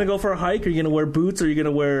 Are you going to go for a hike? Are you going to wear boots? Or are you going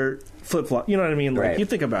to wear flip-flop? You know what I mean? Like, you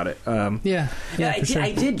think about it. I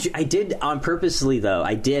did on purposely, though.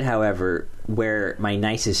 I did, however, wear my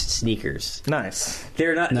nicest sneakers. Nice.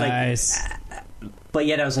 They're not nice. But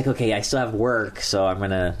yet I was like, okay, I still have work, so I'm going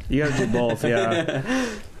to... You got to do both, yeah.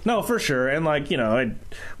 No, for sure. And,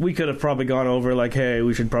 we could have probably gone over, hey,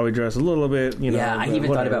 we should probably dress a little bit, Yeah, I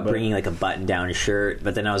even thought about bringing, a button-down shirt,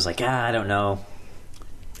 but then I was like, I don't know.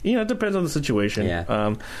 It depends on the situation.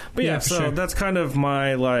 Yeah. That's kind of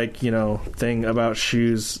my, thing about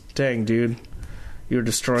shoes. Dang, dude. You're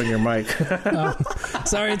destroying your mic.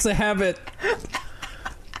 Sorry, it's a habit.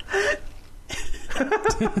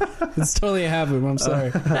 It's totally a habit. I'm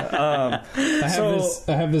sorry. I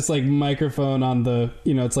have this microphone on the,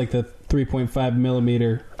 it's like the 3.5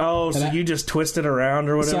 millimeter. Oh, so you just twist it around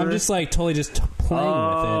or whatever? So I'm just totally just playing with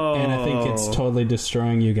it, and I think it's totally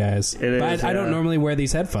destroying you guys. I don't normally wear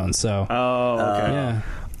these headphones, so. Oh, okay.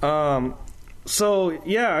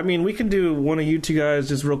 Yeah. We can do one of you two guys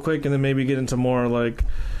just real quick, and then maybe get into more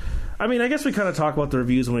I guess we kind of talk about the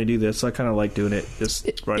reviews when we do this, so I kind of like doing it just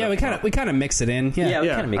right. Yeah, we kind of mix it in. Yeah,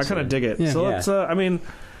 I kind of dig it. Yeah. So let's. I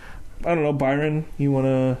don't know, Byron. You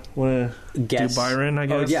wanna do Byron? I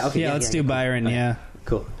guess. Oh, yeah. Okay. Let's do Byron. Okay. Yeah.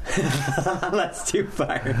 Cool. Let's do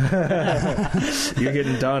Byron. You're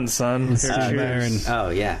getting done, son. Let's do Byron. Oh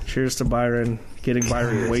yeah. Cheers to Byron. Getting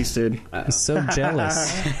Byron wasted. I'm so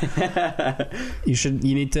jealous. You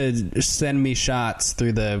need to send me shots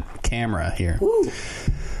through the camera here. Woo.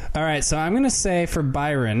 All right, so I'm going to say for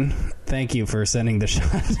Byron, thank you for sending the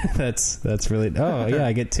shot. That's really... Oh, yeah,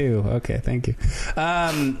 I get 2. Okay, thank you.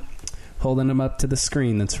 Holding them up to the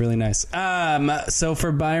screen. That's really nice. So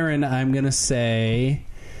for Byron, I'm going to say...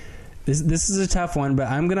 This is a tough one, but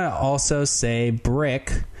I'm going to also say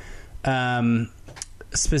Brick,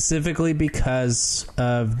 specifically because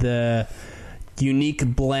of the unique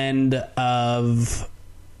blend of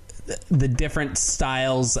the different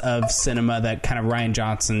styles of cinema that kind of Rian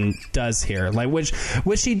Johnson does here, which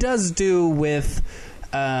he does do with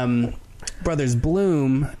Brothers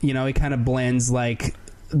Bloom, you know, he kind of blends like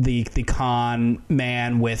the con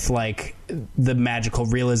man with like the magical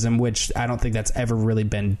realism, which I don't think that's ever really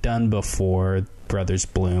been done before Brothers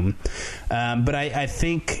Bloom. But I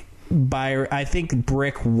think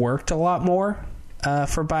Brick worked a lot more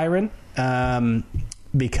for Byron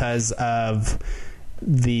because of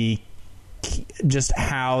just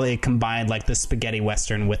how it combined like the spaghetti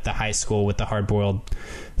western with the high school with the hard-boiled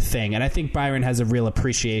thing. And I think Byron has a real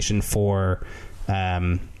appreciation for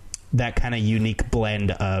that kind of unique blend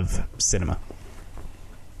of cinema.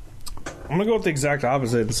 I'm gonna go with the exact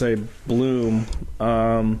opposite and say Bloom.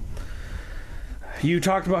 You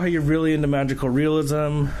talked about how you're really into magical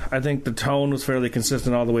realism. I think the tone was fairly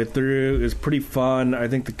consistent all the way through. It was pretty fun. I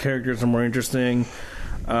think the characters are more interesting.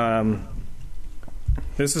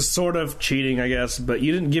 This is sort of cheating, I guess, but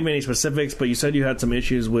you didn't give me any specifics, but you said you had some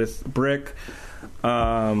issues with Brick.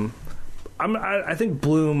 I think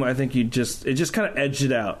Bloom, I think it just kind of edged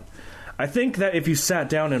it out. I think that if you sat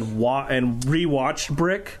down and rewatched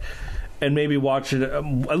Brick and maybe watch it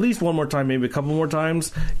at least one more time, maybe a couple more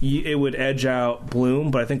times, it would edge out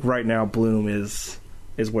Bloom, but I think right now Bloom is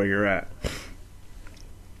where you're at.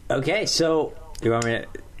 Okay, so you want me to...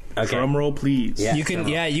 Okay. Drum roll, please. Yeah. You can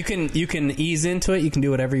ease into it. You can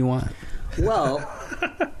do whatever you want. Well,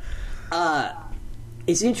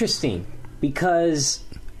 it's interesting because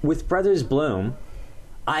with Brothers Bloom,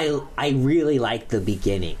 I really like the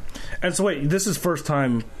beginning. And so wait, this is first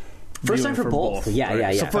time for both. Yeah,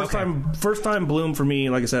 right? yeah. So first time Bloom for me.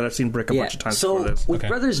 Like I said, I've seen Brick a bunch of times before this. With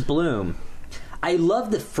Brothers Bloom, I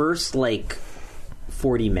love the first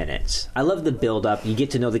 40 minutes. I love the build up. You get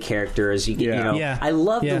to know the characters. You get, I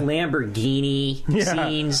love the Lamborghini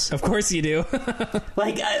scenes. Of course you do.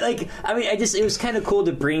 It was kind of cool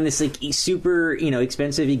to bring this super,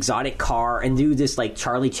 expensive exotic car and do this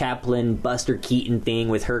Charlie Chaplin, Buster Keaton thing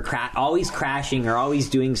with her always crashing or always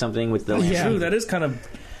doing something with the Lamborghini. True, that is kind of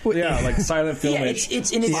silent film. Yeah,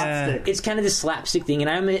 it's kind of this slapstick thing, and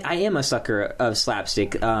I am a sucker of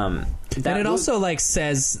slapstick. And it also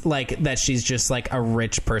says that she's just a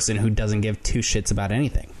rich person who doesn't give two shits about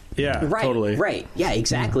anything. Yeah, right, totally. Right. Yeah,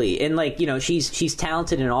 exactly. And she's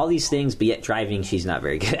talented in all these things, but yet driving she's not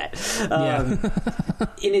very good at. And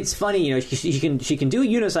it's funny, she can do a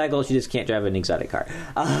unicycle, she just can't drive an exotic car.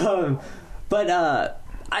 I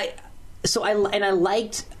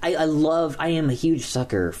am a huge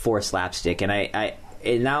sucker for slapstick, and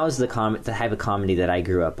and that was the type of comedy that I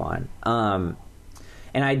grew up on.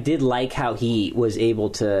 And I did like how he was able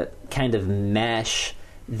to kind of mesh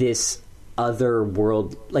this other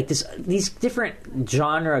world, these different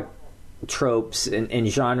genre tropes and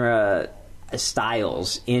genre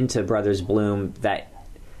styles into Brothers Bloom that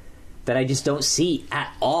I just don't see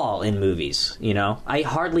at all in movies. I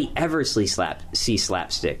hardly ever see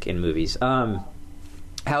slapstick in movies.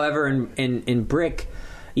 However, in Brick,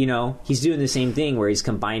 he's doing the same thing where he's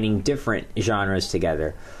combining different genres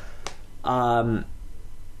together.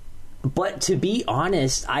 But to be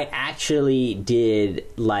honest, I actually did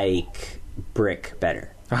like Brick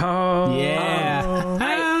better. Oh,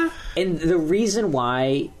 yeah. And the reason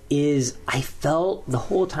why is I felt the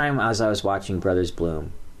whole time as I was watching Brothers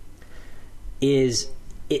Bloom is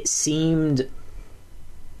it seemed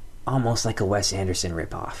almost like a Wes Anderson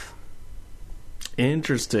ripoff.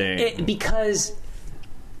 Interesting. Because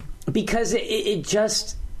it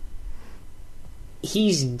just,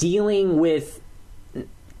 he's dealing with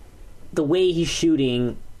the way he's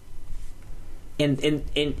shooting and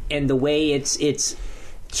the way it's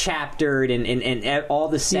chaptered and all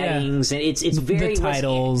the settings, and it's very the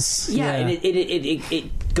titles. And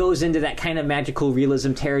it goes into that kind of magical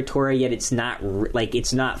realism territory, yet it's not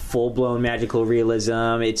it's not full blown magical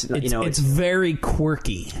realism. It's very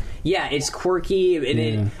quirky. Yeah, it's quirky,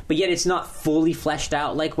 but yet it's not fully fleshed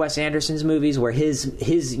out like Wes Anderson's movies, where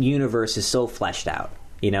his universe is so fleshed out.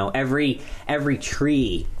 Every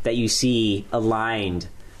tree that you see aligned,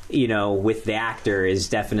 with the actor is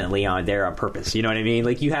definitely there on purpose. You know what I mean?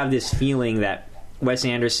 You have this feeling that Wes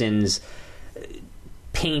Anderson's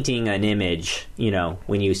painting an image,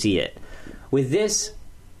 when you see it. With this,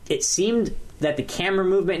 it seemed that the camera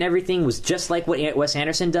movement and everything was just like what Wes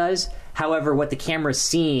Anderson does. However, what the camera's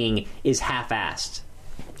seeing is half-assed.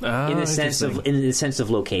 In the sense of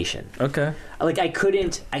location. Okay. The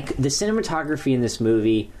cinematography in this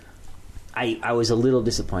movie, I was a little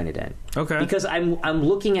disappointed in. Okay. Because I'm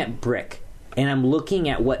looking at Brick, and I'm looking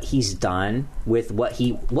at what he's done with what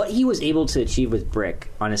he was able to achieve with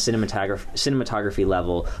Brick on a cinematography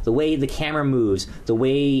level, the way the camera moves, the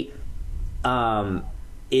way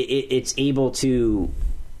it's able to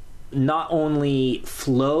not only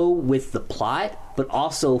flow with the plot, but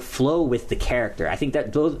also flow with the character. I think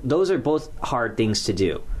that those are both hard things to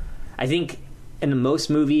do. I think in most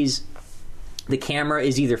movies, the camera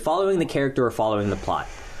is either following the character or following the plot.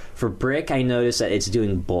 For Brick, I noticed that it's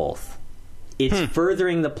doing both. It's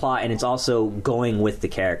furthering the plot, and it's also going with the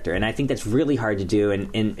character. And I think that's really hard to do.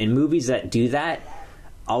 And in movies that do that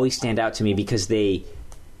always stand out to me because they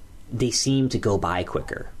seem to go by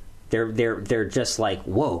quicker. They're just like,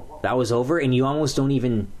 whoa, that was over, and you almost don't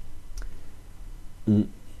even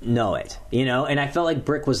know it, you know? And I felt like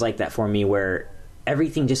Brick was like that for me, where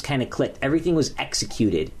everything just kind of clicked. Everything was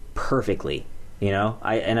executed perfectly, you know?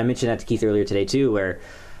 I mentioned that to Keith earlier today, too, where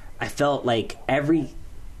I felt like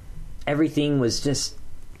everything was just,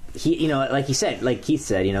 he, you know, like he said, like Keith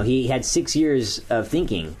said, you know, he had 6 years of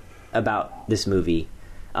thinking about this movie,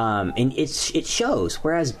 and it shows.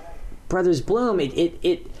 Whereas Brothers Bloom,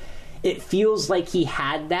 it feels like he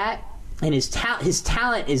had that, and his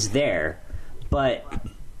talent is there, but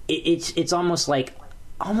it's almost like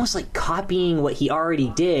copying what he already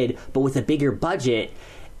did, but with a bigger budget,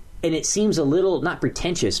 and it seems a little, not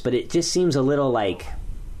pretentious, but it just seems a little like,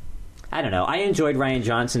 I don't know. I enjoyed Rian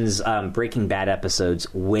Johnson's Breaking Bad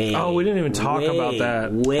episodes way. Oh, we didn't even talk about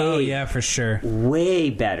that. Oh, yeah, for sure. Way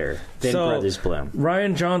better than Brothers Bloom.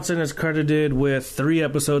 Rian Johnson is credited with 3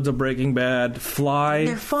 episodes of Breaking Bad,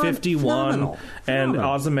 Fly, 51, and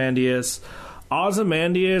Ozymandias.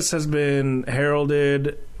 Ozymandias has been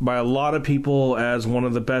heralded by a lot of people as one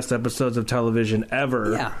of the best episodes of television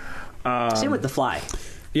ever. Yeah. Same with The Fly.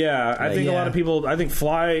 Yeah, I think a lot of people. I think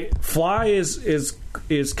Fly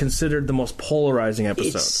is considered the most polarizing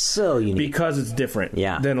episode. It's so unique because it's different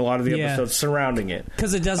than a lot of the episodes surrounding it.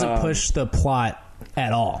 Because it doesn't push the plot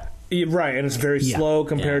at all. Right, and it's very slow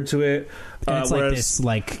compared to it. It's like this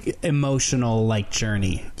like emotional like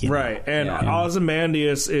journey. Right, and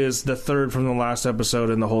Ozymandias is the third from the last episode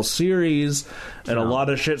in the whole series, and a lot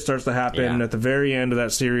of shit starts to happen at the very end of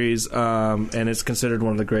that series, and it's considered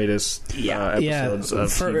one of the greatest episodes of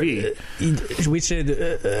TV. We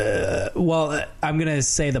should, well, I'm going to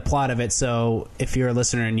say the plot of it, so if you're a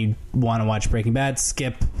listener and you want to watch Breaking Bad,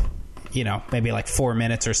 skip, you know, maybe like 4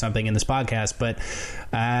 minutes or something in this podcast, but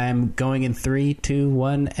I'm going in 3, 2,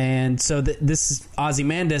 1, and so this is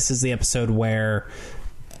Ozymandias is the episode where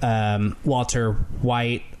Walter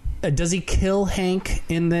White does he kill Hank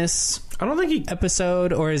in this? I don't think he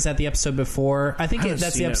episode, or is that the episode before? I think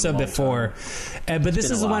that's the episode before. But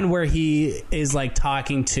this is the one where he is like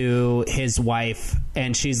talking to his wife,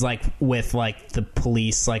 and she's like with like the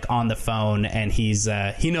police like on the phone, and he's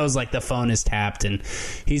he knows like the phone is tapped, and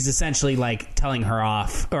he's essentially like telling her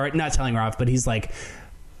off, or not telling her off, but he's like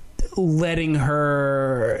letting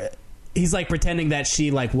her. He's like pretending that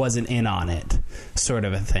she like wasn't in on it, sort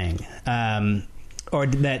of a thing. Or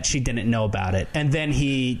that she didn't know about it. And then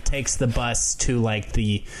he takes the bus to, like,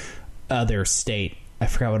 the other state. I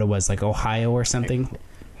forgot what it was, like Ohio or something?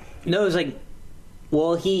 No, it was like...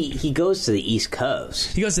 Well, he goes to the East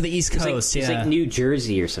Coast. He goes to the East Coast, It's like New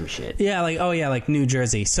Jersey or some shit. Yeah, like New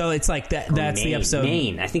Jersey. So it's like that's Maine. the episode...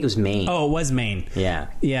 Maine. I think it was Maine. Oh, it was Maine. Yeah.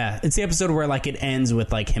 Yeah. It's the episode where, like, it ends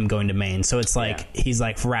with, like, him going to Maine. So it's like he's,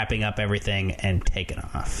 like, wrapping up everything and taking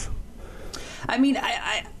off. I mean,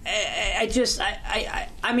 I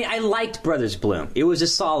mean, I liked Brothers Bloom. It was a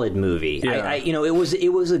solid movie. Yeah.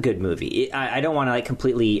 It was a good movie. I don't want to like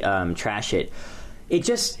completely trash it. It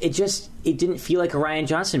didn't feel like a Rian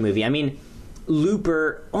Johnson movie. I mean,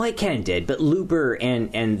 Looper, well, it kind of did, but Looper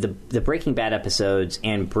and the Breaking Bad episodes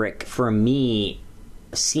and Brick for me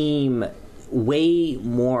seem way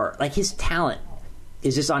more like his talent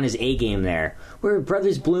is just on his A game there. Where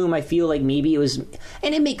Brothers Bloom, I feel like maybe it was,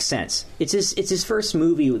 and it makes sense. It's his first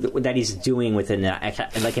movie that he's doing with an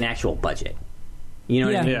actual budget. You know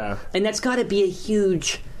what I mean? Yeah. And that's got to be a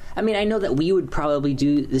huge. I mean, I know that we would probably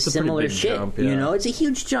do the similar shit. Jump, You know, it's a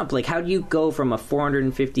huge jump. Like, how do you go from a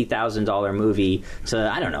 $450,000 movie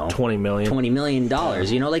to, I don't know, $20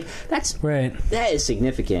 million. You know, like that's right. That is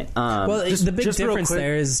significant. Well, the big difference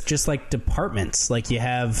there is just like departments. Like you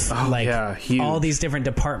have all these different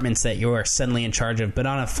departments that you are suddenly in charge of. But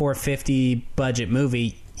on a $450 budget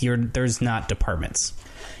movie, there's not departments.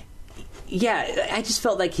 Yeah, I just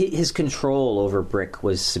felt like his control over Brick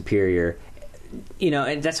was superior. You know,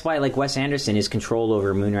 and that's why, like, Wes Anderson, his control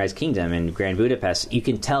over Moonrise Kingdom and Grand Budapest, you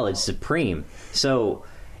can tell it's supreme. So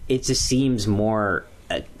it just seems more,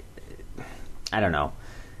 I don't know.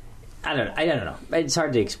 It's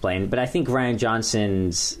hard to explain, but I think Rian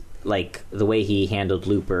Johnson's, like, the way he handled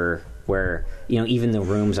Looper, where, you know, even the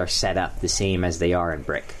rooms are set up the same as they are in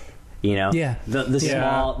Brick. You know, Yeah.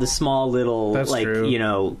 the small little That's like true. you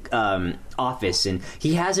know office, and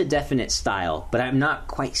he has a definite style, but I'm not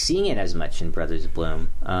quite seeing it as much in Brothers Bloom.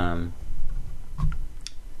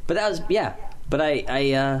 But that was But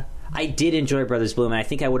I did enjoy Brothers Bloom, and I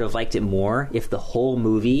think I would have liked it more if the whole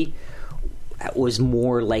movie was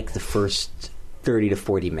more like the first 30 to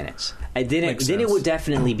 40 minutes. Then it would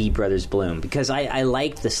definitely be Brothers Bloom, because I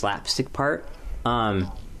liked the slapstick part, and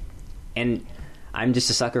I'm just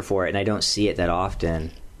a sucker for it, and I don't see it that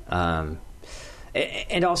often.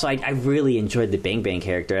 And also, I really enjoyed the Bang Bang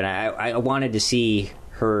character, and I wanted to see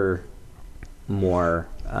her more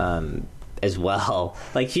as well.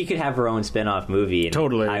 Like, she could have her own spin-off movie, and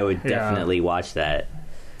Totally, I would definitely watch that.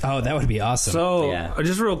 Oh, that would be awesome. So, Yeah.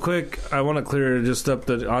 just real quick, I want to clear just up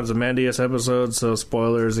the Ozymandias episode, so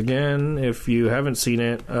spoilers again. If you haven't seen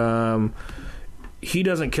it, he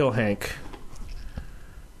doesn't kill Hank.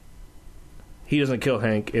 He doesn't kill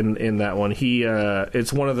Hank in that one.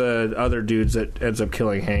 It's one of the other dudes that ends up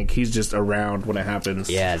killing Hank. He's just around when it happens.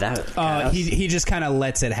 Yeah, he just kind of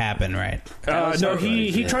lets it happen, right? No,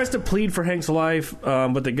 he tries to plead for Hank's life,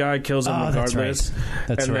 but the guy kills him regardless.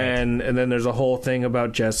 That's right. And then there's a whole thing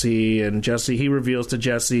about Jesse, and he reveals to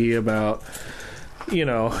Jesse about, you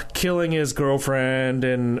know, killing his girlfriend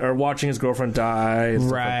or watching his girlfriend die. And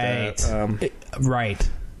stuff Right. like that. Right.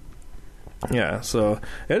 Yeah, so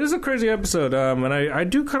it is a crazy episode, and I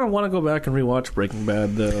do kind of want to go back and rewatch Breaking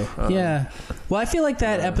Bad, though. Yeah. Well, I feel like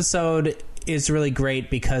that episode is really great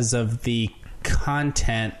because of the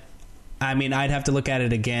content. I mean, I'd have to look at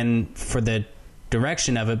it again for the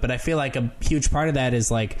direction of it, but I feel like a huge part of that is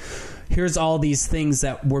like, here's all these things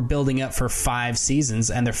that we're building up for 5 seasons,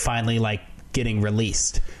 and they're finally like getting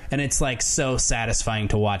released, and it's like so satisfying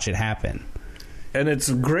to watch it happen. And it's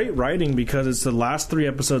great writing because it's the last 3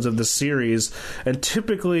 episodes of the series, and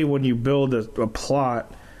typically when you build a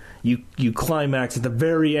plot, you climax at the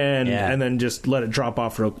very end and then just let it drop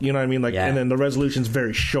off. You know what I mean? And then the resolution's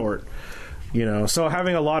very short. You know, so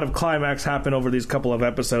having a lot of climax happen over these couple of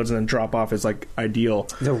episodes and then drop off is like ideal.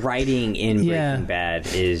 The writing in Breaking Bad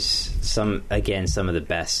is some of the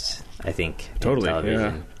best, I think. Totally, in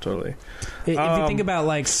television. yeah, totally. If you think about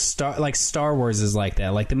like Star Wars is like that.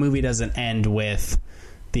 Like, the movie doesn't end with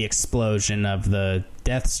the explosion of the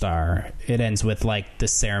Death Star. It ends with like the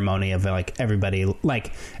ceremony of like everybody but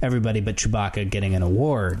Chewbacca getting an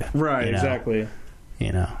award. Right, you know? exactly.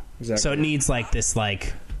 You know, Exactly. So it needs like this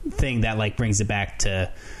like thing that like brings it back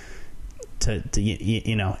to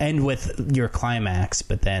you know, end with your climax,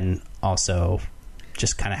 but then also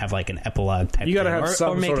just kind of have like an epilogue type. You got to thing. have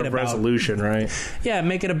some make sort it of about, resolution, right? Yeah,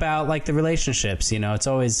 make it about like the relationships. You know, it's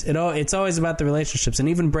always about the relationships. And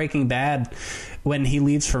even Breaking Bad, when he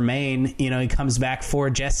leaves for Maine, you know, he comes back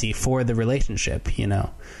for Jesse for the relationship. You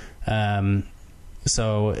know,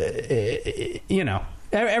 so you know,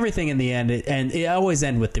 everything in the end, and it always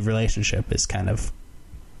end with the relationship is kind of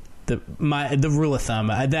the rule of thumb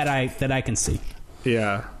that I can see.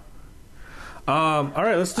 Yeah. All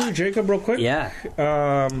right, let's do Jacob real quick. Yeah.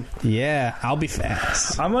 Yeah, I'll be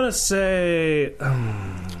fast. I'm gonna say.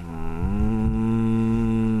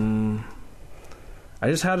 I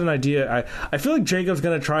just had an idea. I feel like Jacob's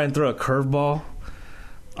gonna try and throw a curveball.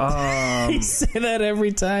 You say that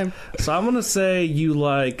every time. So I'm gonna say you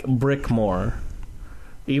like Brick more,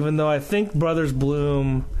 even though I think Brothers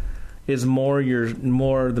Bloom is more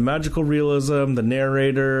the magical realism, the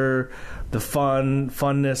narrator, the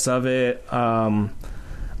funness of it.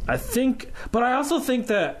 I think, but I also think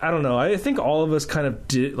that, I don't know, I think all of us kind of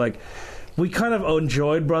did, like, we kind of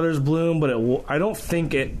enjoyed Brothers Bloom, but I don't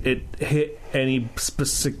think it hit any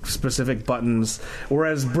specific buttons,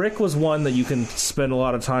 whereas Brick was one that you can spend a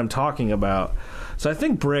lot of time talking about. So I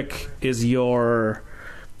think Brick is your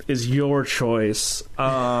choice.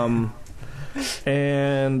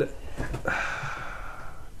 And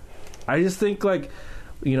I just think, like,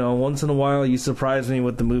 you know, once in a while you surprise me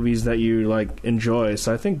with the movies that you like enjoy.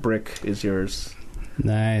 So I think Brick is yours.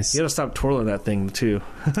 Nice. You gotta stop twirling that thing too.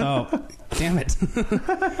 Oh, damn it!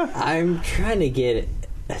 I'm trying to get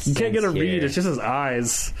a sense. You can't get a here. read. It's just his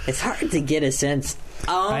eyes. It's hard to get a sense.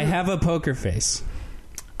 I have a poker face.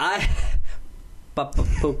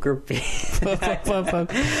 Poker face.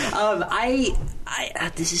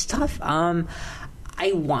 This is tough.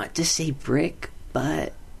 I want to say Brick,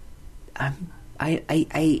 but I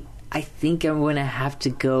think I'm gonna have to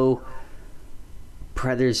go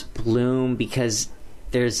Brothers Bloom because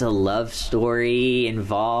there's a love story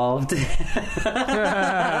involved. and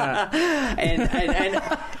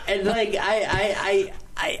like I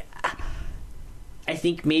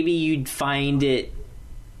think maybe you'd find it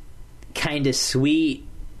kind of sweet,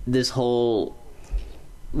 this whole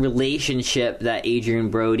relationship that Adrian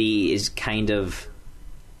Brody is kind of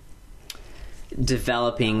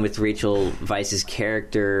developing with Rachel Weisz's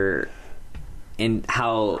character, and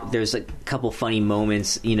how there's a couple funny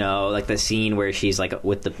moments, you know, like the scene where she's like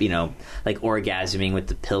with the, you know, like orgasming with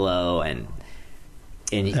the pillow, and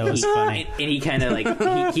that was funny. And he kind of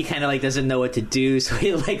like he kind of like doesn't know what to do, so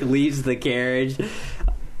he like leaves the carriage.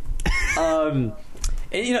 And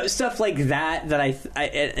you know, stuff like that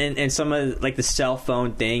and some of like the cell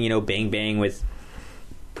phone thing, you know, Bang Bang with,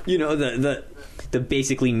 you know, the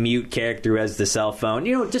basically mute character who has the cell phone,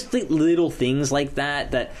 you know, just like little things like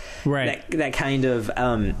that right. that kind of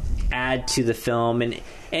add to the film, and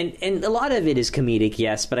a lot of it is comedic,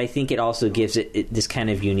 yes, but I think it also gives it this kind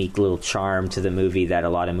of unique little charm to the movie that a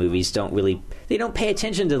lot of movies don't pay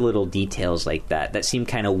attention to little details like that seem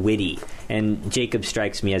kind of witty, and Jacob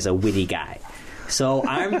strikes me as a witty guy. So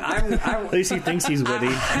I'm at least he thinks he's witty.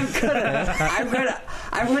 I'm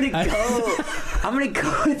gonna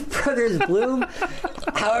go with Brothers Bloom.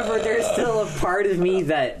 However, there's still a part of me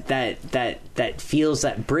that feels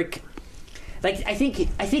that Brick. Like, I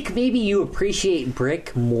think maybe you appreciate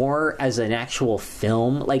Brick more as an actual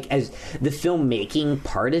film, like as the filmmaking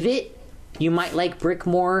part of it. You might like Brick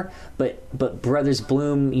more, but Brothers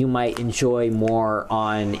Bloom you might enjoy more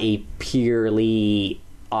on a purely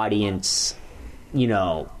audience, you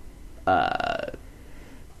know,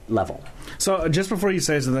 level. So just before you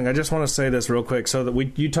say something, I just want to say this real quick. So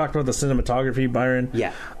that you talked about the cinematography, Byron.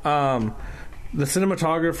 Yeah. The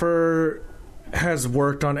cinematographer has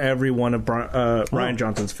worked on every one of Rian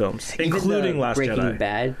Johnson's films, including Last Breaking Jedi.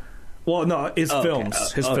 Bad. Well, no, his films.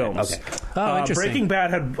 Okay. Oh, interesting. Breaking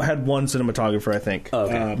Bad had one cinematographer, I think.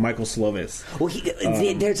 Okay. Michael Slovis. Well,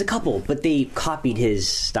 there's a couple, but they copied his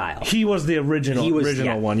style. He was the original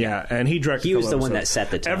one, yeah. And he directed. He was the one that set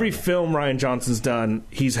the tone. Every film Rian Johnson's done,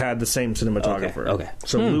 he's had the same cinematographer. Okay.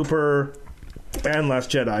 So Looper and Last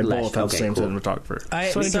Jedi both have the same cinematographer.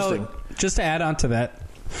 So interesting. Just to add on to that,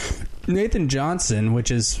 Nathan Johnson, which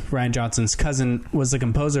is Rian Johnson's cousin, was the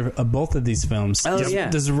composer of both of these films. Oh, yeah.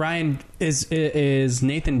 Is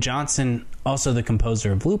Nathan Johnson also the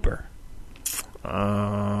composer of Looper?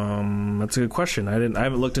 That's a good question. I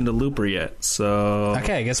haven't looked into Looper yet. So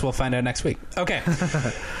okay, I guess we'll find out next week. Okay.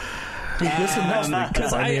 Listen next week.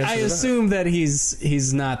 Because I assume that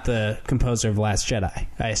he's not the composer of Last Jedi.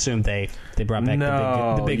 I assume they brought back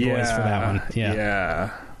the big boys for that one.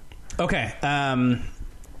 Yeah. Okay.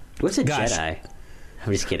 What's a Jedi?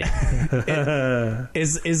 I'm just kidding.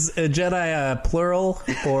 Is a Jedi plural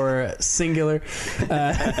or singular?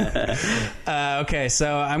 Okay,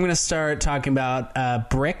 so I'm going to start talking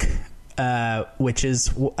about Brick, which is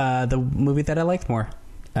the movie that I liked more.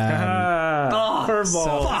 Curveball.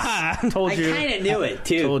 Told you. I kind of knew it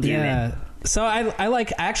too. Yeah. So I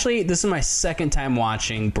like, actually, this is my second time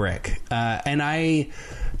watching Brick, and I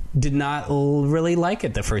did not really like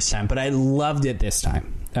it the first time, but I loved it this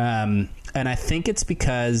time. And I think it's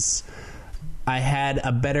because I had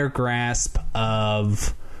a better grasp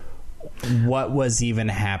of what was even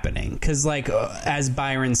happening. Because, like, as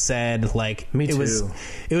Byron said, like, me too.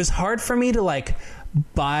 It was hard for me to, like,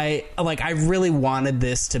 buy. Like, I really wanted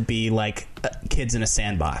this to be like Kids in a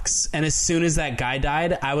Sandbox. And as soon as that guy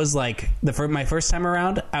died, I was like, my first time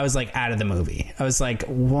around, I was like out of the movie. I was like,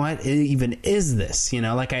 what even is this? You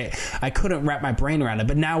know, like I couldn't wrap my brain around it.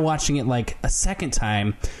 But now watching it like a second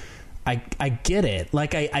time, I get it.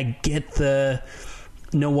 Like I get the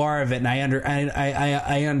noir of it, and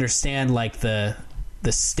I understand like the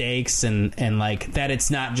stakes and like that it's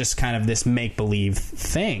not just kind of this make-believe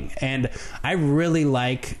thing. And I really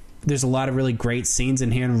like, there's a lot of really great scenes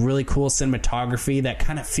in here and really cool cinematography that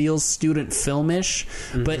kind of feels student filmish,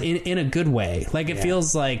 but in a good way. Like it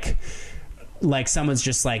feels like someone's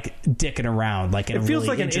just like dicking around, like in a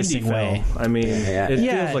really interesting way. I mean, it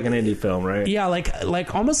feels like an indie film, right? Yeah,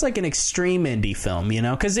 like almost like an extreme indie film, you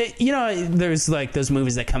know? Because there's like those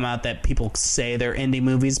movies that come out that people say they're indie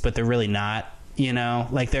movies, but they're really not. You know,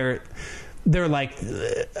 like they're like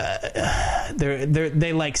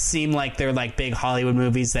they like seem like they're like big Hollywood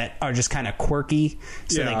movies that are just kind of quirky,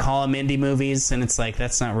 so they call them indie movies, and it's like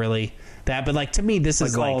that's not really that. But like to me, this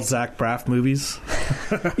is like all Zach Braff movies.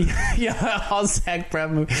 Yeah, all Zach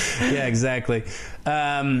Braff movies. Yeah, exactly.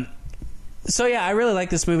 So yeah, I really like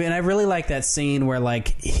this movie, and I really like that scene where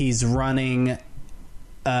like he's running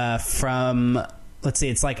from, let's see,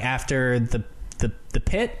 it's like after the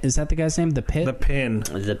Pit, is that the guy's name? The Pit? The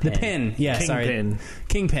Pin. Yeah, Kingpin.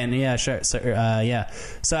 Kingpin, yeah, sure. So, yeah.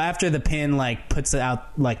 So after the Pin, like, puts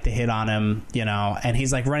out, like, the hit on him, you know, and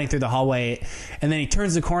he's, like, running through the hallway, and then he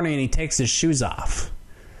turns the corner and he takes his shoes off.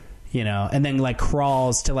 you know, and then like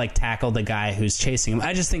crawls to like tackle the guy who's chasing him.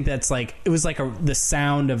 I just think that's like, it was like the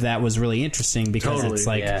sound of that was really interesting because it's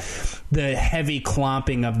like the heavy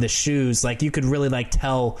clomping of the shoes. Like you could really like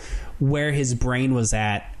tell where his brain was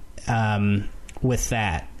at with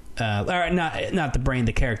that. Or not the brain,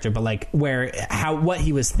 the character, but like what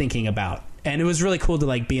he was thinking about. And it was really cool to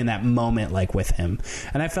like be in that moment like with him.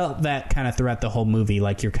 And I felt that kind of throughout the whole movie,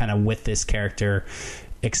 like you're kind of with this character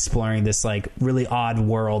exploring this like really odd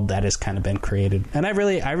world that has kind of been created. And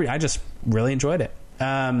I just really enjoyed it.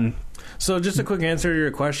 So just a quick answer to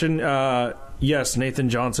your question. Yes, Nathan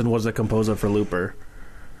Johnson was the composer for Looper.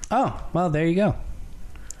 Oh, well, there you go.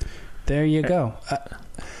 There you go.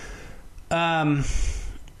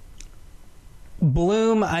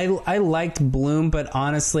 Bloom, I liked Bloom, but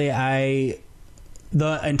honestly,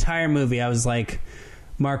 the entire movie, I was like,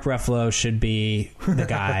 Mark Ruffalo should be the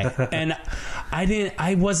guy. And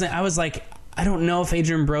I was like, I don't know if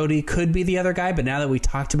Adrian Brody could be the other guy, but now that we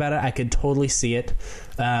talked about it, I could totally see it.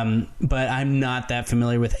 But I'm not that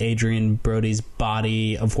familiar with Adrian Brody's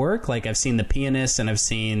body of work. Like, I've seen The Pianist and I've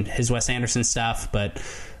seen his Wes Anderson stuff, but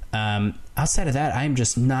outside of that, I'm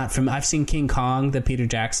just not from. I've seen King Kong, the Peter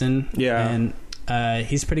Jackson, and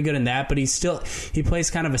he's pretty good in that. But he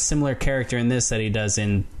plays kind of a similar character in this that he does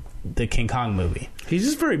in the King Kong movie. He's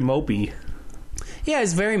just very mopey. Yeah,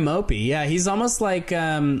 he's very mopey. Yeah, he's almost like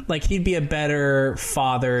he'd be a better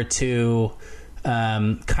father to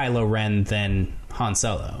Kylo Ren than Han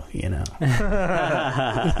Solo, you know.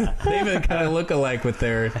 They even kind of look alike with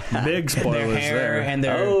their big spoilers their hair there. And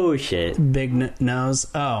their big nose.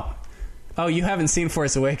 Oh, you haven't seen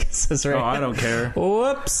Force Awakens, that's right. Oh, I don't care.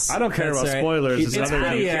 Whoops. I don't care about spoilers. It's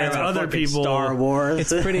other people. Star Wars.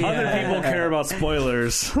 It's pretty. Other people care about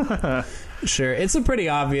spoilers. Sure, it's a pretty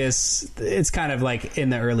obvious. It's kind of like in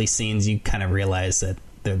the early scenes, you kind of realize that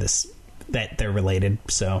they're related.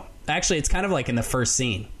 So actually, it's kind of like in the first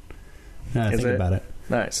scene. Now that I think about it.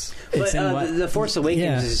 Nice. But The Force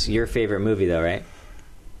Awakens is your favorite movie, though, right?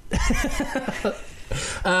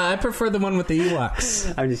 I prefer the one with the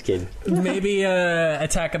Ewoks. I'm just kidding. Maybe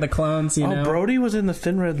Attack of the Clones. You know, Brody was in the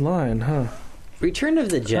Thin Red Line, huh? Return of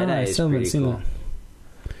the Jedi is pretty cool. That.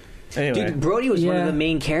 Anyway. Dude, Brody was one of the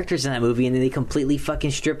main characters in that movie, and then they completely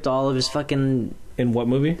fucking stripped all of his fucking... In what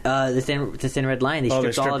movie? The Thin Red Line. They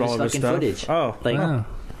stripped all of his fucking footage. Oh, like wow.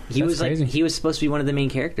 He was crazy. He was supposed to be one of the main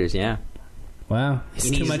characters. Yeah. Wow, he's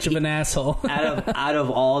too much of an asshole. out of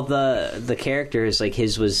all the characters, like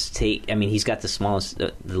his was he's got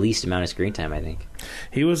the least amount of screen time, I think.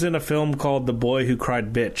 He was in a film called The Boy Who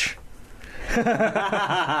Cried Bitch.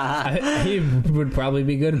 He would probably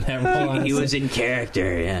be good in that role. Honestly. He was in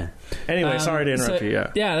character, yeah. Anyway, sorry to interrupt you.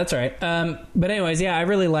 Yeah, that's all right. But anyways, yeah, I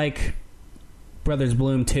really like Brothers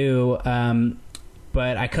Bloom too.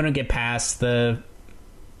 But I couldn't get past the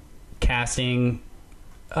casting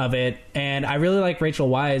of it, and I really like Rachel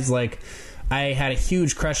Weisz. Like, I had a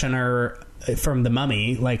huge crush on her from The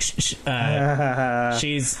Mummy. Like, she's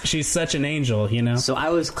such an angel, you know. So I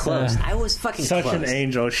was close. I was fucking such close. An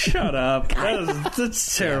angel. Shut up.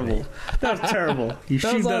 That's terrible. That was terrible. You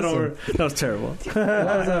shoot that awesome. Over. That was terrible.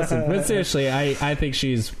 That was awesome. But seriously, I think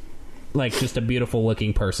she's like just a beautiful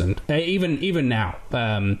looking person. Even now.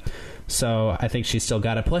 So I think she's still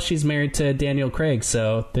got it. Plus, she's married to Daniel Craig.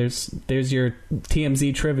 So there's your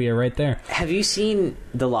TMZ trivia right there. Have you seen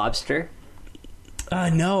The Lobster?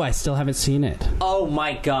 No, I still haven't seen it. Oh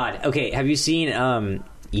my god. Okay, have you seen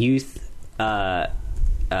Youth?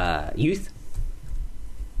 Youth?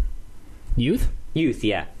 Youth? Youth,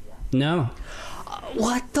 yeah. No.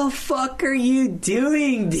 What the fuck are you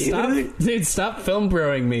doing, dude? Stop film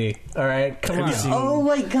broing me. All right, come on. Oh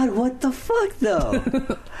my god, what the fuck, though?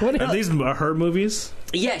 What are these her movies?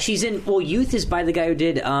 Yeah, she's in... Well, Youth is by the guy who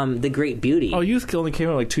did The Great Beauty. Oh, Youth only came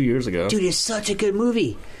out like 2 years ago. Dude, it's such a good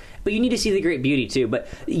movie. But you need to see The Great Beauty, too. But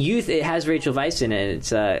Youth, it has Rachel Weisz in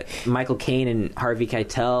it. It's Michael Caine and Harvey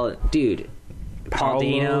Keitel. Dude, Paul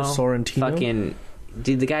Dano. Sorrentino. Fucking...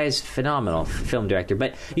 Dude, the guy is phenomenal film director.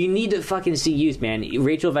 But you need to fucking see Youth, man.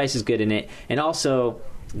 Rachel Weisz is good in it. And also,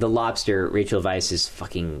 The Lobster, Rachel Weisz is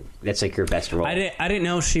fucking... That's like her best role. I didn't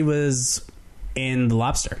know she was in The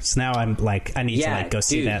Lobster. So now I'm like, I need to like go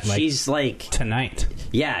see that like she's like tonight.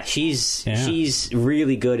 Yeah, she's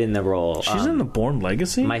really good in the role. She's in The Bourne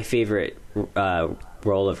Legacy? My favorite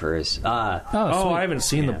role of hers. I haven't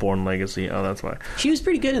seen The Bourne Legacy. Oh, that's why. She was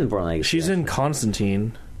pretty good in The Bourne Legacy. She's in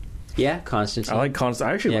Constantine. Yeah, Constantine. I like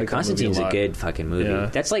Constantine. I actually like Constantine's a good fucking movie. Yeah.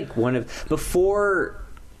 That's like one of before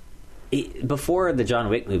the John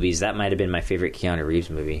Wick movies. That might have been my favorite Keanu Reeves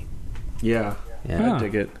movie. Yeah. I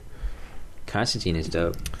dig it. Constantine is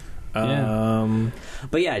dope.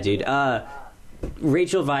 But yeah, dude.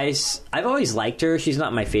 Rachel Weisz, I've always liked her. She's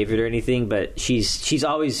not my favorite or anything, but she's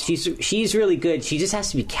really good. She just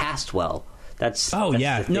has to be cast well. That's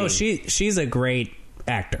yeah. the No, thing. she's a great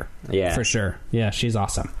actor. Yeah. For sure. Yeah, she's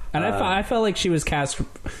awesome. And I felt like she was cast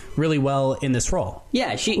really well in this role. Yeah,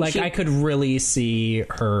 I could really see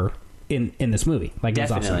her in this movie. Like, it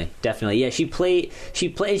was awesome. Definitely. Yeah,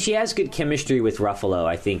 she has good chemistry with Ruffalo,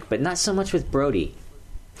 I think, but not so much with Brody.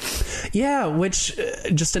 Yeah, which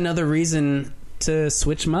just another reason to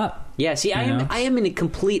switch them up. Yeah, see, I am in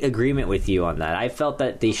complete agreement with you on that. I felt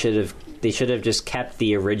that they should have just kept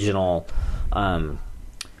the original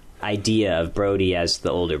idea of Brody as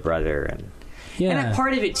the older brother, and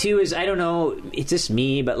part of it too is, I don't know, it's just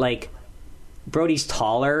me, but like, Brody's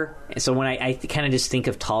taller, so when I kind of just think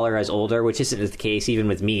of taller as older, which isn't the case even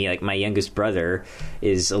with me. Like, my youngest brother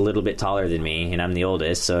is a little bit taller than me, and I'm the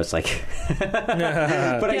oldest, so it's like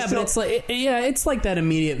but it's like, it's like that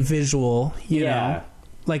immediate visual, you know,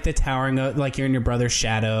 like the towering, like you're in your brother's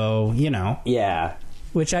shadow, you know. Yeah,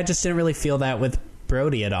 which I just didn't really feel that with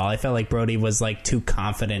Brody at all. I felt like Brody was like too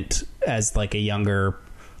confident as like a younger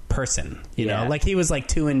person, you know, like he was like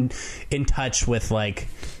too in touch with like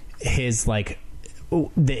his like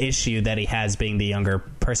the issue that he has being the younger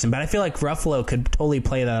person. But I feel like Ruffalo could totally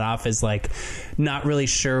play that off as like not really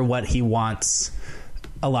sure what he wants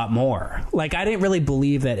a lot more. Like, I didn't really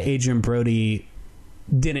believe that Adrian Brody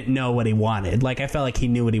didn't know what he wanted. Like, I felt like he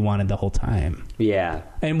knew what he wanted the whole time. Yeah,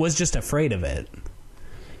 and was just afraid of it.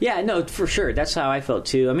 Yeah, no, for sure. That's how I felt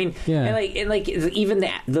too. I mean, and like even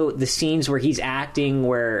the scenes where he's acting,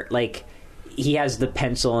 where like he has the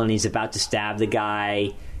pencil and he's about to stab the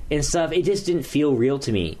guy and stuff, it just didn't feel real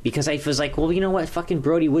to me, because I was like, well, you know what, fucking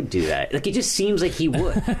Brody would do that. Like, it just seems like he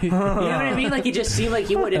would. You know what I mean? Like, it just seemed like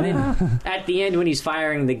he would. And then at the end, when he's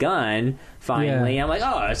firing the gun, finally, I'm like,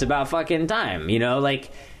 oh, it's about fucking time. You know,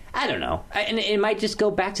 like, I don't know. And it might just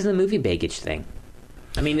go back to the movie baggage thing.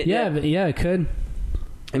 I mean, it could.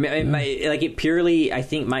 I mean, it purely, I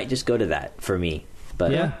think, might just go to that for me.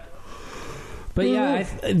 But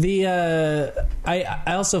I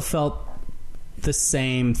also felt the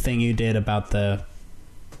same thing you did about the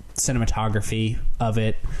cinematography of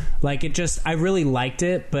it. Like, I really liked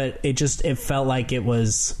it, but it felt like it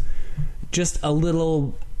was just a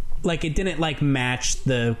little, like, it didn't like match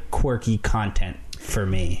the quirky content for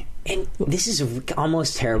me. And this is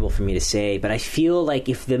almost terrible for me to say, but I feel like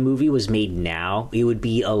if the movie was made now, it would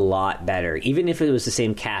be a lot better, even if it was the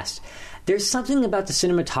same cast. There's something about the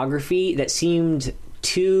cinematography that seemed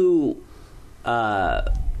too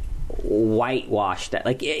whitewashed.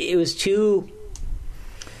 Like, it was too...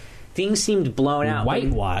 Things seemed blown out.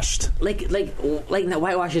 Whitewashed? Like not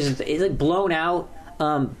whitewashed, it's like blown out,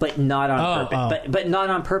 but not on purpose. But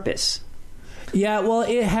not on purpose. Yeah, well,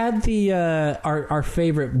 it had the our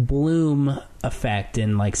favorite bloom effect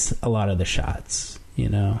in like a lot of the shots, you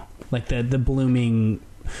know, like the blooming,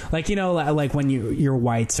 like, you know, like when your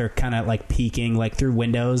whites are kind of like peeking like through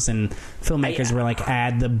windows, and filmmakers were like,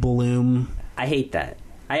 add the bloom. I hate that.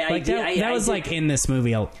 That was like in this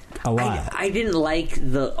movie a lot. I didn't like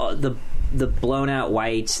the blown out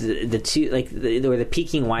whites, the two, like the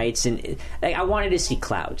peaking whites, and like, I wanted to see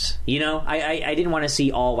clouds. You know, I didn't want to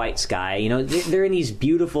see all white sky. You know, they're in these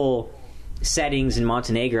beautiful settings in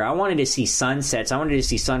Montenegro. I wanted to see sunsets. I wanted to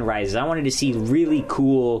see sunrises. I wanted to see really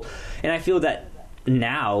cool. And I feel that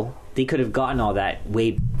now they could have gotten all that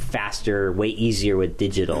way faster, way easier with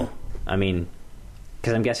digital. I mean,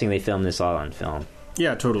 because I'm guessing they filmed this all on film.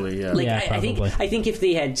 Yeah, totally. Yeah, like, yeah, I think if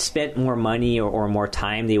they had spent more money or more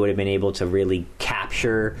time, they would have been able to really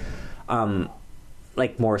capture,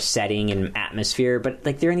 like, more setting and atmosphere. But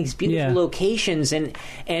like, they're in these beautiful locations, and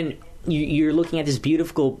you're looking at this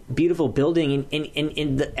beautiful building,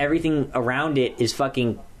 and everything around it is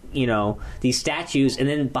fucking, you know, these statues, and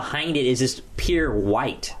then behind it is this pure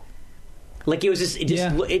white. Like,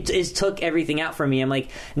 it just took everything out from me. I'm like,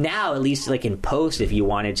 now at least, like, in post, if you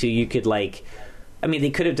wanted to, you could, like, I mean,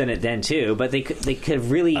 they could have done it then too, but they could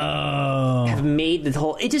have really have made the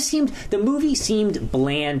whole. It just seemed, the movie seemed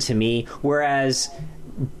bland to me, whereas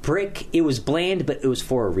Brick, it was bland, but it was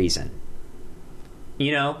for a reason.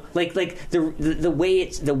 You know, like the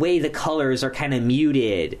way the colors are kind of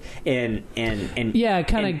muted and yeah, it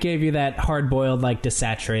kind of gave you that hard boiled, like,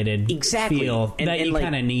 desaturated feel that you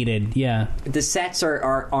kind of needed. Yeah, the sets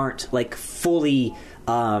aren't like fully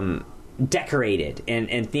decorated,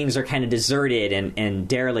 and things are kind of deserted and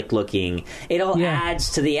derelict looking. It all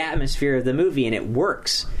adds to the atmosphere of the movie, and it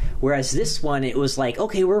works. Whereas this one, it was like,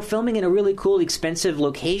 okay, we're filming in a really cool, expensive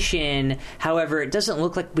location. However, it doesn't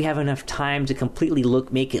look like we have enough time to completely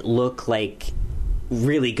make it look like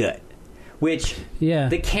really good. which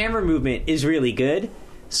the camera movement is really good.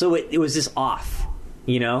 So it was just off,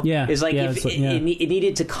 you know? Yeah. It's like it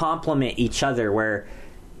needed to complement each other, where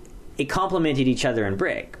it complemented each other in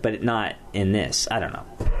Brick, but not in this. I don't know.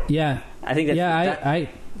 Yeah. I think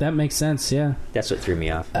that makes sense, yeah. That's what threw me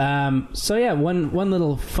off. So yeah, one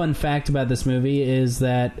little fun fact about this movie is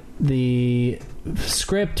that the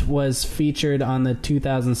script was featured on the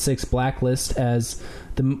 2006 Blacklist as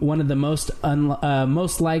one of the most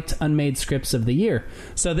liked unmade scripts of the year.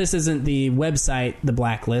 So this isn't the website, the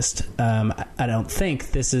Blacklist. I don't think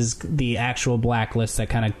this is the actual Blacklist that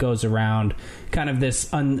kind of goes around, kind of this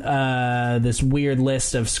this weird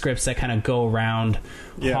list of scripts that kind of go around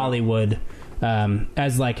Hollywood.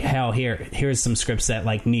 As like, hell, here's some scripts that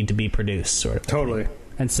like need to be produced, sort of. Totally.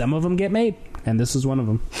 And some of them get made, and this is one of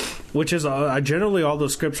them. Which is generally all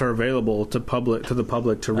those scripts are available to the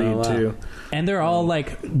public to read too, and they're all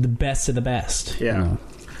like the best of the best. Yeah,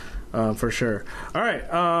 for sure. All right,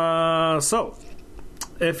 so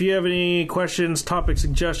if you have any questions, topic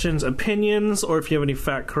suggestions, opinions, or if you have any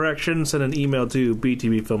fact corrections, send an email to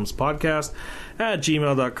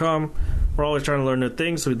btbfilmspodcast@gmail.com. We're always trying to learn new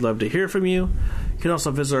things, so we'd love to hear from you. You can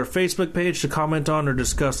also visit our Facebook page to comment on or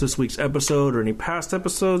discuss this week's episode or any past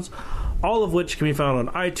episodes, all of which can be found on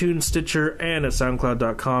iTunes, Stitcher, and at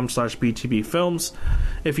soundcloud.com/btbfilms.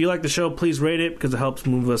 If you like the show, please rate it because it helps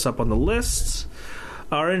move us up on the lists.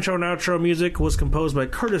 Our intro and outro music was composed by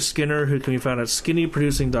Curtis Skinner, who can be found at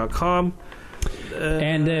skinnyproducing.com.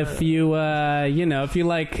 And if you, if you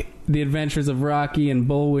like The Adventures of Rocky and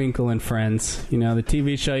Bullwinkle and Friends, the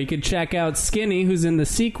TV show, you could check out Skinny, who's in the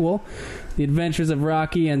sequel, The Adventures of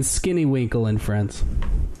Rocky and Skinny Winkle and Friends.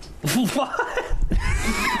 What?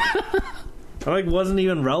 I wasn't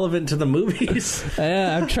even relevant to the movies.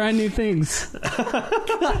 Yeah, I'm trying new things.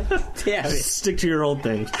 Yeah, stick to your old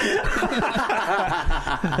things.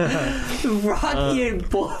 Rocky and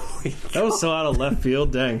Bullwinkle. That was so out of left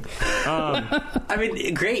field. Dang. I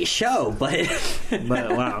mean, great show, but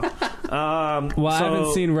wow. I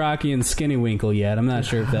haven't seen Rocky and Skinny Winkle yet. I'm not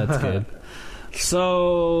sure if that's good.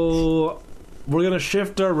 So we're going to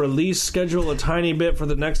shift our release schedule a tiny bit for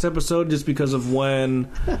the next episode just because of when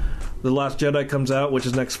The Last Jedi comes out, which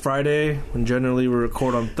is next Friday, and generally we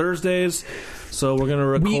record on Thursdays. So we're going to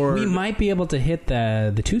record... We might be able to hit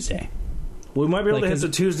the Tuesday. We might be able to hit the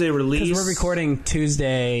Tuesday release. Because we're recording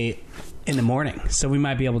Tuesday in the morning, so we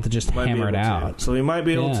might be able to just hammer it out. So we might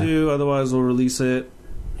be able to, otherwise we'll release it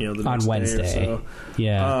the next on Wednesday. Day or so.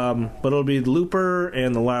 Yeah. But it'll be Looper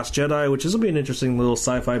and The Last Jedi, which will be an interesting little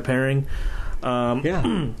sci-fi pairing.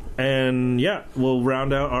 And we'll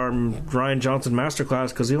round out our Rian Johnson masterclass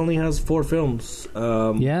because he only has 4 films.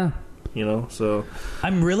 So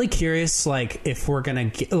I'm really curious, if we're gonna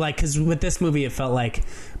get, because with this movie it felt like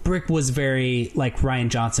Brick was very Rian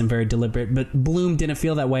Johnson, very deliberate, but Bloom didn't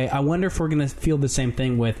feel that way. I wonder if we're gonna feel the same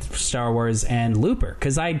thing with Star Wars and Looper,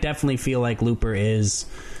 because I definitely feel like Looper is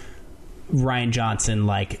Rian Johnson,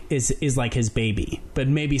 is his baby, but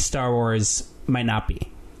maybe Star Wars might not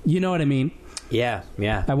be. You know what I mean? Yeah.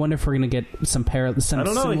 I wonder if we're going to get some parallels. I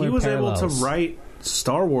don't know. He was able to write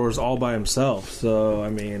Star Wars all by himself, so I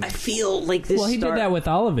mean... I feel like this... Well, he did that with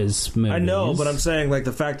all of his movies. I know, but I'm saying,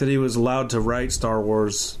 the fact that he was allowed to write Star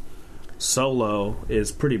Wars solo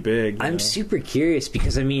is pretty big. I'm super curious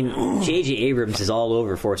because, J.J. Abrams is all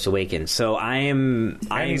over Force Awakens, so And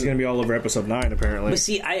he's going to be all over Episode 9, apparently. But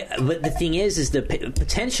the thing is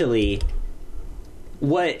potentially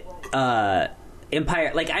what...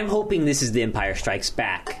 Empire, I'm hoping this is the Empire Strikes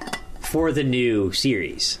Back for the new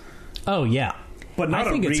series. Oh yeah, but not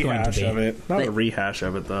a rehash of it. Not a rehash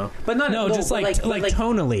of it though. But not just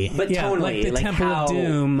tonally. But tonally, the Temple of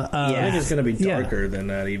Doom. I think it's going to be darker than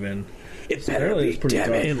that even. It better be. Pretty dark.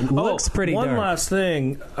 It looks pretty dark. One last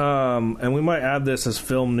thing, and we might add this as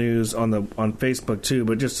film news on Facebook too.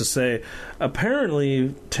 But just to say,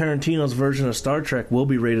 apparently Tarantino's version of Star Trek will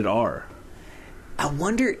be rated R. I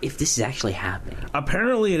wonder if this is actually happening.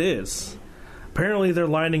 Apparently it is. Apparently they're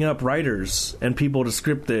lining up writers and people to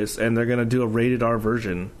script this, and they're going to do a rated R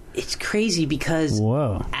version. It's crazy because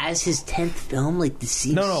as his 10th film, this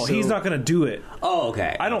seems No, he's not going to do it. Oh,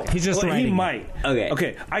 okay. I don't. He's just writing. He might.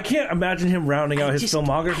 Okay. I can't imagine him rounding out his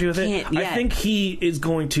filmography with it. Yeah. I think he is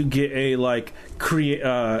going to get a create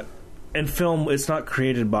and film. It's not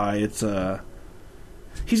created by. It's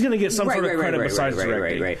he's going to get some sort of credit besides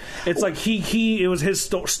directing. Right. It's it was his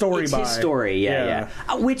story. It's his story, yeah.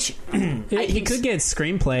 Which he could get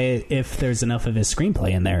screenplay if there's enough of his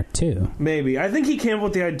screenplay in there too. Maybe. I think he came up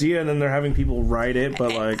with the idea, and then they're having people write it.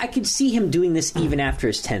 But I could see him doing this even after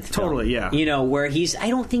his 10th film. Totally, yeah. Where I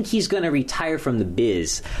don't think he's going to retire from the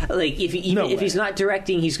biz. If he's not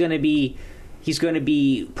directing, he's going to be he's going to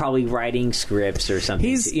be probably writing scripts or something.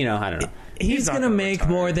 I don't know. He's going to make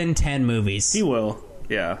more than 10 movies. He will.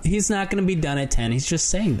 Yeah. He's not going to be done at 10. He's just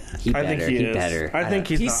saying that. I think he is. Better. I think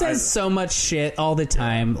he says so much shit all the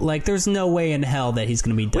time. Like, there's no way in hell that he's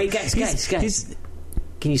going to be done. Wait, guys.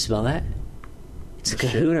 Can you spell that? It's a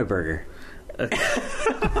Kahuna burger. I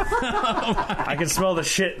can smell the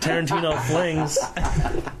shit Tarantino flings.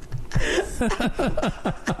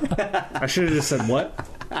 I should have just said what?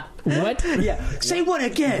 What? Yeah. Say what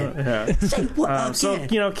again? Yeah. Say what again?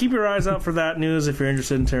 So, keep your eyes out for that news if you're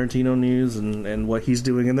interested in Tarantino news and what he's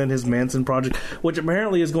doing. And then his Manson project, which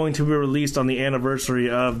apparently is going to be released on the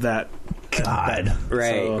anniversary of that. God.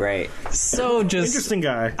 Right. So just... Interesting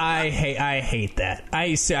guy. I hate that.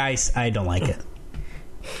 I don't like it.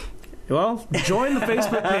 Well, join the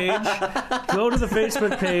Facebook page. Go to the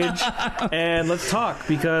Facebook page and let's talk,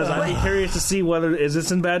 because I'd be curious to see whether is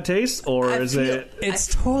this in bad taste or is it.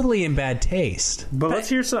 It's totally in bad taste. But let's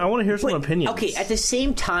hear some. I want to hear some opinions. Okay, at the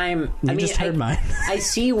same time, You just heard mine. I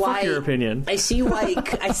see why. Fuck your opinion. I see why.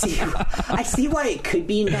 I see why it could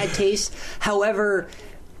be in bad taste. However,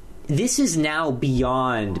 this is now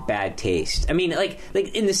beyond bad taste. I mean, like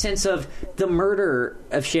in the sense of the murder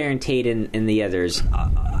of Sharon Tate and the others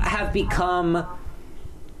have become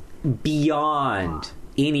beyond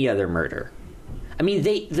any other murder. I mean,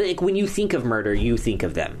 they like, when you think of murder, you think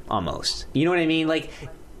of them almost. You know what I mean? Like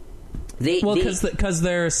because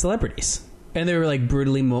they're celebrities and they were like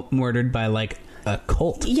brutally murdered by like a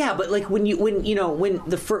cult. Yeah, but like when you're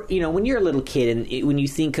a little kid and when you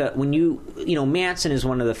think Manson is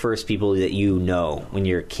one of the first people that you know when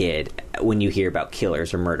you're a kid when you hear about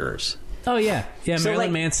killers or murderers. Oh yeah, So,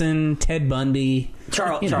 Marilyn Manson, Ted Bundy,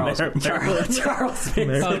 Charles Manson.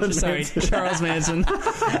 Oh, sorry, Charles Manson.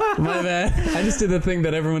 My bad. I just did the thing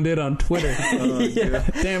that everyone did on Twitter.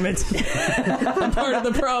 Damn it! I'm part of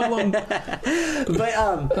the problem. But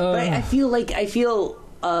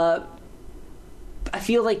I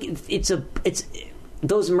feel like it's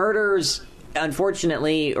those murders.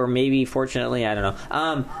 Unfortunately, or maybe fortunately, I don't know.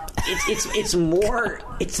 It's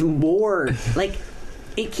more like.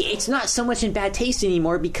 It's not so much in bad taste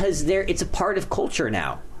anymore because it's a part of culture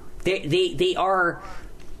now. They are.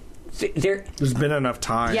 There's been enough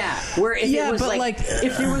time. Yeah, where if it was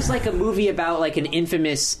if there was like a movie about like an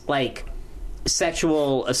infamous like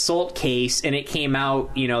sexual assault case and it came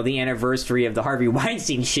out, the anniversary of the Harvey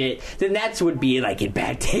Weinstein shit, then that would be like in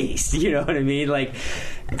bad taste. You know what I mean? Like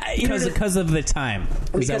because of the time.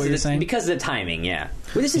 Is that what you're saying? Because of the timing, yeah.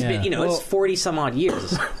 Well, this has been, it's 40 some odd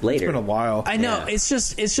years later. It's been a while. I know. Yeah. It's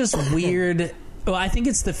just weird. Well, I think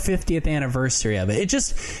it's the 50th anniversary of it.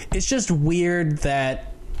 It's just weird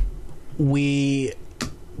that it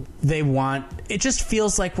just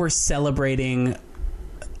feels like we're celebrating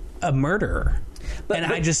a murderer. But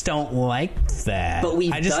I just don't like that. But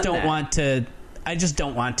I just don't want to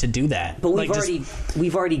do that. But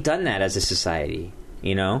we've already done that as a society.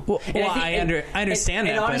 Well, I understand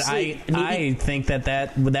that, honestly, but I think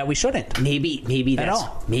that we shouldn't. Maybe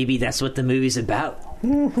that's what the movie's about.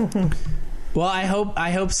 Well, I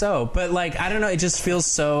hope so, but like I don't know, it just feels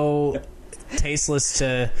so tasteless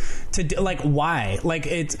to do, like why, like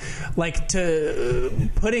it's like to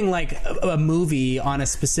putting like a movie on a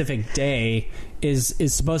specific day is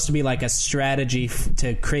supposed to be like a strategy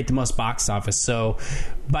to create the most box office. So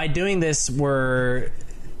by doing this, we're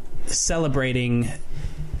celebrating.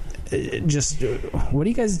 Just what are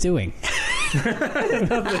you guys doing?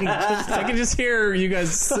 Nothing. I can just hear you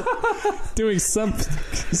guys doing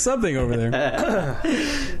something over there.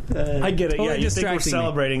 I get it. Totally, yeah, you think we're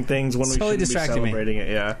celebrating things when we shouldn't be celebrating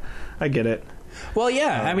it. Yeah, I get it. Well,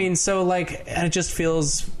 yeah. I mean, so like it just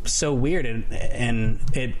feels so weird, and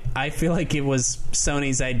I feel like it was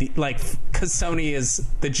Sony's idea, like because Sony is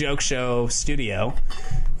the joke show studio,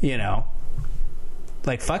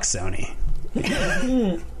 like fuck Sony.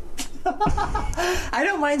 I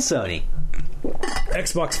don't mind Sony.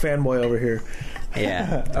 Xbox fanboy over here.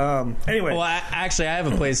 Yeah. Anyway. Well, I have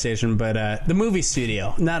a PlayStation, but the movie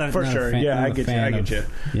studio, not a for not sure. A fan, yeah, I get you.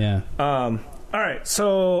 Yeah. All right.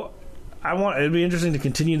 So it'd be interesting to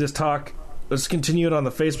continue this talk. Let's continue it on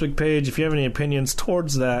the Facebook page. If you have any opinions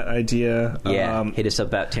towards that idea, hit us up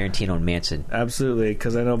about Tarantino and Manson. Absolutely,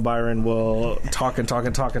 because I know Byron will talk.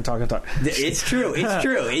 It's true. It's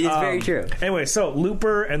true. It is very true. Anyway, so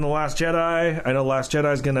Looper and The Last Jedi. I know Last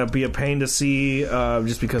Jedi is going to be a pain to see,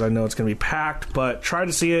 just because I know it's going to be packed. But try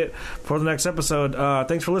to see it for the next episode.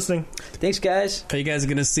 Thanks for listening. Thanks, guys. Are you guys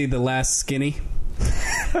going to see The Last Skinny?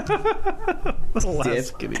 The Last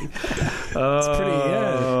Skinny. It's pretty,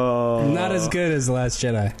 not as good as The Last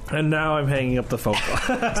Jedi. And now I'm hanging up the phone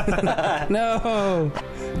call. No!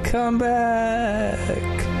 Come back!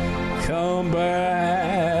 Come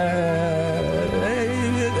back!